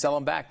them. You need to sell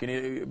them back. You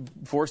need to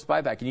forced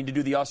buyback. You need to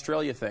do the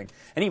Australia thing.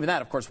 And even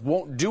that, of course,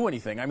 won't do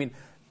anything. I mean,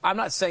 I'm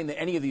not saying that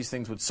any of these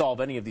things would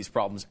solve any of these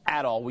problems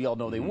at all. We all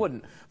know they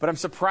wouldn't. But I'm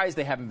surprised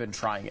they haven't been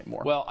trying it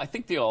more. Well, I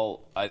think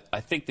I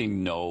think they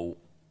know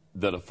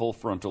that a full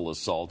frontal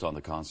assault on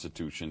the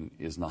Constitution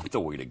is not the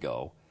way to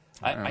go.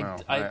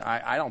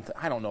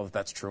 I don't know that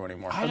that's true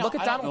anymore. Look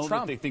at Donald Trump. I don't know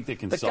that they think they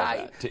can sell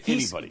that to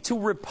anybody. To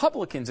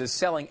Republicans is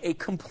selling a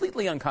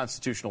completely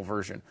unconstitutional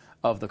version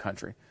of the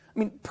country. I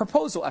mean,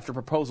 proposal after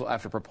proposal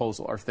after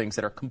proposal are things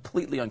that are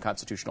completely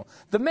unconstitutional.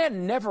 The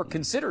man never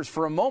considers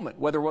for a moment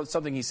whether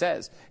something he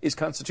says is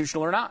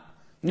constitutional or not.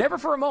 Never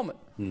for a moment.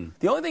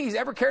 The only thing he's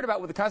ever cared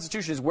about with the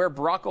Constitution is where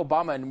Barack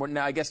Obama and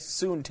now I guess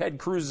soon Ted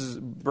Cruz's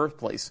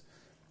birthplace.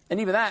 And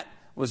even that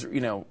was,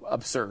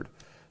 absurd.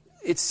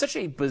 It's such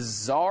a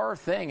bizarre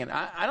thing, and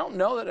I don't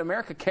know that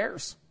America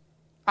cares.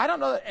 I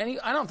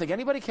don't think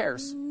anybody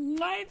cares.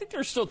 I think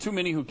there's still too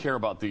many who care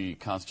about the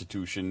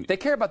Constitution. They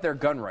care about their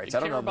gun rights. I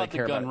don't know if they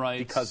care about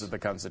rights it because of the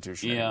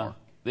Constitution anymore.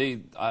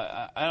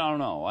 I don't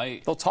know.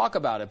 They'll talk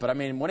about it, but I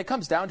mean, when it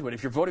comes down to it,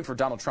 if you're voting for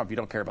Donald Trump, you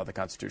don't care about the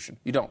Constitution.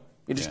 You don't.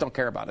 You just don't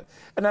care about it.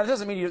 And that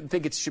doesn't mean you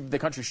think the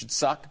country should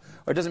suck,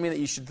 or it doesn't mean that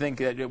you should think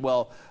that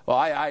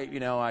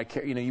I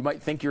care. You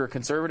might think you're a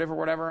conservative or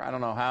whatever. I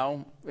don't know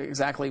how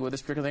exactly with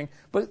this particular thing,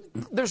 but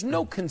there's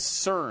no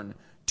concern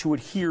to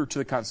adhere to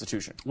the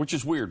Constitution, which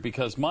is weird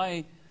because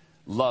my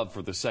love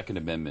for the Second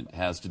Amendment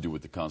has to do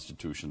with the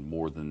Constitution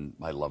more than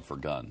my love for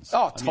guns.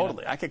 Oh,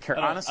 totally. I could care.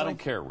 Honestly, I don't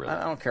care really.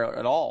 I don't care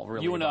at all.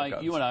 Really, you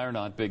and I are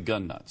not big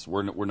gun nuts.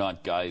 We're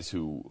not guys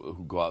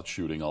who go out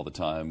shooting all the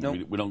time. Nope.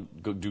 We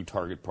don't go do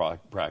target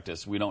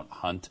practice. We don't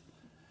hunt.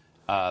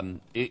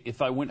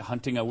 If I went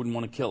hunting, I wouldn't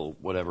want to kill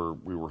whatever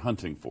we were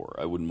hunting for.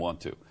 I wouldn't want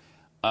to.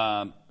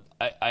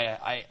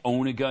 I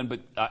own a gun,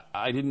 but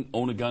I didn't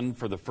own a gun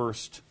for the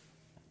first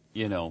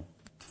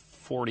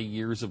 40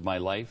 years of my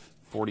life.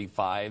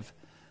 45.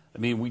 I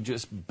mean, we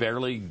just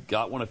barely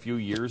got one a few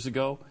years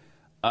ago.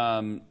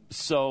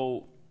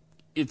 So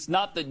it's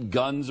not that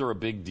guns are a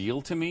big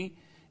deal to me.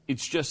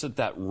 It's just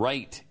that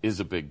right is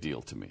a big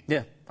deal to me.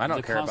 Yeah, I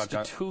don't care about guns. The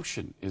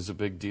Constitution is a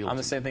big deal. I'm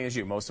the same thing as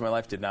you. Most of my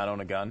life did not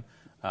own a gun.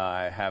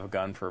 I have a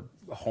gun for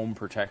home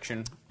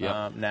protection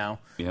now.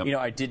 Yep.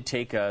 I did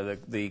take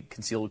the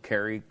concealed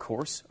carry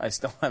course. I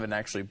still haven't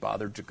actually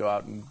bothered to go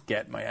out and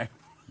get my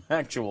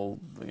actual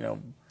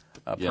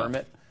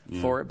permit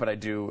for it, but I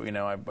do.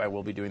 I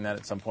will be doing that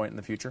at some point in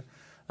the future.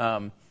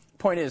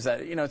 Point is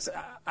that it's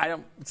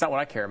not what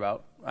I care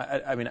about.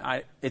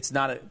 It's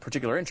not a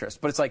particular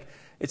interest, but it's like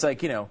it's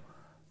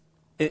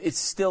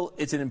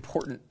an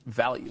important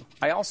value.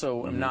 I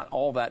also am not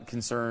all that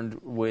concerned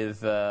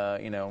with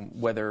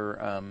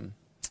whether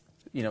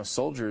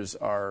soldiers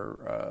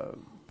are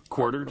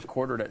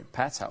quartered at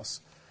Pat's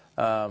house,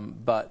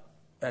 but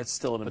that's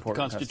still an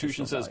important. The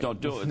Constitution says don't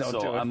do it. Don't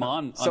do it. I'm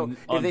on so board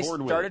if they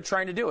with started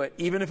trying to do it,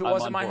 even if it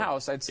wasn't my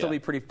house, I'd still be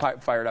pretty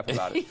fired up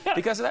about it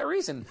because of that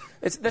reason.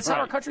 That's how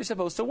our country's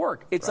supposed to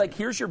work. It's like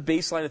here's your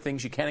baseline of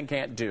things you can and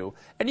can't do,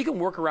 and you can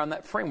work around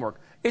that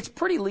framework. It's a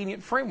pretty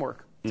lenient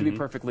framework, to be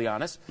perfectly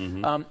honest.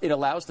 It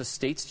allows the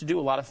states to do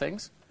a lot of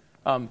things.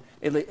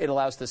 It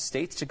allows the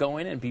states to go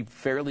in and be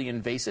fairly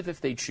invasive if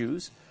they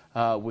choose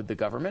with the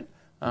government.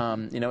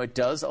 It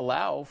does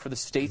allow for the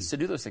states to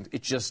do those things.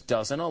 It just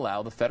doesn't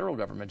allow the federal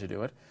government to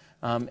do it,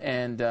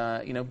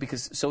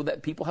 because so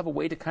that people have a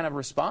way to kind of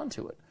respond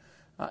to it.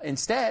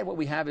 Instead, what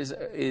we have is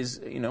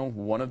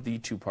one of the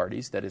two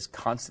parties that is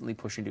constantly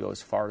pushing to go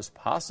as far as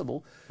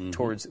possible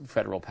towards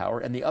federal power,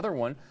 and the other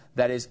one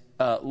that is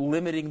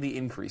limiting the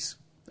increase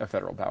of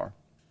federal power.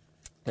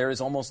 There is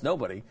almost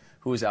nobody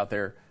who is out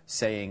there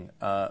saying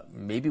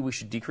maybe we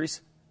should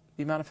decrease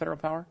the amount of federal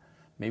power.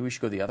 Maybe we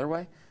should go the other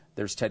way.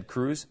 There's Ted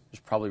Cruz.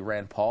 There's probably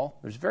Rand Paul.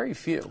 There's very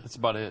few. That's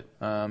about it.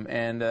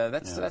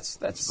 That's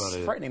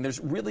frightening. There's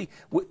really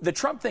the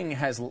Trump thing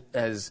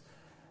has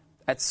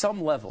at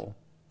some level,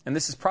 and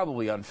this is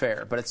probably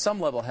unfair, but at some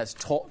level has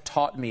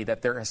taught me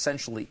that there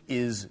essentially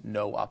is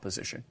no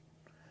opposition.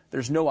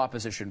 There's no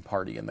opposition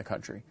party in the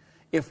country.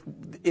 If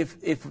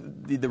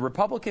the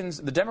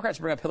Republicans, the Democrats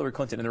bring up Hillary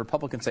Clinton, and the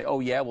Republicans say,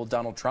 "Oh yeah, well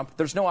Donald Trump,"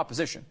 there's no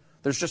opposition.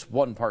 There's just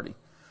one party,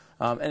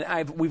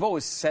 we've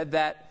always said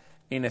that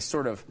in a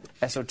sort of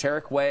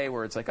esoteric way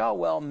where it's like, oh,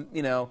 well,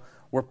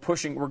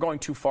 we're going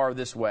too far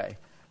this way.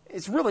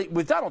 It's really,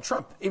 with Donald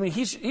Trump, I mean,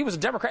 he was a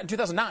Democrat in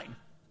 2009.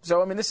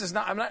 So, I mean, it's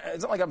not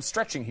like I'm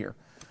stretching here.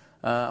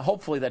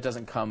 Hopefully that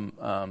doesn't come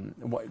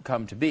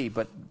to be.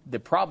 But the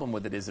problem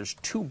with it is there's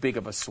too big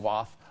of a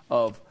swath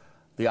of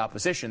the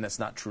opposition that's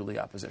not truly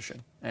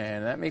opposition.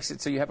 And that makes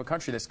it so you have a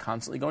country that's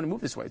constantly going to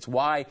move this way. It's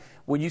why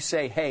when you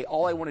say, hey,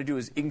 all I want to do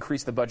is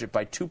increase the budget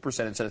by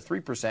 2% instead of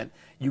 3%,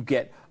 you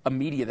get a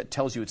media that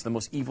tells you it's the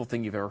most evil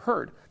thing you've ever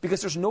heard. Because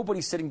there's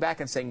nobody sitting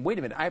back and saying, wait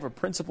a minute, I have a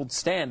principled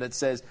stand that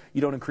says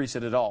you don't increase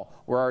it at all.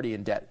 We're already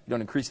in debt. You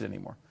don't increase it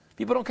anymore.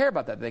 People don't care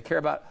about that. They care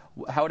about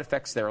how it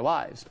affects their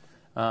lives.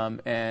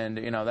 And,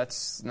 you know,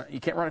 you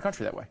can't run a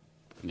country that way.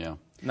 Yeah.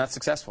 Not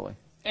successfully.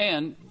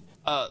 And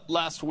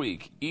last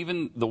week,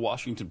 even the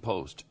Washington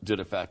Post did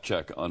a fact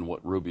check on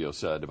what Rubio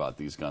said about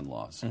these gun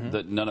laws,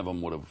 that none of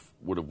them would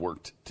have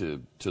worked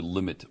to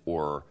limit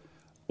or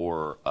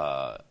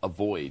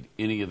avoid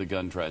any of the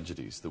gun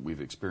tragedies that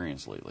we've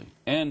experienced lately.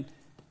 And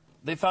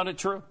they found it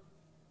true.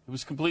 It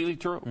was completely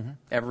true.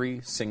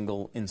 Every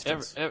single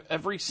instance.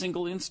 Every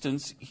single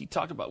instance he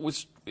talked about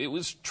was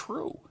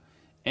true.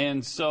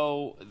 And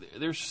so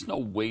there's just no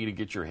way to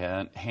get your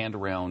hand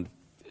around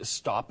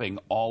stopping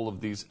all of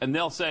these. And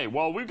they'll say,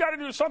 well, we've got to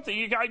do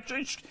something.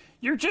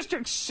 You're just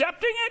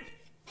accepting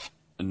it?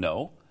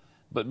 No.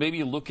 But maybe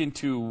you look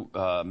into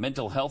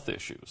mental health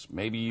issues.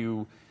 Maybe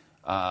you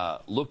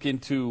look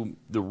into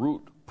the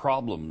root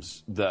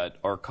problems that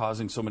are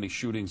causing so many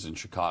shootings in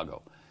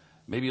Chicago.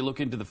 Maybe you look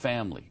into the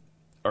family.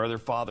 Are there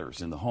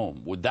fathers in the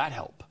home? Would that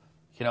help?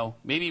 You know,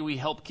 maybe we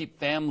help keep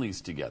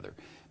families together.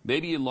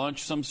 Maybe you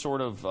launch some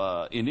sort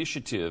of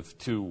initiative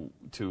to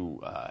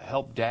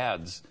help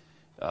dads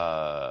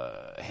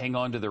hang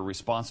on to their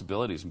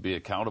responsibilities and be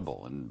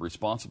accountable and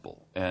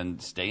responsible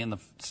and stay in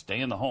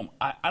the home.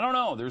 I don't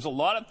know. There's a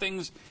lot of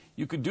things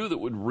you could do that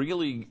would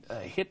really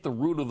hit the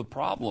root of the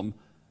problem.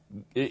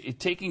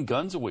 Taking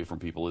guns away from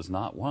people is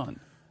not one.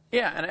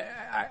 Yeah, and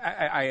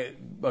I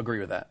agree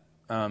with that.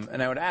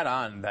 And I would add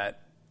on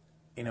that,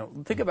 you know,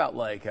 think about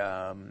like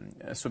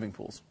swimming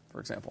pools, for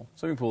example.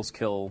 Swimming pools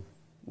kill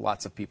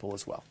lots of people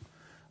as well.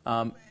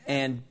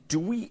 And do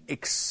we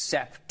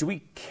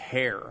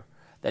care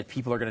that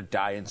people are going to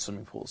die in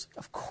swimming pools?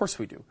 Of course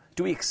we do.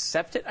 Do we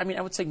accept it? I mean,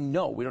 I would say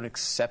no, we don't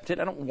accept it.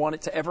 I don't want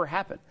it to ever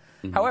happen.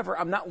 However,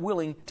 I'm not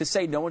willing to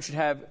say no one should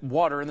have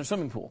water in their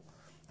swimming pool.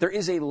 There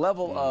is a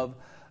level of,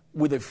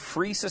 with a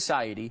free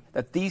society,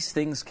 that these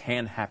things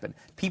can happen.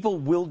 People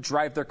will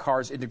drive their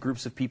cars into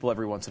groups of people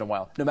every once in a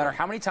while. No matter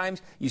how many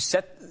times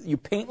you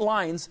paint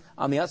lines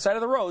on the outside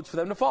of the roads for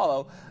them to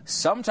follow,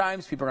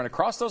 sometimes people are going to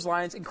cross those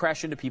lines and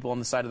crash into people on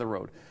the side of the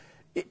road.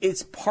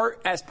 It's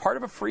part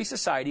of a free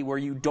society where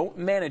you don't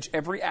manage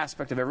every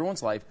aspect of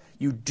everyone's life.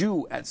 You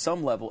do, at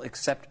some level,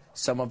 accept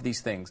some of these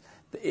things.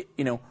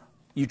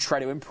 You try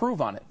to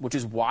improve on it, which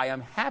is why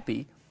I'm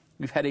happy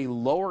we've had a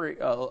lower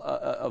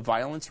a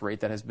violence rate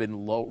that has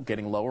been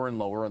getting lower and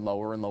lower and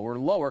lower and lower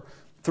and lower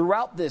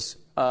throughout this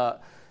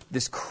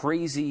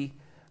crazy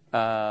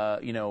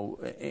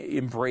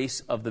embrace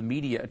of the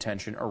media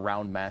attention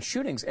around mass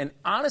shootings. And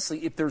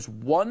honestly, if there's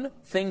one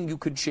thing you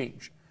could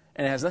change,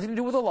 and it has nothing to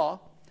do with the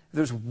law, if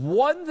there's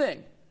one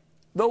thing,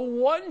 the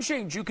one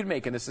change you could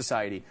make in this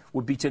society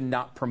would be to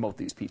not promote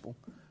these people,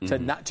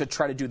 to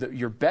try to do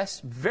your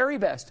best, very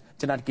best,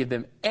 to not give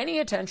them any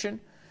attention.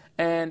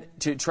 And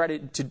to try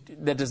to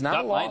that does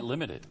not allow. That might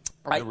limit it.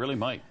 It really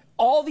might.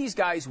 All these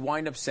guys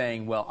wind up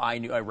saying, well, I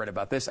read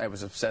about this, I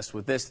was obsessed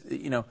with this,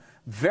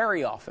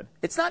 very often.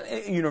 It's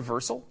not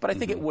universal, but I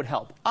think it would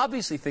help.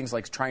 Obviously, things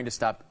like trying to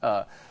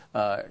stop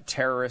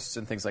terrorists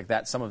and things like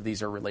that, some of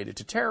these are related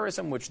to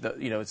terrorism, which,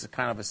 it's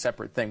kind of a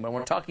separate thing. But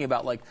when we're talking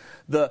about, like,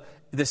 the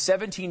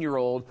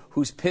 17-year-old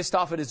who's pissed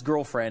off at his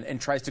girlfriend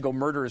and tries to go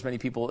murder as many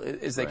people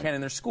as they can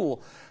in their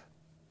school,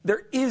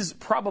 there is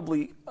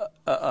probably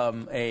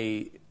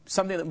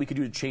something that we could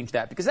do to change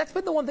that, because that's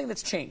been the one thing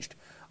that's changed.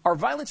 Our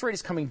violence rate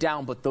is coming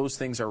down, but those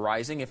things are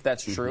rising, if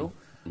that's true,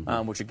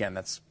 which, again,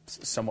 that's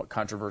somewhat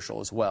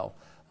controversial as well.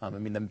 I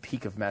mean, the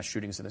peak of mass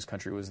shootings in this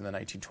country was in the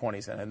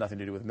 1920s, and it had nothing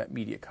to do with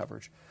media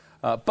coverage.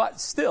 But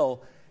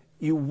still,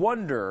 you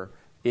wonder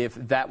if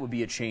that would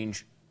be a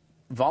change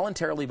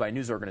voluntarily by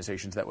news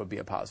organizations that would be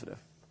a positive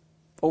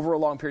over a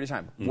long period of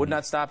time. Would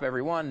not stop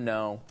everyone?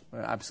 No,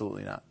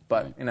 absolutely not.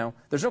 But,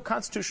 there's no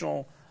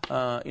constitutional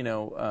right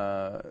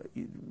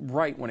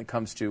when it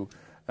comes to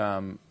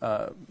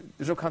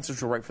there's no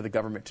constitutional right for the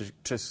government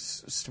to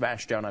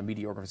smash down on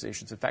media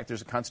organizations. In fact,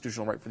 there's a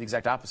constitutional right for the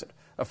exact opposite,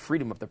 of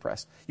freedom of the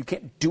press. You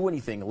can't do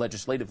anything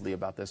legislatively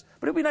about this.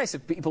 But it would be nice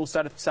if people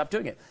stop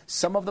doing it.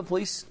 Some of the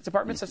police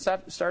departments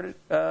have started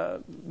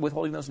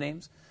withholding those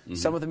names.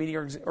 Some of the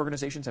media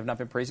organizations have not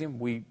been praising them.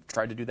 We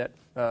tried to do that,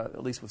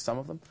 at least with some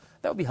of them.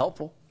 That would be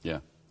helpful. Yeah,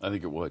 I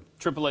think it would.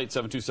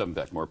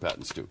 888-727-BECK. More Pat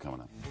and Stu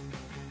coming up.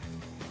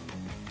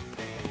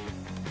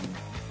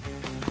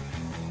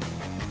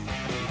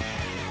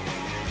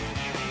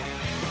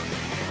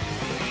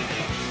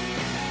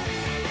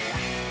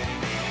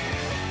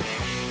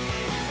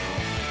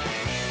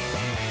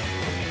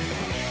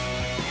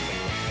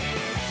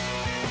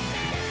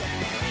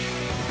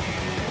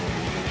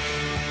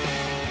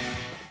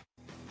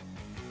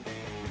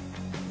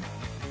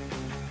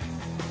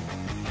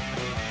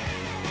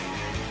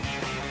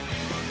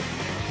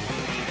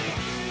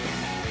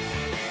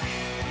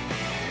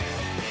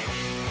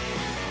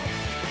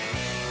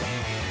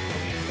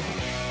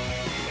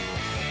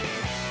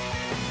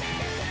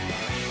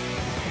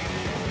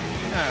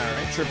 All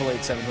right,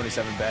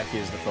 888-727-BECK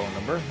is the phone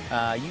number.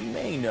 You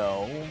may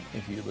know,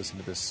 if you listen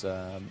to this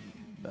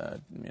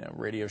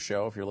radio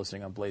show, if you're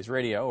listening on Blaze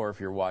Radio, or if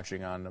you're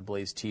watching on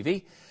Blaze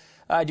TV,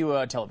 I do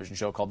a television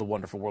show called The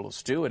Wonderful World of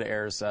Stu. It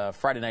airs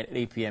Friday night at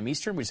 8 p.m.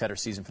 Eastern. We just had our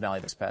season finale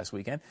this past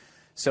weekend.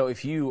 So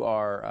if you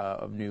are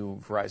a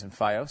new Verizon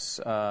Fios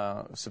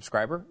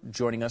subscriber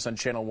joining us on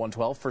Channel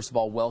 112, first of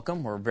all,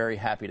 welcome. We're very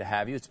happy to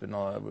have you. It's been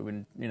we've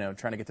been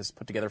trying to get this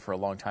put together for a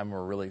long time.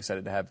 We're really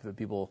excited to have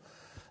the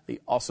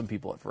awesome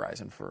people at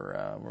Verizon.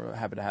 We're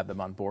happy to have them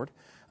on board.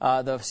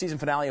 The season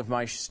finale of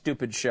my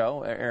stupid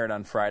show aired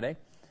on Friday,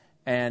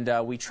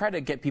 and we try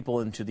to get people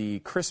into the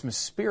Christmas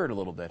spirit a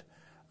little bit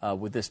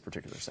with this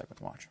particular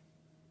segment. Watch.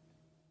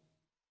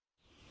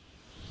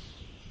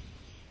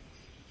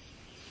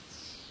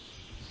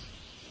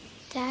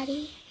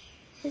 Daddy,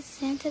 is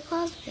Santa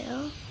Claus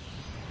real?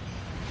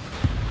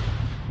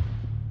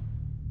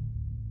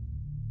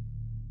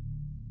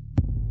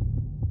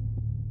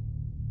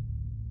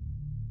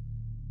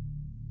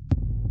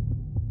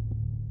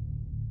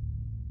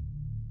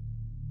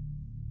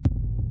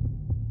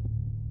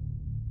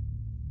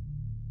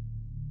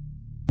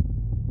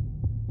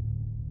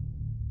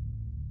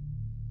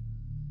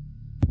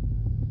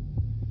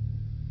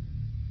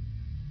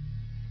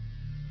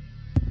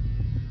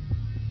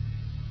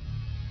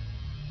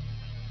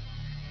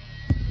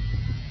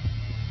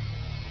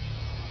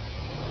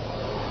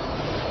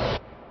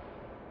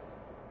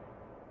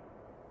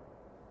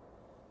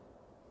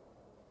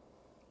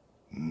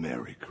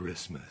 Merry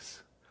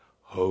Christmas.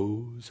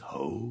 Hose,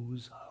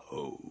 hose,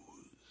 hose.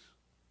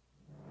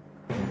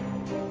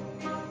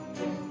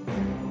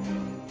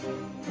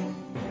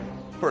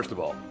 First of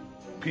all,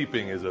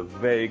 peeping is a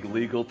vague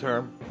legal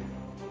term.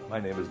 My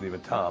name isn't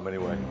even Tom,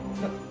 anyway.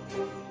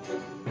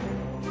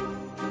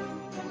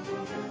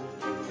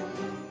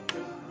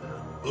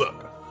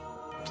 Look,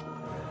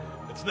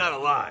 it's not a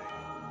lie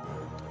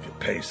if you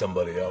pay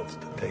somebody else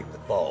to take the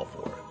fall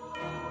for it.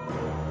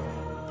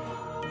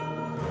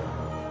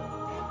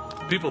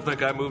 People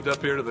think I moved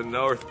up here to the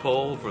North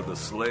Pole for the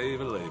slave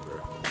labor.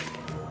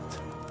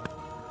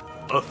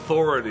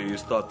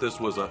 Authorities thought this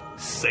was a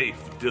safe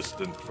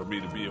distance for me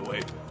to be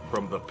away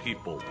from the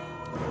people.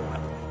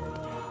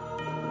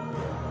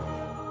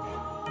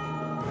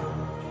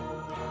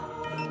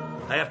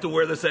 I have to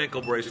wear this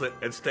ankle bracelet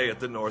and stay at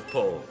the North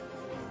Pole.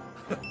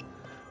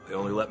 They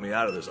only let me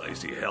out of this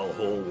icy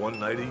hellhole one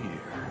night a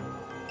year.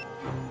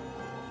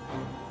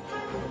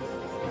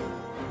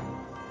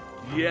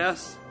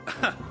 Yes,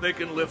 they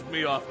can lift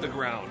me off the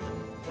ground.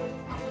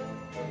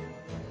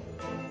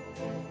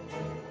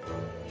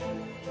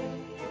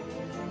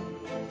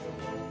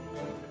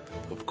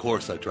 Of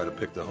course, I try to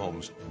pick the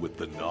homes with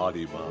the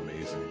naughty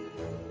mommies.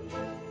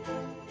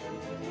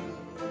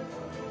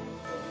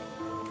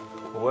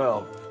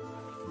 Well,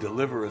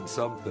 delivering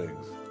some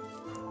things,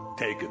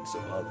 taking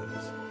some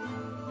others.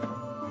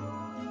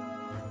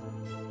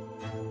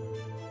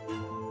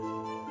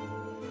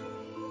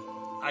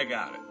 I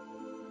got it.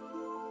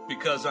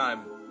 Because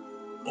I'm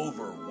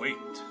overweight.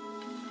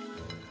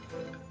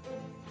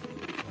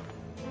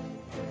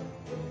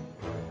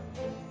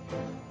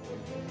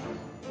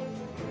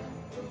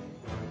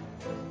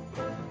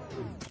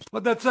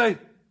 What'd that say?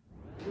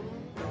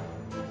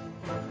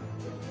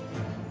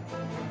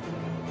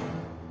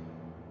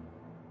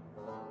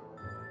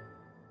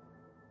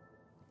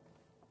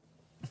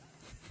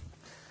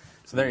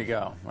 So there you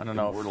go. I don't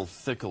know. Immortal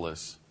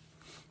Thickless.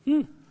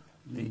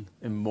 The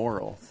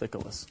immoral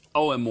Thickless.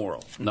 Oh,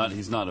 immoral.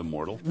 He's not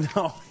immortal.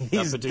 No,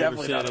 he's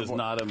definitely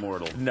not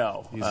immortal.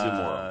 No. He's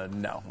immoral.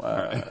 No.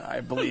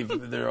 I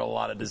believe there are a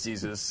lot of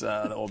diseases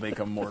that will make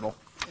him mortal.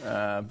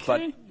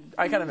 But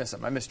I kind of miss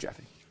him. I miss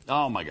Jeffy.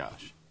 Oh, my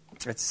gosh.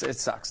 It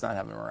sucks not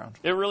having him around.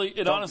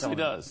 It honestly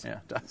does. Yeah,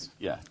 it does.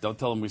 Yeah, don't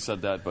tell him we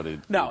said that, but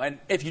and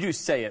if you do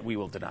say it, we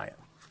will deny it.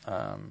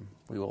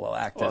 We will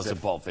act as it's if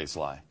a bald-faced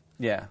lie.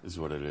 Yeah, is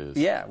what it is.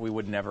 Yeah, we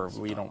would never.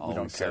 We don't. All we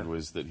don't we care. said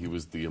was that he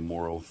was the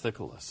immoral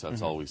Thickless.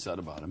 That's all we said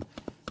about him.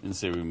 Didn't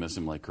say we miss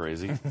him like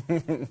crazy.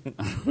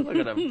 Look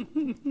at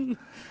him.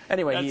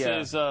 Anyway,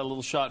 that's his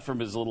little shot from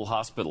his little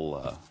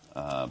hospital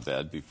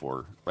bed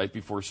right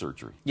before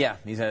surgery. Yeah,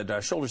 he's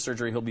had shoulder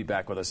surgery. He'll be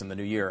back with us in the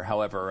new year.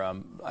 However,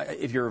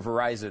 if you're a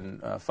Verizon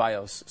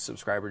Fios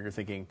subscriber, and you're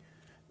thinking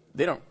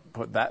they don't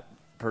put that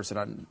person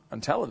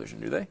on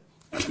television, do they?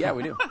 Yeah,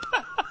 we do.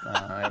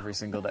 Every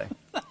single day.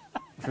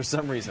 For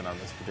some reason on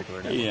this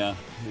particular network. Yeah,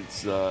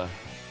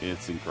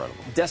 it's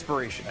incredible.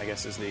 Desperation, I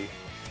guess, is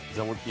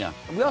that what? Yeah.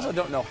 We also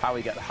don't know how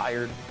he got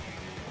hired.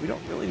 We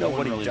don't really know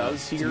what he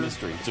does here. It's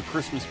a mystery. It's a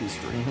Christmas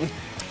mystery.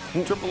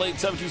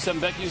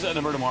 888-727-BECK. Use that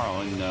number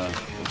tomorrow, and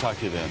we'll talk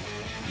to you then.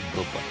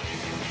 Bye-bye.